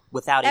Wow.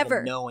 without Ever.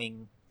 even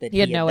knowing that He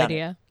had no done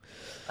idea.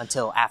 it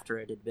until after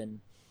it had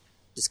been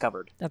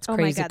discovered. That's oh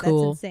crazy my god,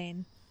 cool. that's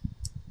insane.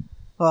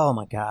 Oh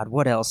my god,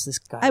 what else? This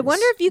guy I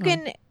wonder is if you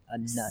can. a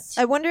nut.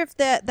 I wonder if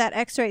that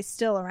X-ray is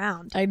still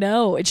around. I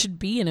know. It should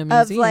be in a Of,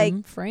 museum,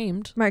 like,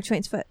 framed. Mark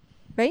Twain's foot,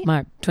 right?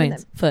 Mark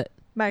Twain's foot.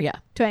 Mark Yeah.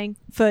 Twain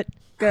foot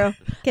girl.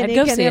 Can I'd you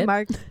go can see you it.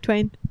 Mark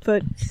Twain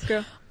foot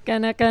girl?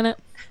 Gonna.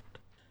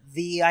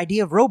 The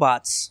idea of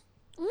robots,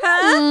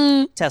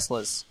 Huh?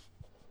 Teslas.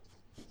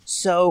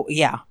 So,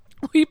 yeah.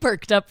 We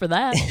perked up for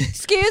that.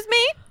 Excuse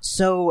me.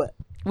 So,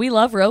 We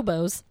love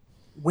robos.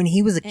 when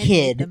he was a And hate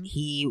kid, them.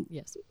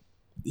 Yes.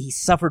 he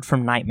suffered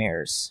from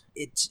nightmares.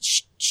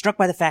 It's struck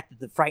by the fact that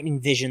the frightening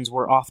visions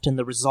were often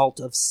the result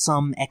of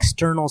some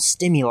external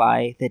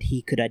stimuli that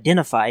he could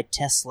identify.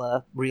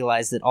 Tesla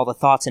realized that all the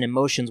thoughts and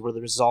emotions were the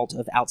result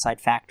of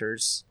outside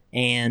factors,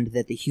 and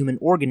that the human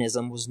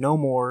organism was no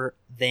more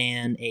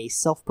than a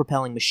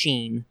self-propelling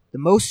machine,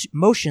 the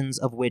motions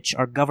of which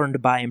are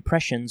governed by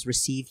impressions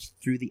received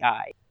through the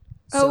eye.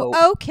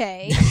 Oh,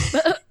 okay.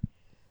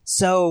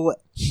 So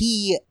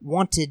he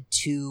wanted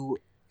to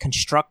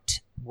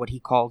construct what he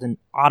called an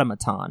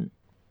automaton.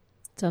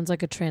 Sounds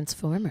like a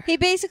transformer. He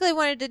basically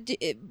wanted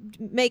to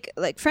make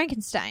like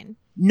Frankenstein.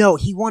 No,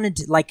 he wanted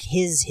to, like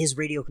his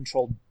radio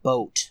controlled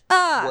boat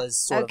Ah, was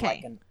sort okay. of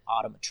like an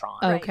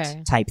automatron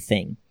Okay. type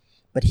thing,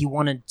 but he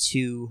wanted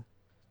to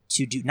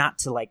do not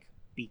to like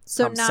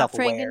So become not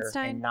self-aware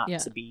Frankenstein? and not Yeah.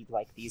 to be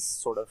like these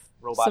sort of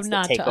robots So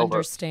not that take to over.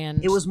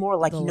 understand. It was more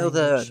like the you know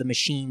language. the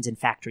machines in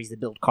factories that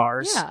build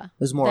cars. Yeah, it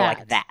was more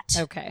like that.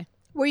 Okay.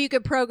 Where you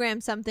could program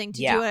something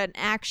to Yeah. do an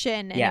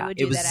action, and yeah, it would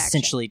do was that action.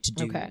 essentially to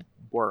do Okay.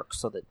 work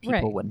so that people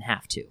Right. wouldn't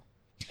have to.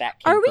 That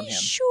came Are from we him.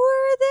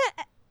 sure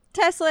that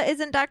Tesla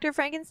isn't Dr.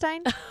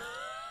 Frankenstein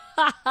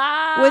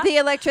with the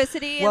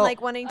electricity and Well,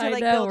 like wanting to I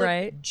like know, build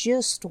right?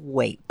 Just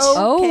wait.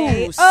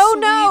 Okay. Oh, Oh,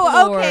 sweet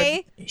no. Lord.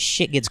 Okay.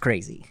 Shit gets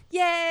crazy.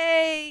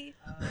 Yay.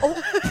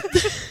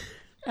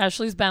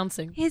 Ashley's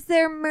bouncing. Is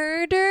there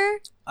murder?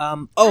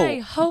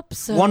 I hope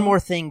so. One more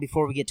thing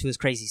before we get to his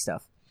crazy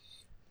stuff.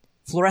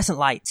 Fluorescent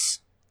lights.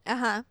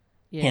 Uh-huh.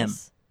 Yes. Him.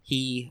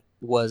 He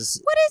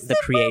was What is the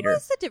creator.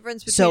 What's the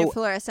difference between So- a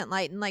fluorescent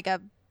light and like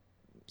a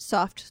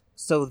soft?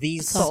 So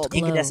these Soft glow.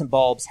 incandescent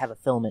bulbs have a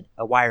filament,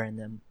 a wire in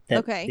them that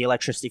Okay. the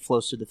electricity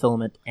flows through the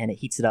filament and it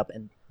heats it up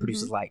and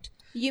produces light.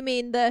 You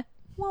mean the?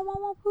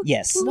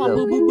 Yes. Wah, the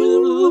woo,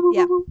 woo, woo.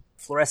 Yeah.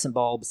 fluorescent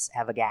bulbs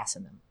have a gas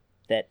in them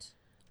that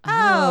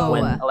Oh,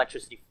 when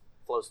electricity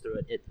flows through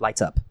it, it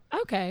lights up.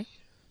 Okay.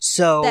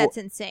 So that's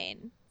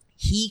insane.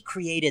 he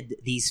created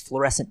these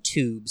fluorescent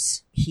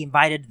tubes. He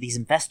invited these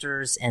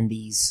investors and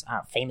these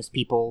famous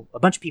people, a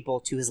bunch of people,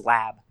 to his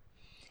lab.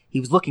 He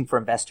was looking for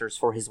investors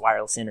for his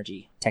wireless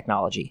energy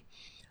technology.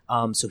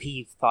 So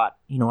he thought,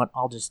 you know what,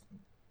 I'll just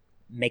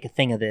make a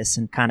thing of this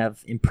and kind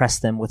of impress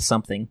them with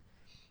something.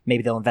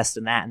 Maybe they'll invest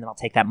in that, and then I'll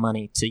take that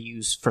money to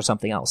use for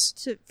something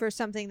else. For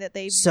something that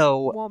they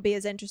So, won't be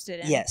as interested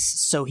in. yes,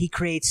 so he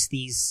creates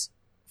these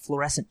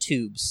fluorescent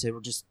tubes. They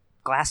were just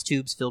glass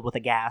tubes filled with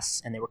a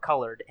gas, and they were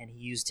colored, and he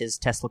used his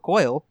Tesla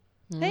coil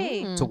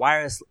Hey. Mm. to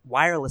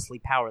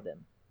wirelessly power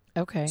them.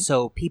 Okay.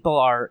 So people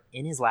are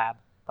in his lab,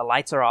 the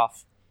lights are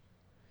off,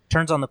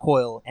 turns on the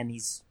coil, and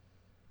these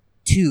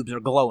tubes are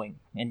glowing,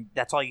 and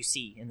that's all you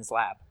see in his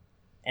lab.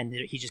 And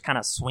he's just kind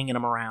of swinging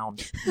them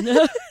around.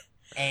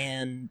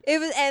 And It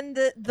was, and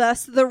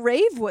thus the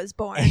rave was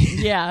born.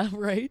 Yeah,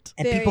 right.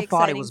 and Very people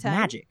thought it exciting was time.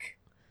 magic.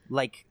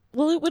 Like,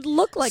 Well, it would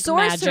look like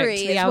magic Sorcery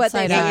to the is what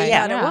they outside eye.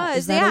 thought it was,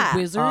 Is that yeah. a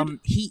wizard?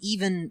 he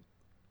even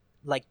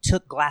like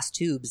took glass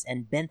tubes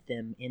and bent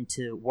them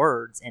into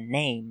words and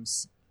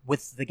names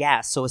with the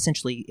gas. So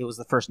essentially, it was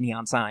the first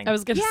neon sign. I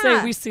was going to Yeah.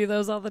 say we see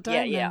those all the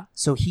time. now.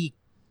 So he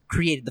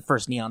created the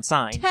first neon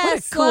sign. What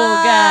a cool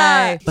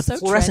guy. But So the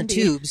fluorescent trendy.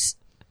 tubes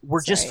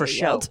were just Sorry, for I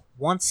show. yelled.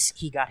 Once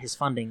he got his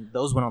funding,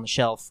 those went on the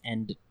shelf,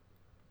 and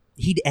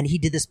he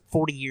did this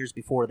 40 years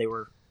before they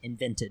were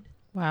invented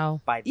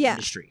Wow. by the Yeah.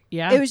 industry.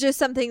 Yeah. It was just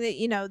something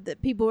that,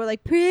 that people were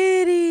like,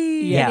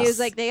 pretty. Yes. And he was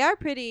like, they are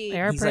pretty. They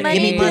are He's pretty. like,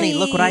 give me money, Money,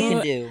 look what I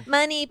can do.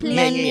 Money,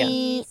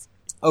 please.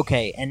 Yeah.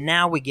 Okay, and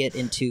now we get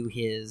into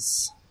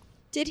his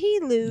Did he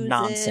lose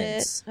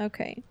nonsense. it?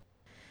 Okay.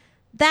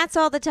 That's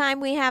all the time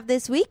we have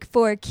this week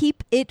for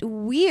Keep It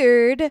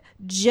Weird.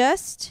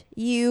 Just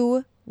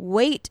you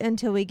wait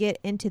until we get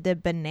into the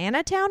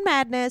Banana Town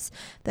madness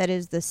that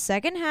is the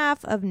second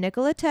half of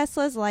Nikola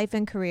Tesla's life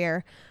and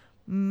career.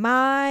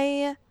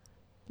 My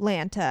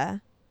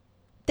Lanta.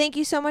 Thank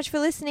you so much for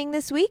listening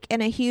this week,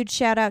 and a huge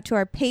shout out to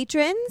our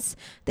patrons.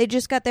 They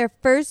just got their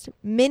first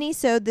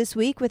mini-sode this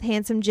week with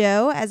Handsome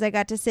Joe, as I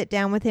got to sit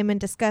down with him and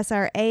discuss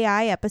our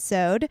AI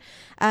episode.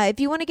 If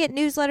you want to get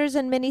newsletters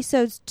and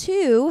mini-sodes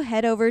too,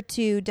 head over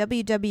to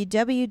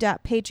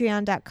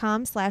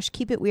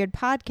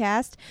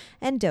www.patreon.com/keepitweirdpodcast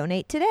and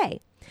donate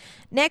today.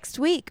 Next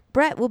week,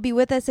 Brett will be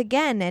with us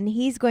again, and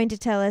he's going to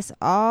tell us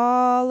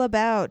all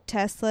about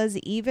Tesla's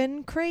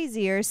even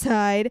crazier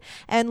side.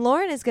 And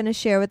Lauren is going to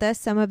share with us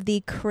some of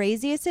the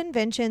craziest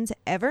inventions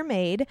ever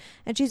made,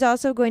 and she's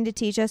also going to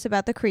teach us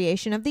about the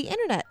creation of the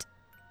internet.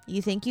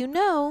 You think you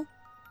know,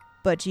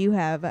 but you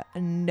have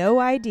no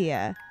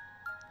idea.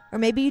 Or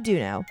maybe you do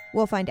know.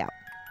 We'll find out.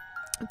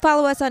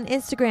 Follow us on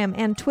Instagram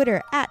and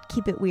Twitter at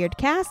Keep It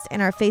Weirdcast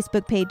and our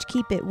Facebook page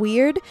Keep It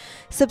Weird.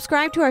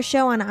 Subscribe to our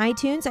show on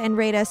iTunes and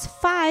rate us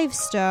 5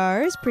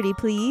 stars, pretty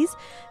please.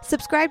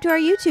 Subscribe to our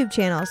YouTube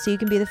channel so you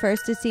can be the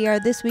first to see our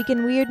This Week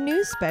in Weird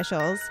news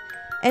specials.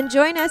 And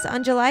join us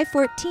on July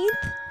 14th,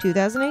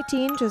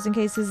 2018, just in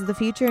case this is the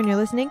future and you're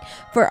listening,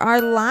 for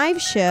our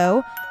live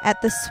show at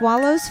the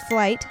Swallows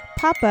Flight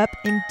pop-up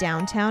in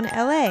downtown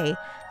LA.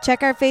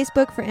 Check our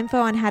Facebook for info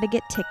on how to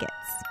get tickets.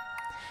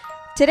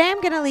 Today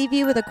I'm going to leave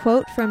you with a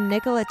quote from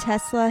Nikola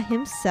Tesla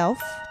himself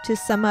to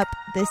sum up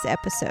this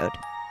episode.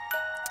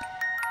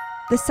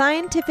 The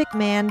scientific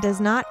man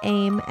does not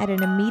aim at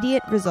an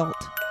immediate result.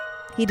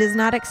 He does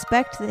not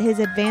expect that his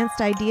advanced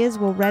ideas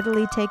will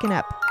readily taken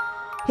up.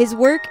 His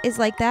work is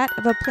like that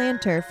of a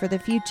planter for the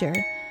future.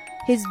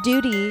 His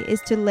duty is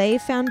to lay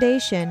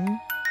foundation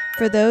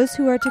for those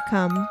who are to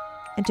come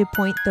and to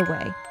point the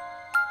way.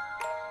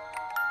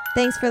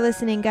 Thanks for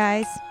listening,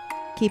 guys.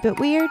 Keep it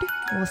weird.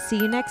 We'll see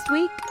you next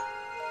week.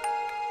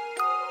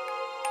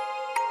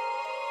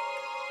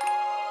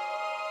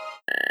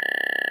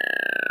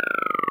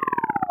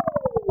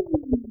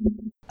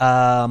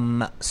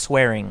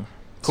 Swearing.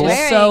 Cool.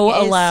 Swearing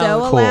So is allowed. so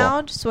Cool.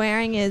 allowed.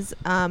 Swearing is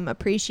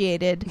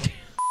appreciated.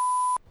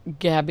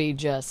 Gabby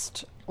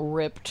just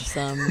ripped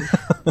some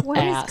What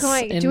is ass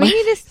going? in Do my- we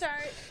need to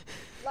start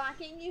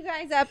locking you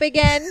guys up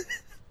again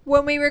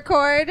when we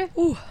record?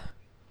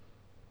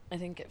 I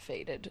think it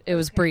faded. It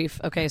was brief.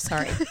 Okay,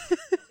 sorry.